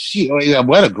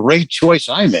 what a great choice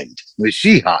I made. Was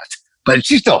she hot? But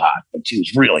she's still hot, but she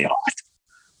was really hot.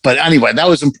 But anyway, that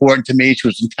was important to me. She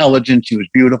was intelligent. She was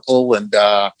beautiful. And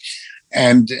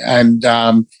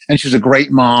she was a great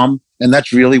mom. And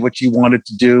that's really what she wanted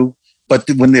to do. But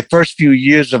when the first few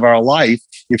years of our life,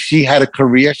 if she had a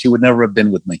career, she would never have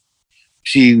been with me.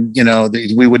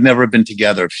 We would never have been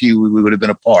together. We would have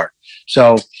been apart.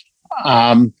 So,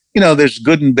 there's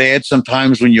good and bad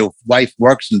sometimes when your wife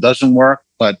works and doesn't work.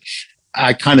 But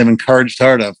I kind of encouraged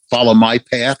her to follow my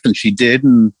path, and she did.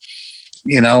 And,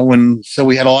 so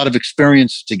we had a lot of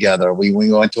experience together. We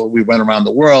went around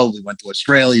the world. We went to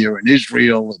Australia and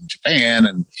Israel and Japan,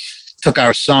 and took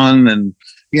our son, and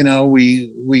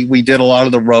we did a lot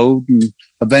of the road, and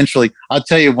eventually, I'll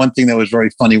tell you one thing that was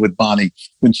very funny with Bonnie.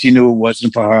 When she knew it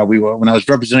wasn't for her, when I was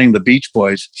representing the Beach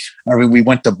Boys, we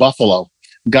went to Buffalo,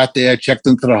 got there, checked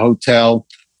into the hotel.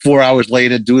 4 hours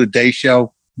later, do a day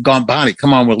show. Gone, Bonnie,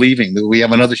 come on, we're leaving. We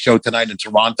have another show tonight in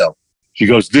Toronto. She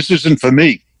goes, "This isn't for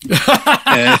me,"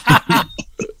 and,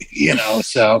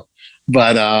 so.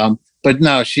 But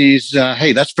no, she's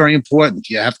hey, that's very important.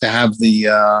 You have to have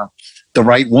the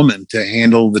right woman to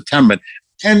handle the temperament,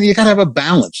 and you got to have a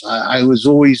balance. I was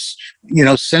always,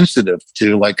 sensitive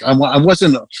to, like, I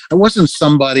wasn't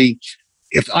somebody.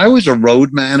 If I was a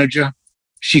road manager,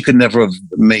 she could never have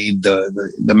made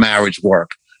the marriage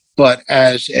work. But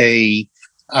as an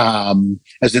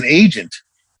agent,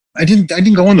 I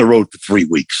didn't go on the road for 3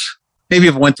 weeks. Maybe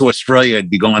if I went to Australia, I'd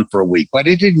be gone for a week, but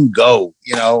I didn't go.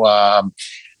 That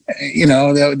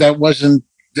wasn't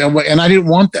that way, and I didn't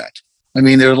want that. I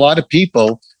mean, there are a lot of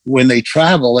people when they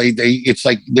travel, it's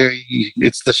like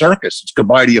it's the circus. It's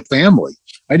goodbye to your family.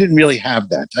 I didn't really have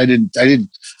that.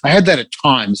 I had that at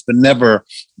times, but never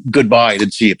goodbye. I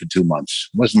didn't see it for 2 months.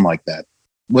 It wasn't like that.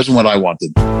 Wasn't what I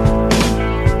wanted.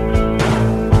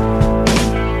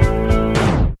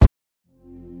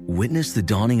 Witness the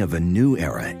dawning of a new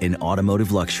era in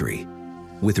automotive luxury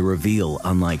with a reveal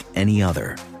unlike any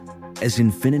other as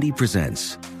Infiniti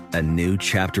presents a new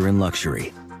chapter in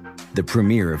luxury, the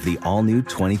premiere of the all-new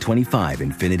 2025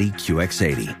 Infiniti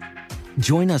QX80.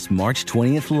 Join us March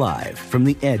 20th live from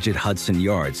the Edge at Hudson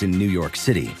Yards in New York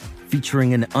City,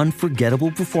 featuring an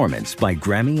unforgettable performance by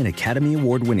Grammy and Academy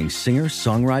Award-winning singer,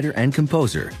 songwriter, and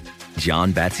composer,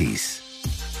 Jon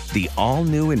Batiste. The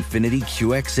all-new Infiniti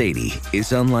QX80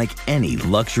 is unlike any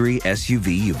luxury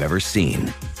SUV you've ever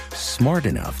seen. Smart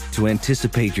enough to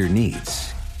anticipate your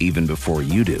needs, even before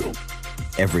you do.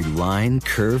 Every line,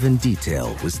 curve, and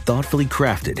detail was thoughtfully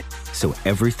crafted, so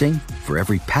everything for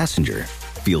every passenger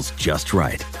feels just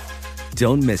right.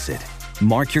 Don't miss it.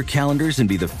 Mark your calendars and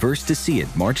be the first to see it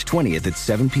March 20th at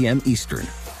 7 p.m. Eastern,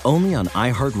 only on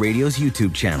iHeartRadio's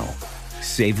YouTube channel.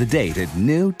 Save the date at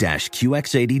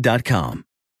new-QX80.com.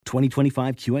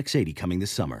 2025 QX80 coming this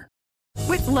summer.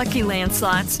 With Lucky Land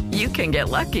Slots, you can get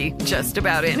lucky just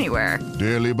about anywhere.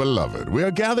 Dearly beloved, we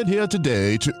are gathered here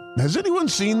today to... Has anyone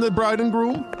seen the bride and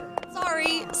groom?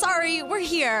 Sorry, we're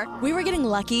here. We were getting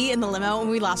lucky in the limo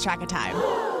and we lost track of time.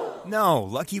 No,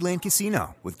 Lucky Land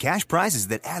Casino, with cash prizes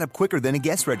that add up quicker than a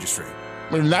guest registry.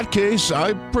 In that case,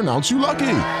 I pronounce you lucky.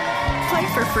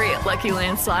 Play for free at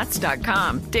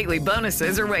LuckyLandSlots.com. Daily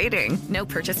bonuses are waiting. No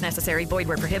purchase necessary. Void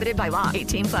where prohibited by law.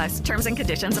 18+. Terms and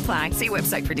conditions apply. See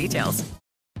website for details.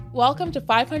 Welcome to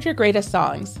 500 Greatest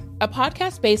Songs, a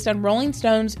podcast based on Rolling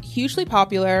Stone's hugely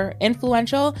popular,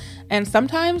 influential, and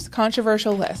sometimes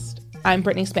controversial list. I'm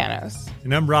Brittany Spanos.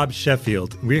 And I'm Rob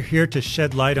Sheffield. We're here to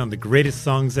shed light on the greatest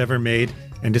songs ever made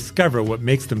and discover what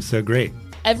makes them so great.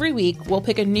 Every week, we'll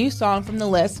pick a new song from the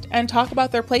list and talk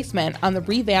about their placement on the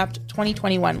revamped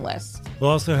 2021 list. We'll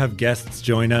also have guests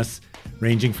join us,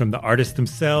 ranging from the artists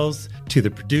themselves to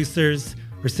the producers,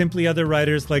 or simply other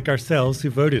writers like ourselves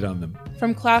who voted on them.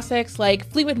 From classics like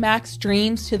Fleetwood Mac's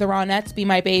Dreams to the Ronettes' Be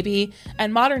My Baby,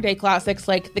 and modern-day classics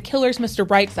like The Killer's Mr.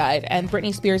 Brightside and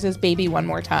Britney Spears' Baby One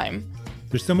More Time.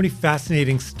 There's so many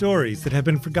fascinating stories that have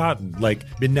been forgotten, like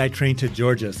Midnight Train to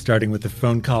Georgia, starting with a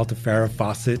phone call to Farrah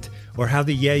Fawcett, or how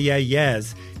the Yeah Yeah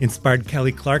Yeahs inspired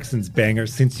Kelly Clarkson's banger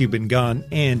Since You've Been Gone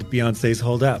and Beyoncé's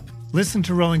Hold Up. Listen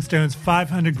to Rolling Stone's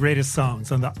 500 Greatest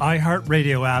Songs on the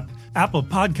iHeartRadio app, Apple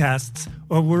Podcasts,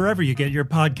 or wherever you get your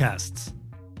podcasts.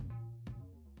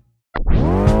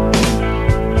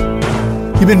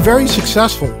 You've been very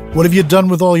successful. What have you done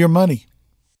with all your money?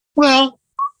 Well,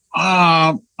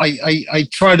 I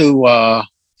try to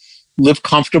live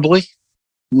comfortably,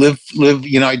 live.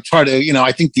 I try to.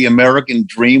 I think the American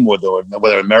dream, whether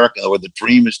America or the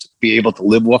dream, is to be able to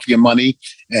live off your money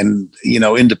and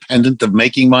independent of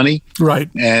making money. Right.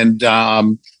 And I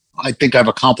think I've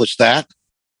accomplished that.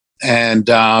 And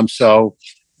I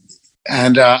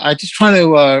just try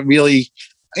to really,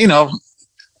 and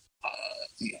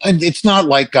it's not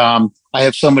like I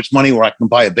have so much money where I can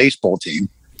buy a baseball team,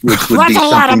 which would be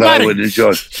something that I would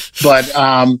enjoy. But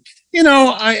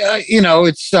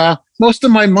it's most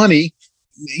of my money,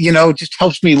 just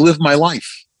helps me live my life.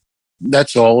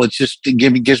 That's all. It's just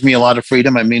gives me a lot of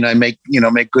freedom. I mean, I make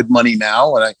good money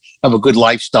now, and I have a good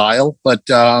lifestyle. But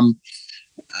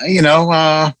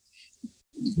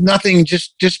nothing.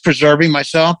 Just preserving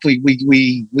myself.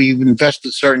 We invest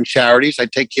in certain charities. I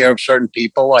take care of certain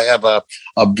people. I have a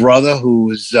brother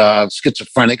who's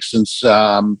schizophrenic since.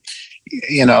 That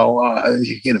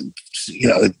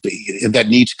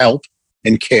needs help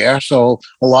and care. So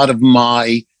a lot of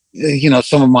my,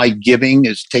 some of my giving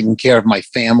is taking care of my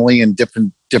family in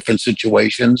different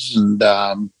situations. And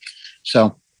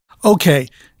so. Okay.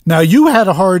 Now, you had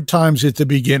hard times at the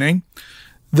beginning.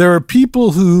 There are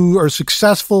people who are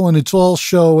successful and it's all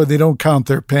show and they don't count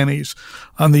their pennies.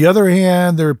 On the other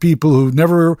hand, there are people who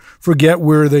never forget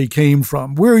where they came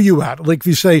from. Where are you at? Like if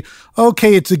you say,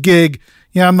 okay, it's a gig.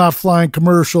 Yeah, I'm not flying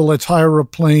commercial. Let's hire a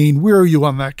plane. Where are you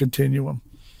on that continuum?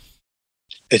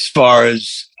 As far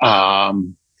as, I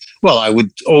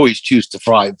would always choose to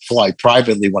fly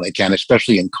privately when I can,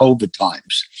 especially in COVID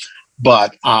times.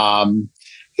 But,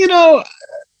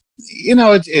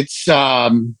 it's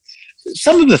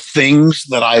some of the things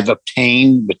that I've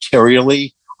obtained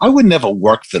materially, I would never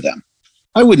work for them.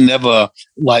 I would never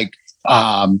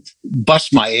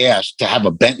bust my ass to have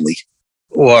a Bentley.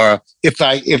 Or if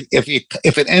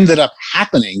it ended up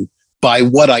happening by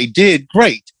what I did,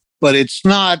 great. But it's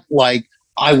not like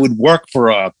I would work for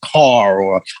a car,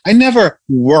 or I never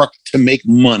worked to make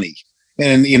money.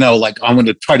 And I'm going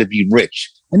to try to be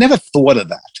rich. I never thought of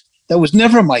that. That was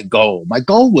never my goal. My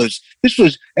goal was,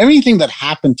 everything that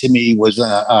happened to me was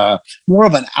more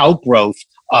of an outgrowth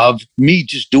of me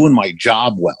just doing my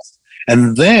job well.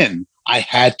 And then I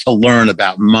had to learn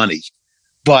about money.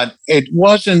 But it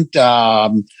wasn't,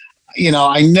 I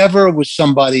never was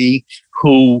somebody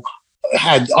who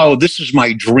had, this is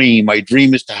my dream. My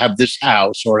dream is to have this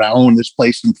house or to own this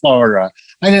place in Florida.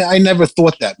 I never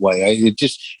thought that way.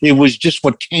 It was just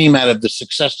what came out of the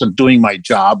success of doing my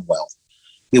job well.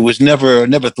 It was never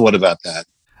thought about that.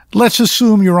 Let's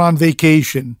assume you're on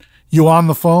vacation. You on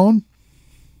the phone?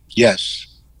 Yes.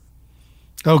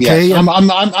 Okay. Yes.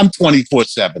 I'm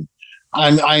 24/7.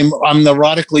 I'm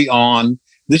neurotically on.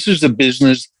 This is a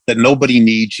business that nobody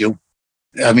needs you.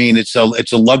 I mean, it's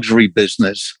a luxury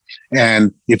business.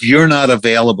 And if you're not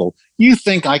available, you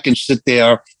think I can sit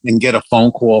there and get a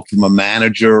phone call from a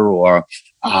manager or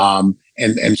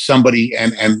and somebody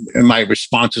and my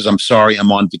response is, I'm sorry,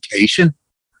 I'm on vacation.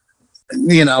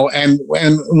 And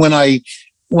when I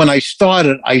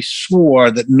started, I swore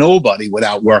that nobody would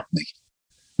outwork me.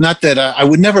 Not that I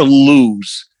would never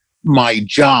lose my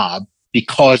job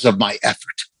because of my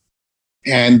effort.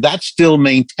 And that still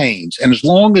maintains. And as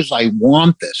long as I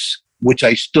want this, which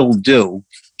I still do,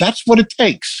 that's what it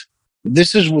takes.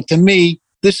 This is what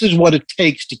it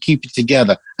takes to keep it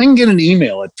together. I can get an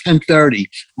email at 10:30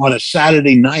 on a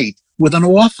Saturday night with an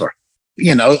offer.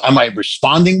 Am I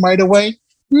responding right away?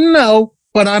 No,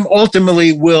 but I'm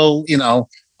ultimately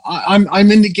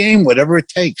I'm in the game, whatever it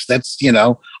takes. That's,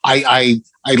 I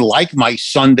like my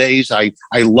Sundays. I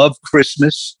love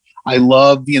Christmas. I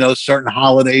love, certain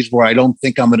holidays where I don't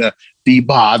think I'm going to be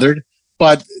bothered.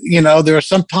 But, there are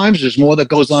sometimes there's more that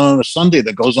goes on a Sunday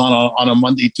that goes on a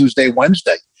Monday, Tuesday,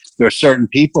 Wednesday. There are certain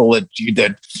people that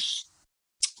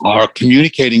are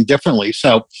communicating differently.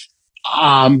 So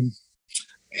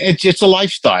it's a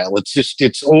lifestyle.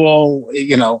 It's all,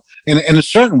 in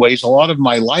certain ways, a lot of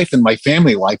my life and my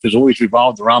family life has always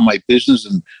revolved around my business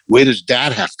and where does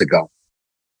Dad have to go?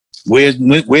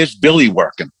 Where's Billy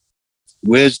working?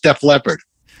 Where's Def Leppard?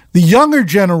 The younger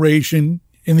generation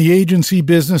in the agency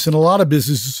business and a lot of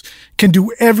businesses can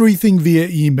do everything via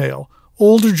email.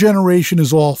 Older generation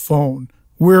is all phone.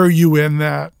 Where are you in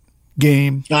that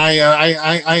game?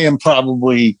 I am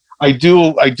probably, I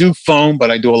do phone, but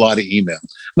I do a lot of email.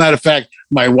 Matter of fact,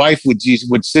 my wife would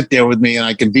sit there with me and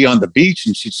I can be on the beach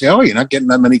and she'd say, oh, you're not getting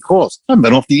that many calls. I've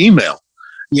been off the email,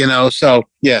 so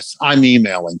yes, I'm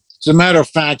emailing. As a matter of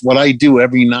fact, what I do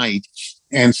every night,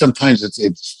 and sometimes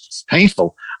it's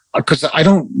painful because I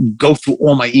don't go through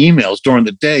all my emails during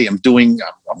the day. I'm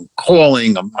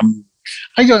calling.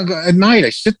 At night, I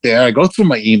sit there, I go through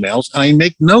my emails and I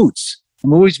make notes.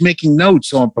 I'm always making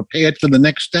notes, so I'm prepared for the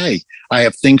next day. I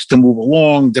have things to move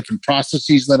along, different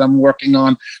processes that I'm working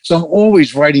on. So I'm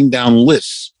always writing down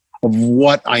lists of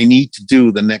what I need to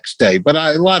do the next day. But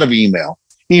a lot of email.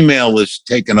 Email is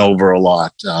taken over a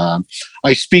lot.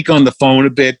 I speak on the phone a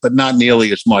bit, but not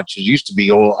nearly as much. It used to be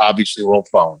obviously all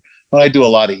phone. But I do a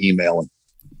lot of emailing.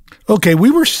 Okay, we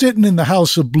were sitting in the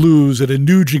House of Blues at a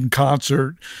Nugent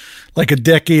concert like a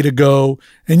decade ago,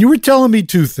 and you were telling me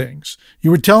two things.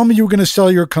 You were telling me you were going to sell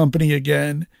your company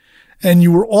again, and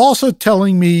you were also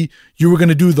telling me you were going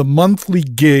to do the monthly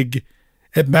gig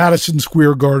at Madison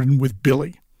Square Garden with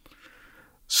Billy.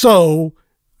 So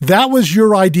that was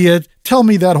your idea. Tell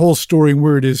me that whole story and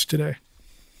where it is today.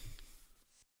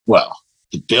 Well,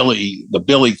 the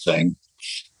Billy thing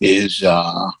is,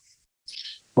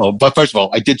 but first of all,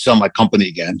 I did sell my company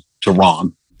again to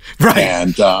Ron. Right.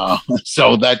 And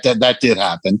so that did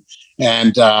happen.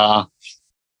 And, I'm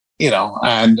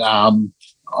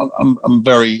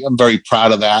very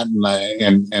proud of that.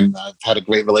 And I've had a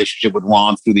great relationship with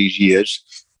Ron through these years.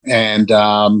 And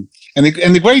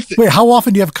the great thing. Wait, how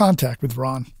often do you have contact with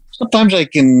Ron? Sometimes we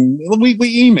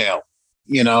email,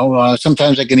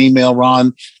 sometimes I can email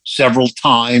Ron several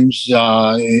times,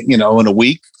 in a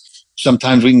week.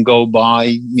 Sometimes we can go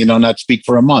by, not speak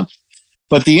for a month.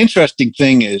 But the interesting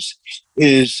thing is,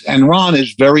 and Ron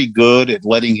is very good at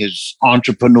letting his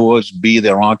entrepreneurs be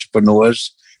their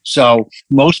entrepreneurs. So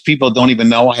most people don't even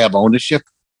know I have ownership.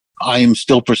 I am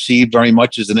still perceived very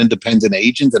much as an independent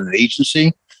agent and an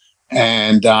agency.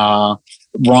 And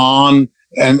Ron,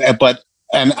 and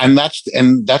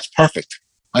that's perfect.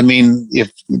 I mean,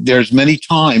 if there's many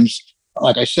times,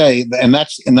 like I say, and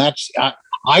that's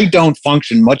I don't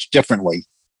function much differently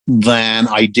than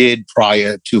I did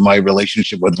prior to my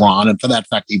relationship with Ron, and for that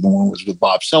fact, even when it was with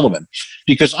Bob Sullivan,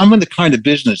 because I'm in the kind of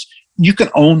business you can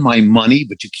own my money,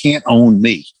 but you can't own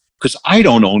me, because I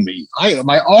don't own me.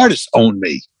 My artists own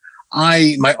me.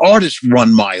 My artists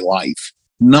run my life,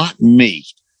 not me.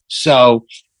 So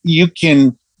you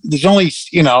can there's only,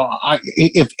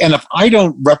 if I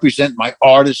don't represent my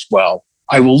artists well,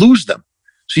 I will lose them.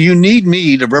 So you need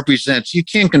me to represent. So you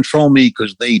can't control me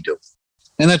because they do.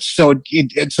 And that's so.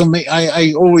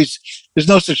 I always, there's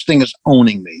no such thing as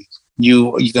owning me.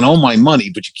 You can own my money,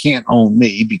 but you can't own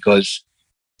me because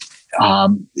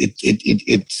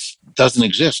it doesn't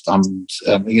exist.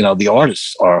 The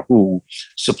artists are who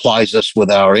supplies us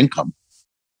with our income.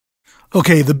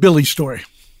 Okay, the Billy story.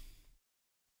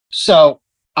 So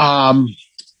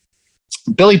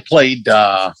Billy played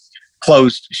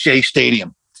closed Shea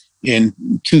Stadium in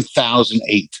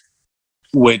 2008,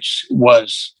 which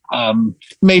was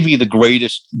maybe the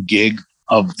greatest gig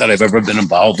that I've ever been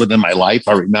involved with in my life.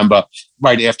 I remember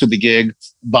right after the gig,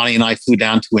 Bonnie and I flew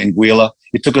down to Anguilla.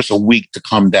 It took us a week to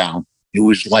come down. It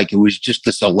was just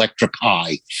this electric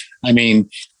high. I mean,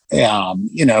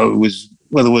 it was,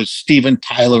 whether it was Steven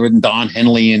Tyler and Don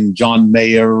Henley and John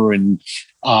Mayer and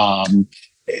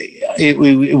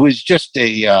it was just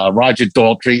a Roger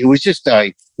Daltrey. It was just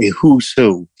a who's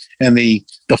who. And the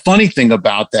funny thing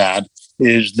about that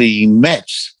is the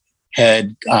Mets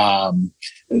had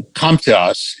come to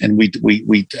us, and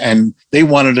and they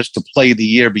wanted us to play the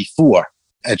year before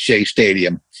at Shea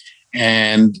Stadium,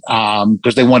 and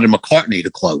because they wanted McCartney to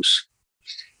close.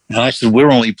 And I said,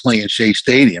 we're only playing Shea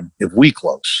Stadium if we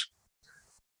close.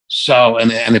 So,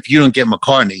 and if you don't get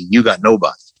McCartney, you got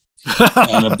nobody.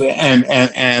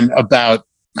 and about,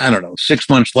 I don't know, 6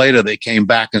 months later, they came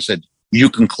back and said, you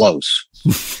can close.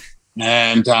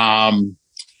 And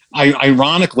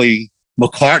ironically,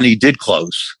 McCartney did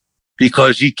close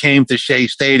because he came to Shea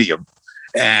Stadium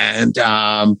and,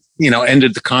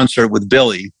 ended the concert with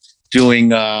Billy doing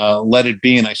Let It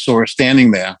Be. And I saw her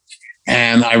standing there.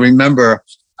 And I remember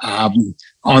on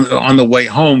the way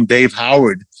home, Dave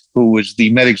Howard, who was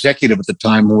the Met executive at the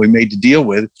time who we made the deal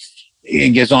with, he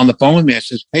gets on the phone with me and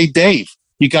says, hey, Dave,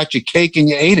 you got your cake and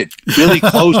you ate it. Billy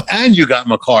closed and you got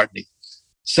McCartney.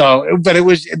 So, but it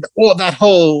was the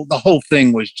whole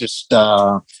thing was just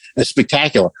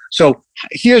spectacular. So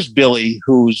here's Billy,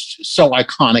 who's so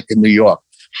iconic in New York.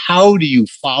 How do you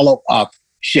follow up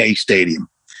Shea Stadium?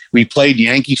 We played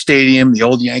Yankee Stadium, the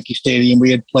old Yankee Stadium.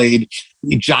 We had played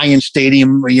Giant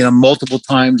Stadium, multiple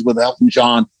times with Elton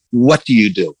John. What do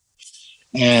you do?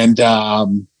 And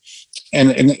so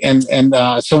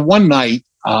one night,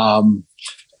 I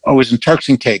was in Turks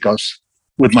and Caicos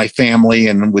with my family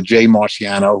and with Jay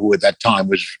Marciano, who at that time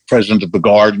was president of the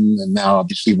Garden and now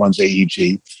obviously runs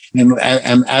AEG. And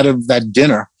out of that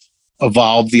dinner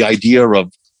evolved the idea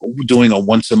of doing a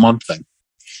once a month thing.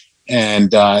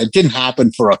 And it didn't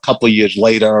happen for a couple of years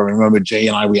later. I remember Jay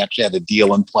and we actually had a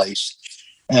deal in place.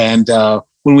 And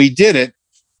when we did it,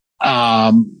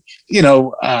 and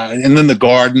then the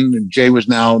Garden, and Jay was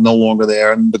now no longer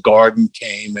there, and the Garden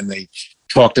came and they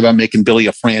talked about making Billy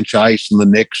a franchise, and the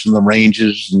Knicks and the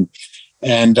Rangers.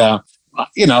 And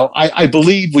I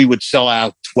believe we would sell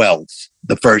out 12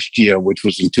 the first year, which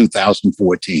was in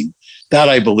 2014. That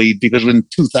I believe, because in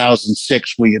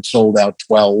 2006, we had sold out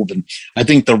 12. And I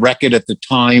think the record at the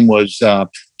time was The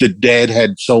Dead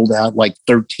had sold out like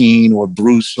 13, or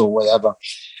Bruce or whatever.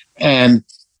 And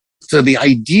so the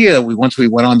idea, once we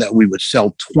went on that, we would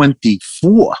sell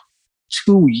 24,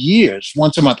 2 years,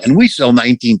 once a month. And we sell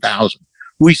 19,000.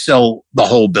 We sell the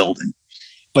whole building.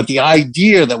 But the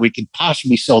idea that we could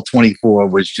possibly sell 24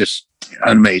 was just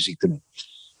amazing to me.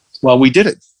 Well, we did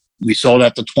it. We sold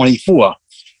out to 24.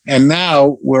 And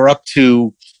now we're up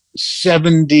to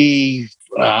 70.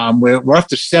 We're up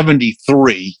to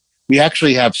 73. We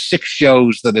actually have 6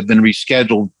 shows that have been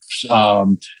rescheduled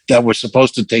that were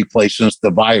supposed to take place since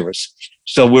the virus.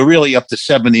 So we're really up to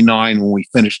 79 when we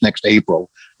finish next April.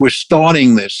 We're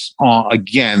starting this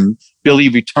again. Billy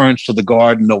returns to the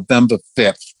Garden November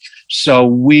 5th. So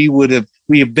we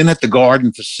have been at the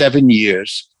Garden for 7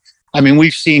 years. I mean,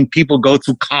 we've seen people go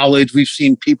through college. We've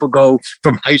seen people go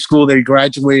from high school, they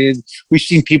graduated. We've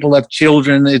seen people have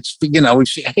children. It's, we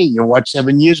see, hey, you watch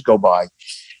 7 years go by.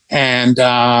 And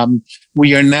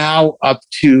we are now up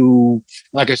to,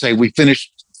 like I say, we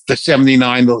finished the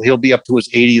 79. He'll be up to his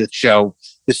 80th show.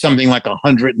 There's something like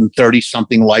 130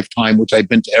 something lifetime, which I've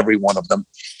been to every one of them.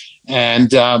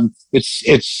 And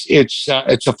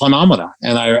it's a phenomenon.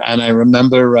 And I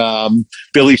remember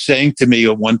Billy saying to me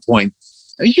at one point,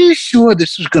 are you sure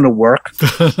this is going to work?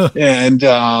 And,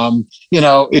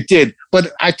 it did.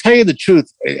 But I tell you the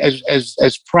truth,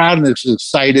 as proud and as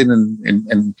excited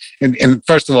and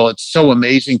first of all, it's so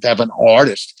amazing to have an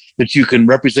artist that you can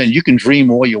represent. You can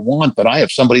dream all you want, but I have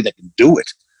somebody that can do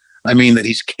it. I mean, that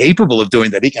he's capable of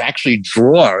doing that. He can actually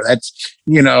draw. That's,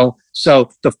 so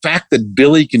the fact that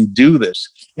Billy can do this,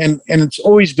 and it's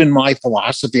always been my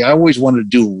philosophy. I always wanted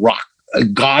to do rock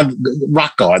god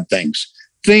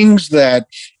things that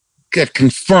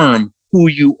confirm who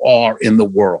you are in the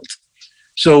world.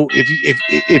 So if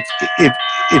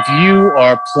you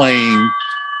are playing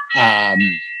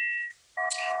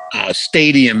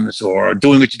stadiums or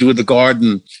doing what you do at the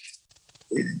Garden,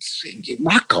 it's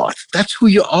rock god. That's who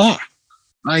you are.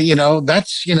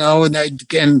 That's and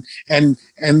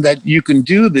that you can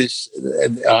do this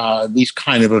these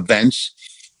kind of events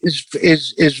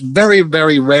is very,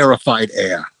 very rarefied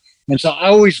air. And so I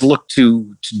always look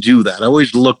to do that. I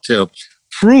always look to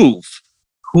prove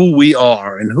who we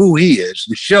are and who he is,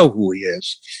 to show who he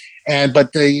is. But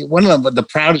one of the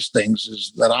proudest things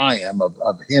is that I am of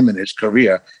him and his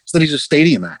career is that he's a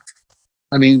stadium act.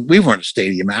 I mean, we weren't a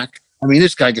stadium act. I mean,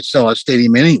 this guy could sell a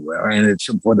stadium anywhere, and it's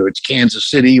whether it's Kansas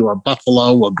City or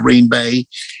Buffalo or Green Bay,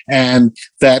 and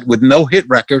that with no hit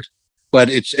record, but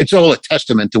it's all a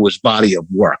testament to his body of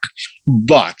work.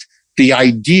 But the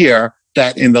idea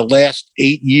that in the last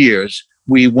 8 years,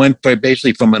 we went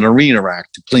basically from an arena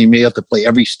act to being able to play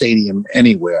every stadium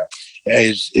anywhere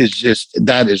is just,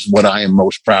 that is what I am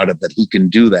most proud of, that he can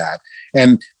do that.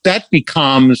 And that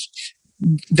becomes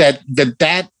that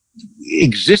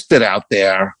existed out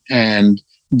there, and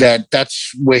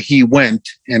that's where he went,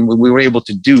 and we were able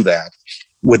to do that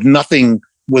with nothing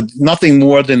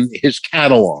more than his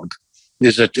catalog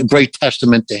is a great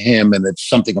testament to him, and it's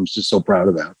something I'm just so proud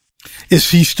about. Is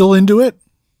he still into it?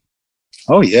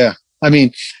 Oh yeah. I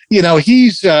mean,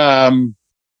 he's Billy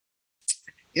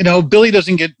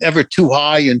doesn't get ever too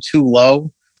high and too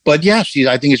low, but yes,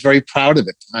 I think he's very proud of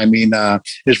it. I mean,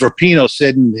 as Rapinoe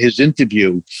said in his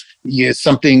interview,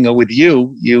 something with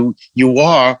you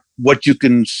are what you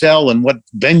can sell and what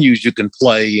venues you can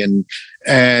play. And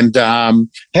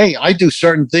hey, I do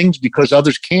certain things because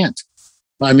others can't.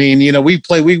 I mean, we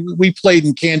played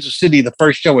in Kansas City, the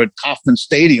first show at Kauffman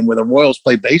Stadium where the Royals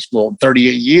play baseball in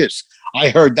 38 years. I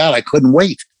heard that. I couldn't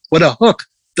wait. What a hook.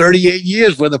 38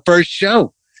 years for the first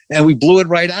show. And we blew it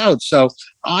right out. So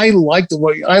I like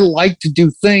to do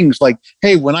things like,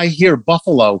 hey, when I hear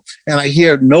Buffalo and I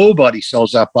hear nobody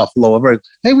sells out Buffalo,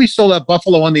 hey, we sold out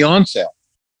Buffalo on the on sale.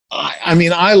 I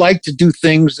mean, I like to do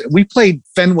things. We played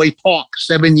Fenway Park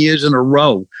 7 years in a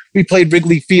row. We played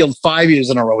Wrigley Field 5 years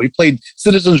in a row. We played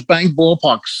Citizens Bank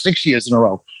Ballpark 6 years in a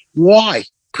row. Why?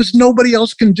 Because nobody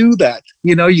else can do that.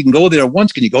 You can go there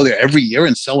once. Can you go there every year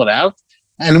and sell it out?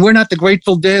 And we're not the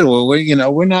Grateful Dead, or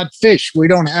we're not Fish. We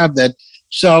don't have that.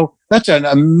 So that's an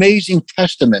amazing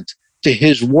testament to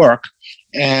his work.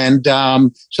 And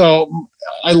so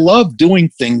I love doing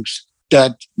things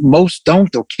that most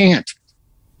don't or can't.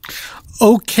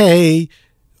 Okay.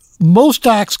 Most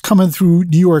acts coming through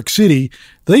New York City,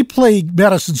 they play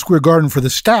Madison Square Garden for the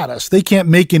status. They can't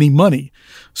make any money.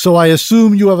 So I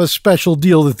assume you have a special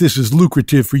deal that this is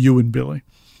lucrative for you and Billy.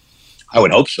 I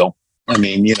would hope so. I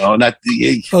mean,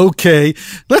 Okay.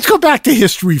 Let's go back to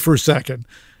history for a second.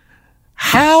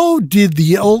 How did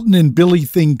the Elton and Billy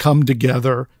thing come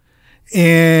together?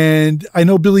 And I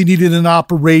know Billy needed an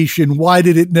operation. Why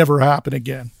did it never happen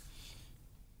again?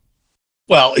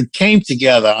 Well, it came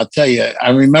together. I'll tell you, I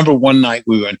remember one night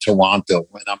we were in Toronto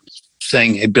and I'm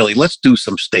saying, hey, Billy, let's do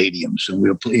some stadiums. And we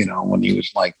were, when he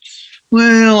was like,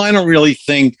 well, I don't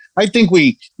think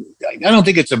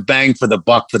it's a bang for the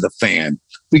buck for the fan.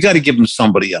 We got to give him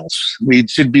somebody else. We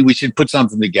should put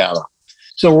something together.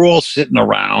 So we're all sitting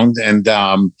around and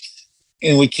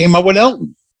we came up with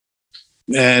Elton.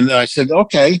 And I said,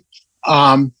 okay,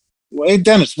 hey,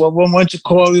 Dennis, why don't you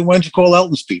call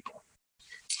Elton's people?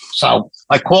 So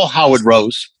I call Howard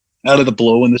Rose out of the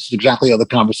blue, and this is exactly how the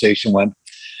conversation went.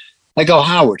 I go,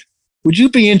 Howard, would you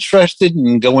be interested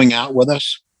in going out with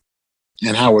us?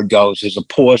 And Howard goes, there's a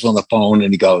pause on the phone,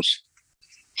 and he goes,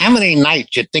 how many nights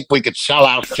do you think we could sell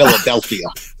out Philadelphia?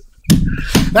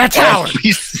 That's Howard.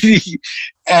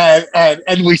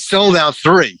 And we sold out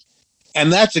 3.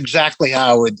 And that's exactly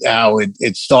how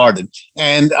it started.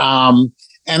 And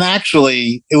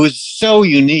actually, it was so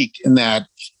unique in that,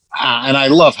 and I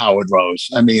love Howard Rose.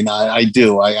 I mean, I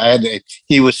do.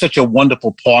 He was such a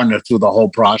wonderful partner through the whole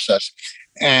process.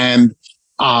 And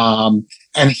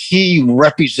he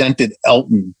represented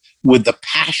Elton with the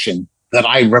passion that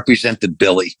I represented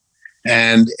Billy.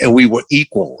 And we were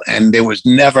equal. And there was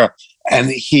never, and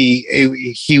he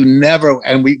never,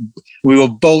 and we were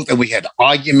both, and we had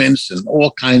arguments and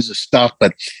all kinds of stuff,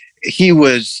 but he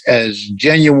was as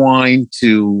genuine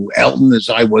to Elton as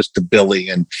I was to Billy,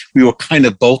 and we were kind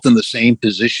of both in the same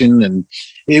position, and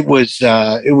it was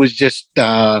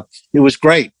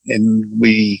great. And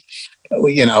we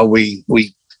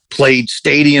played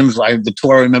stadiums. The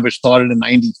tour, I remember, started in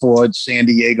 '94 in San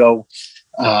Diego.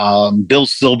 Bill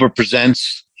Silver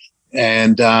presents,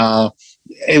 and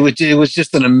it was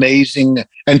just an amazing.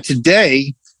 And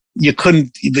today you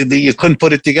couldn't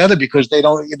put it together because they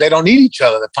don't need each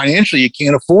other. Financially, you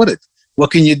can't afford it.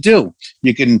 What can you do?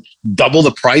 You can double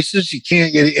the prices. You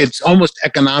can't. It's almost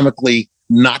economically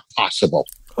not possible.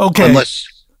 Okay. Unless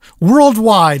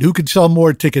worldwide, who could sell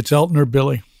more tickets, Elton or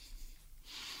Billy?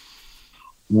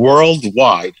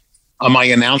 Worldwide. Am I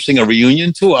announcing a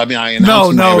reunion tour? I mean,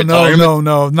 No.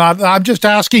 Not. I'm just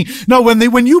asking. No,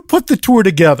 when you put the tour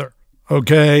together,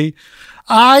 okay,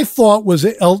 I thought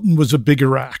Elton was a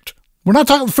bigger act. We're not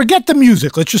talking. Forget the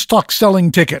music. Let's just talk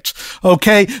selling tickets,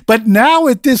 okay? But now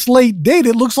at this late date,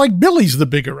 it looks like Billy's the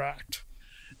bigger act.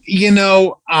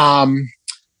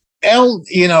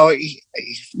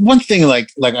 One thing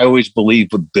like I always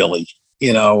believed with Billy,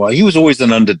 he was always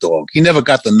an underdog. He never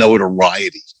got the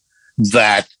notoriety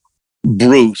that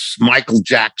Bruce, Michael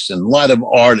Jackson, a lot of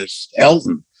artists,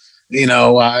 Elton,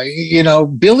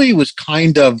 Billy was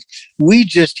kind of,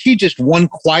 he just won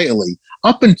quietly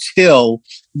up until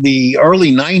the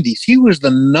early 90s. He was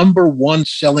the number one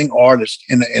selling artist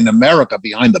in America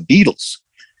behind the Beatles.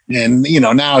 And,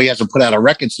 now he hasn't put out a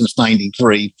record since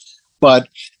 93, but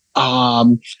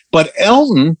Elton,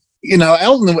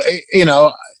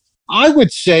 I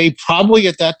would say probably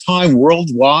at that time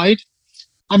worldwide,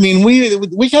 I mean,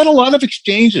 we had a lot of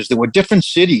exchanges. There were different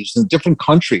cities and different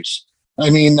countries. I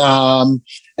mean, Elton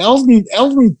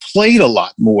played a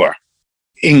lot more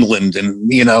England,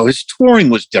 and his touring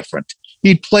was different.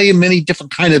 He'd play in many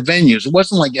different kind of venues. It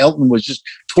wasn't like Elton was just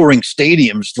touring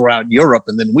stadiums throughout Europe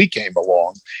and then we came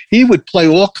along. He would play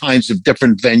all kinds of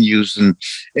different venues and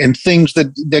things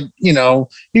that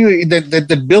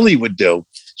Billy would do.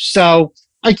 So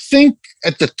I think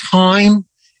at the time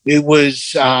it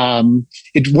was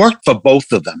it worked for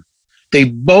both of them. They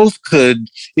both could.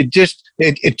 It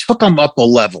took them up a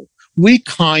level. We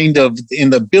kind of,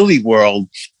 in the Billy world,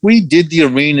 we did the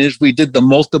arenas, we did the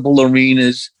multiple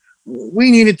arenas. We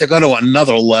needed to go to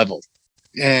another level.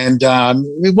 And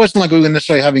it wasn't like we were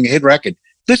necessarily having a hit record.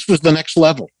 This was the next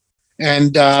level.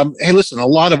 And hey, listen, a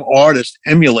lot of artists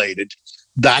emulated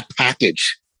that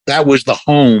package. That was the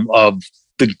home of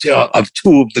two of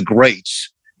the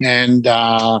greats. And,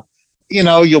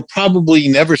 you'll probably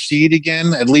never see it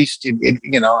again. At least, you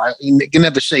can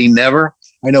never say never.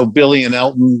 I know Billy and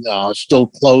Elton are still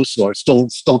close or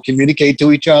still communicate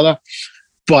to each other.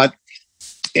 But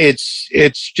it's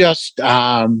just,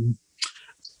 they're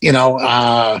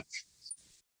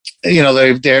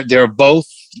both,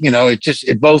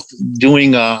 both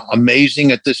doing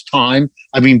amazing at this time.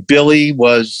 I mean, Billy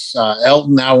was,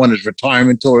 Elton now on his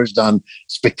retirement tour has done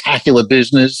spectacular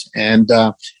business. And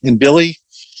Billy,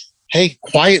 hey,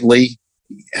 quietly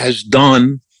has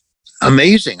done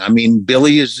amazing. I mean,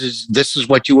 Billy this is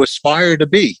what you aspire to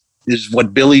be, is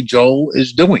what Billy Joel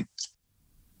is doing.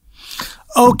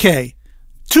 Okay.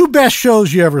 2 best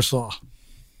shows you ever saw.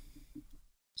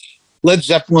 Led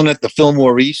Zeppelin at the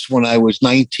Fillmore East when I was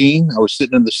 19. I was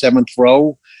sitting in the 7th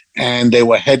row, and they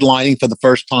were headlining for the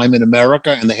first time in America,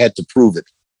 and they had to prove it.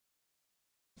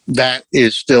 That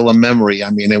is still a memory. I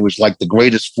mean, it was like the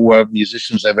greatest 4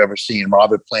 musicians I've ever seen.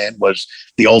 Robert Plant was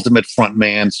the ultimate front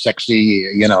man,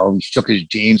 sexy, he shook his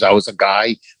jeans. I was a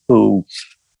guy who,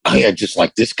 I had just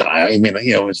like this guy. I mean,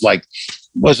 it was like,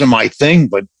 wasn't my thing,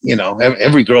 but,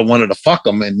 every girl wanted to fuck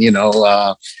him. And,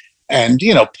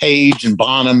 Page and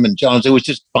Bonham and Jones, it was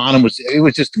just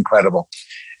incredible.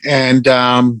 And,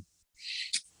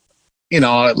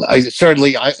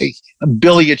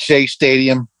 Billy at Shea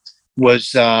Stadium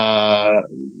was as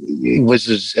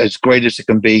great as it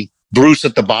can be. Bruce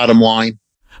at the Bottom Line.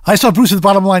 I saw Bruce at the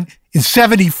Bottom Line in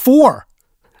 74.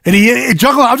 And I'm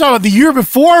talking about the year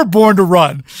before Born to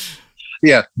Run.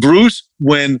 Yeah, Bruce,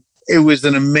 when it was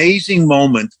an amazing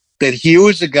moment that here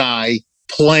was a guy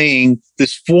playing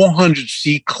this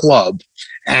 400-seat club,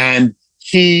 and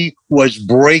he was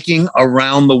breaking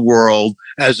around the world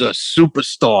as a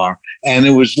superstar. And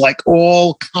it was like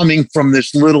all coming from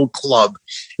this little club.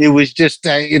 It was just,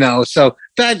 so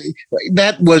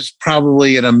that was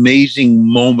probably an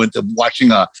amazing moment of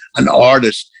watching an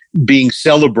artist being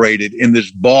celebrated in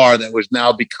this bar that was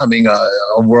now becoming a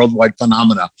worldwide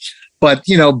phenomenon. But,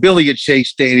 Billy at Shea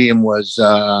Stadium was,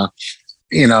 like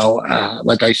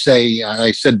I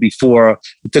said before,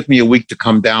 it took me a week to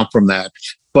come down from that.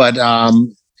 But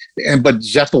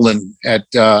Zeppelin and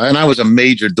I was a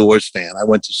major Doors fan. I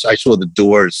saw the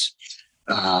Doors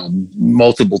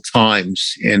multiple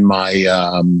times in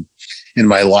my in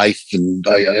my life, and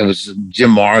it was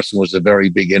Jim Morrison was a very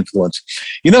big influence.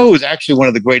 You know, who was actually one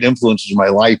of the great influences in my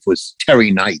life was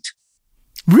Terry Knight.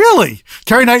 Really?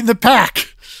 Terry Knight in the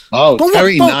Pack? Oh,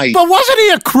 Terry Knight. But wasn't he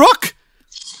a crook?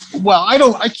 Well,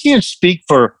 I can't speak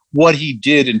for what he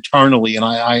did internally, and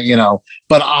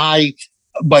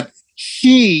but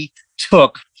he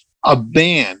took a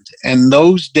band, and in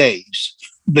those days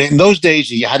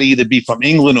you had to either be from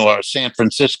England or San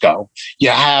Francisco.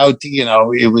 You had to, you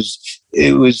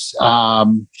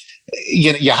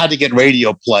had to get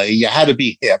radio play. You had to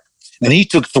be hip. And he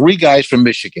took 3 guys from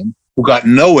Michigan who got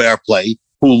no airplay,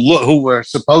 who were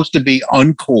supposed to be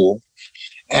uncool,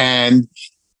 and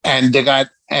they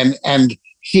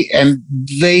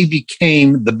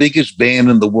became the biggest band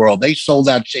in the world. They sold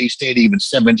out Shea Stadium in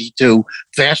 '72,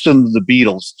 faster than the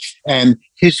Beatles. And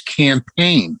his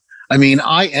campaign, I mean,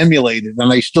 I emulated,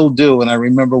 and I still do. And I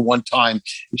remember one time,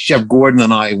 Chef Gordon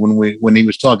and I, when he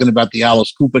was talking about the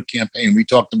Alice Cooper campaign, we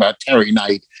talked about Terry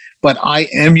Knight. But I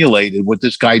emulated what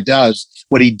this guy does,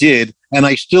 what he did, and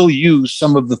I still use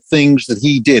some of the things that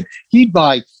he did. He'd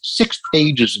buy 6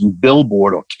 pages in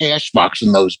Billboard or Cashbox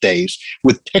in those days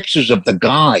with pictures of the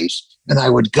guys, and I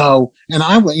would go, and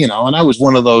I was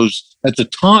one of those at the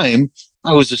time.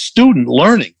 I was a student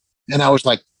learning, and I was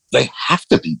like, they have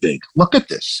to be big. Look at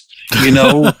this,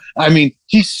 I mean,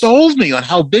 he sold me on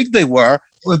how big they were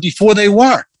before they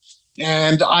were,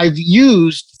 and I've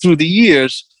used through the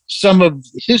years some of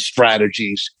his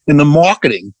strategies in the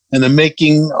marketing and the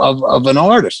making of an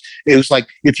artist. It was like,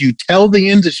 if you tell the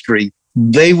industry,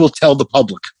 they will tell the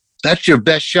public. That's your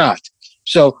best shot.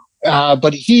 So,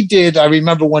 but he did, I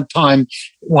remember one time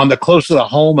on the Closer to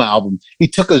Home album, he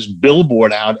took his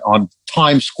billboard out on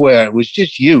Times Square. It was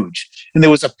just huge. And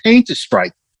there was a painter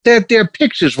strike. Their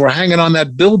pictures were hanging on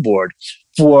that billboard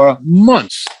for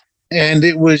months. And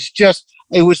it was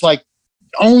like,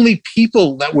 only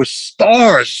people that were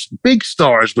stars, big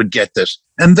stars, would get this.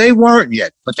 And they weren't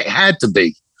yet, but they had to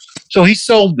be. So he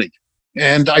sold me,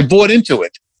 and I bought into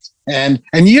it. And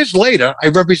years later, I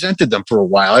represented them for a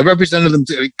while. I represented them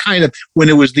kind of when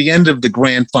it was the end of the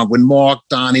Grand Funk, when Mark,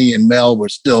 Donnie, and Mel were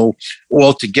still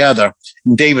all together.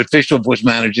 And David Fisher was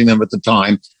managing them at the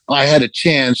time. I had a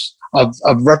chance of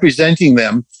representing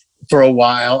them for a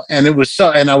while, and I was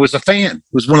a fan.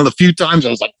 It was one of the few times I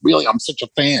was like, really, I'm such a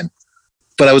fan.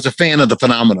 But I was a fan of the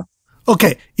phenomena.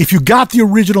 Okay, if you got the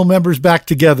original members back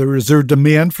together, is there a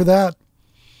demand for that?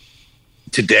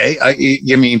 Today?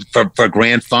 You mean for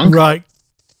Grand Funk? Right.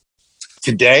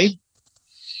 Today?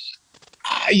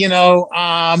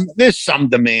 There's some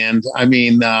demand. I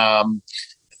mean,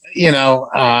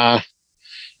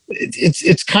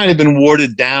 it's kind of been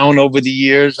watered down over the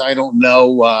years. I don't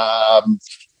know. I'm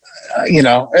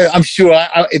sure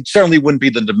it certainly wouldn't be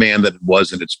the demand that it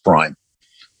was in its prime.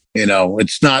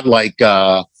 It's not like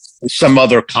some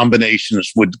other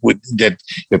combinations would that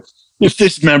if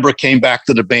this member came back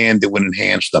to the band, it would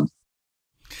enhance them.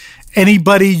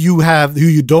 Anybody you have who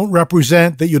you don't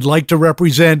represent that you'd like to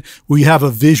represent, where you have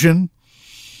a vision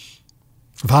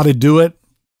of how to do it?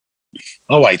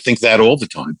 Oh, I think that all the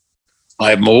time.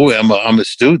 I'm a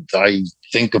student. I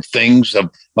think of things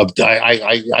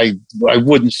I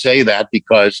wouldn't say that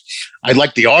because I'd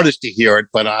like the artist to hear it,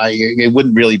 but it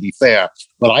wouldn't really be fair.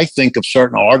 But I think of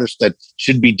certain artists that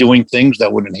should be doing things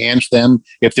that would enhance them.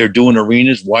 If they're doing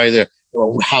arenas,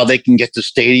 how they can get to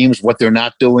stadiums, what they're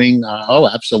not doing.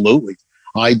 Absolutely.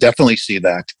 I definitely see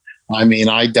that. I mean,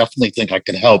 I definitely think I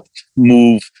can help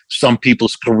move some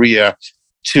people's career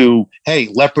to, hey,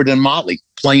 Leppard and Motley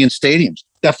playing stadiums.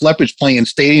 Def Leppard's playing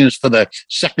stadiums for the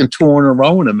 2nd tour in a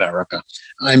row in America.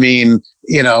 I mean,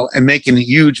 and making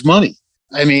huge money.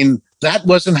 I mean, that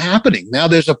wasn't happening. Now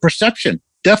there's a perception.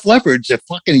 Def Leppard's a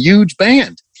fucking huge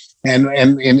band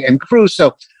and crew.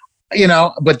 So,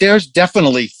 but there's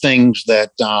definitely things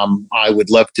that I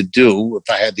would love to do if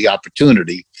I had the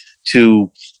opportunity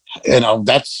to,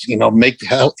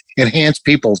 enhance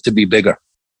people to be bigger,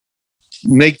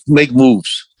 make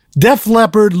moves. Def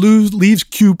Leppard leaves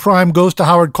Q Prime, goes to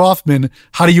Howard Kaufman.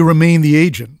 How do you remain the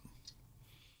agent?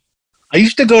 I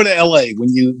used to go to L.A.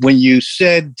 when you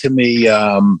said to me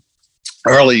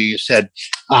earlier, you said,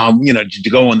 did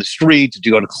you go on the street? Did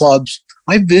you go to clubs?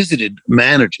 I visited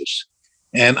managers,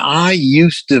 and I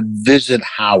used to visit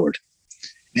Howard,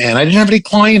 and I didn't have any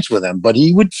clients with him, but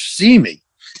he would see me,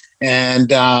 and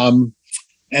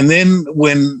then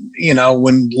when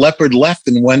Leppard left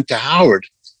and went to Howard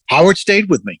stayed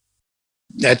with me.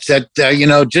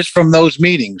 Just from those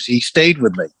meetings, he stayed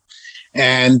with me.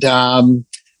 And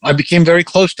I became very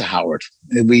close to Howard.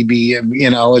 As a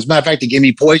matter of fact, he gave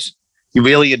me poison. He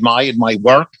really admired my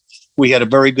work. We had a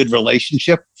very good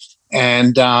relationship.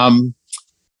 And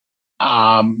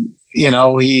I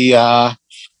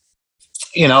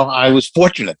was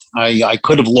fortunate. I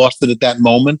could have lost it at that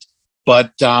moment,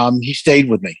 but he stayed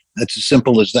with me. That's as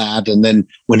simple as that. And then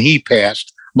when he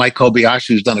passed, Mike Kobayashi,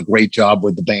 who's done a great job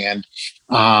with the band.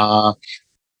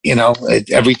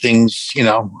 Everything's,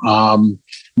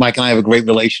 Mike and I have a great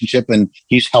relationship, and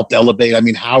he's helped elevate. I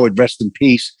mean, Howard, rest in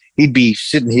peace. He'd be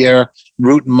sitting here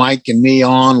rooting Mike and me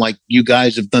on, like, you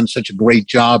guys have done such a great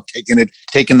job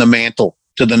taking the mantle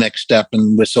to the next step,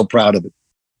 and we're so proud of it.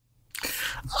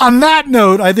 On that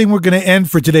note, I think we're going to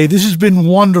end for today. This has been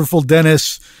wonderful,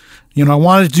 Dennis. I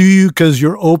wanted to do you because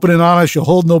you're open and honest. You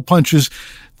hold no punches.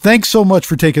 Thanks so much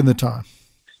for taking the time.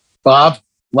 Bob,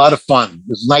 a lot of fun. It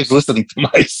was nice listening to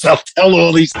myself tell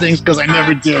all these things because I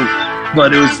never do.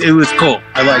 But it was cool.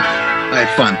 I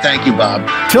had fun. Thank you, Bob.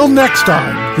 Till next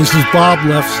time, this is Bob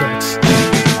Lefsetz.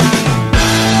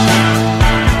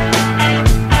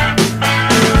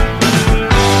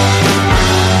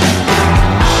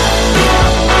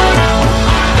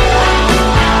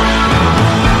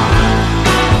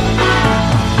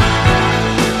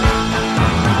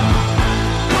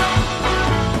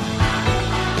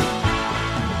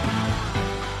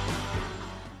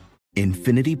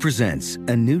 Infiniti presents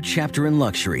a new chapter in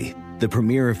luxury, the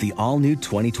premiere of the all-new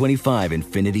 2025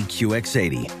 Infiniti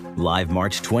QX80, live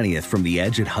March 20th from the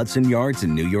Edge at Hudson Yards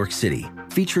in New York City,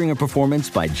 featuring a performance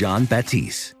by Jon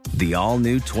Batiste. The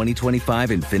all-new 2025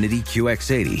 Infiniti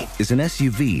QX80 is an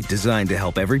SUV designed to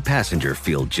help every passenger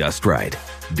feel just right.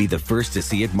 Be the first to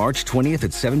see it March 20th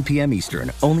at 7 p.m.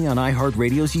 Eastern, only on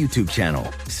iHeartRadio's YouTube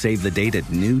channel. Save the date at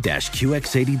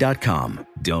new-QX80.com.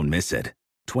 Don't miss it.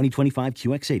 2025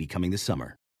 QX80 coming this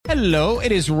summer. Hello,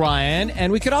 it is Ryan,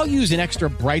 and we could all use an extra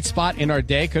bright spot in our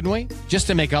day, couldn't we? Just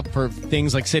to make up for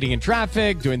things like sitting in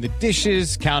traffic, doing the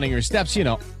dishes, counting your steps,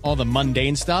 all the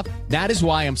mundane stuff. That is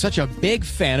why I'm such a big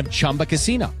fan of Chumba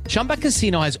Casino. Chumba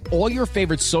Casino has all your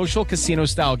favorite social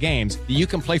casino-style games that you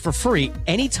can play for free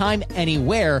anytime,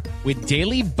 anywhere with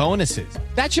daily bonuses.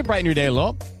 That should brighten your day a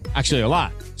little. Actually, a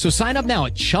lot. So sign up now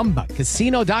at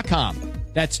ChumbaCasino.com.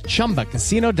 That's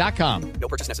ChumbaCasino.com. No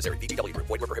purchase necessary. VGW Group.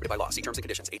 Void where prohibited by law. See terms and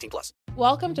conditions. 18+.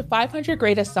 Welcome to 500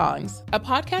 Greatest Songs, a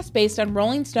podcast based on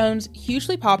Rolling Stone's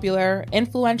hugely popular,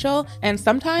 influential, and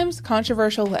sometimes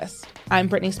controversial list. I'm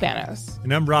Brittany Spanos.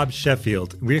 And I'm Rob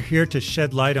Sheffield. We're here to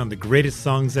shed light on the greatest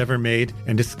songs ever made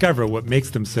and discover what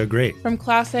makes them so great. From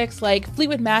classics like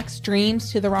Fleetwood Mac's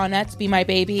Dreams to the Ronettes' Be My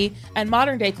Baby, and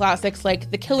modern-day classics like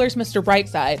The Killer's Mr.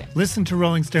 Brightside. Listen to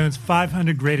Rolling Stone's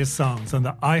 500 Greatest Songs on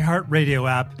the iHeartRadio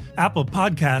app, Apple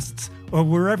Podcasts, or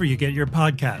wherever you get your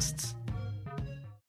podcasts.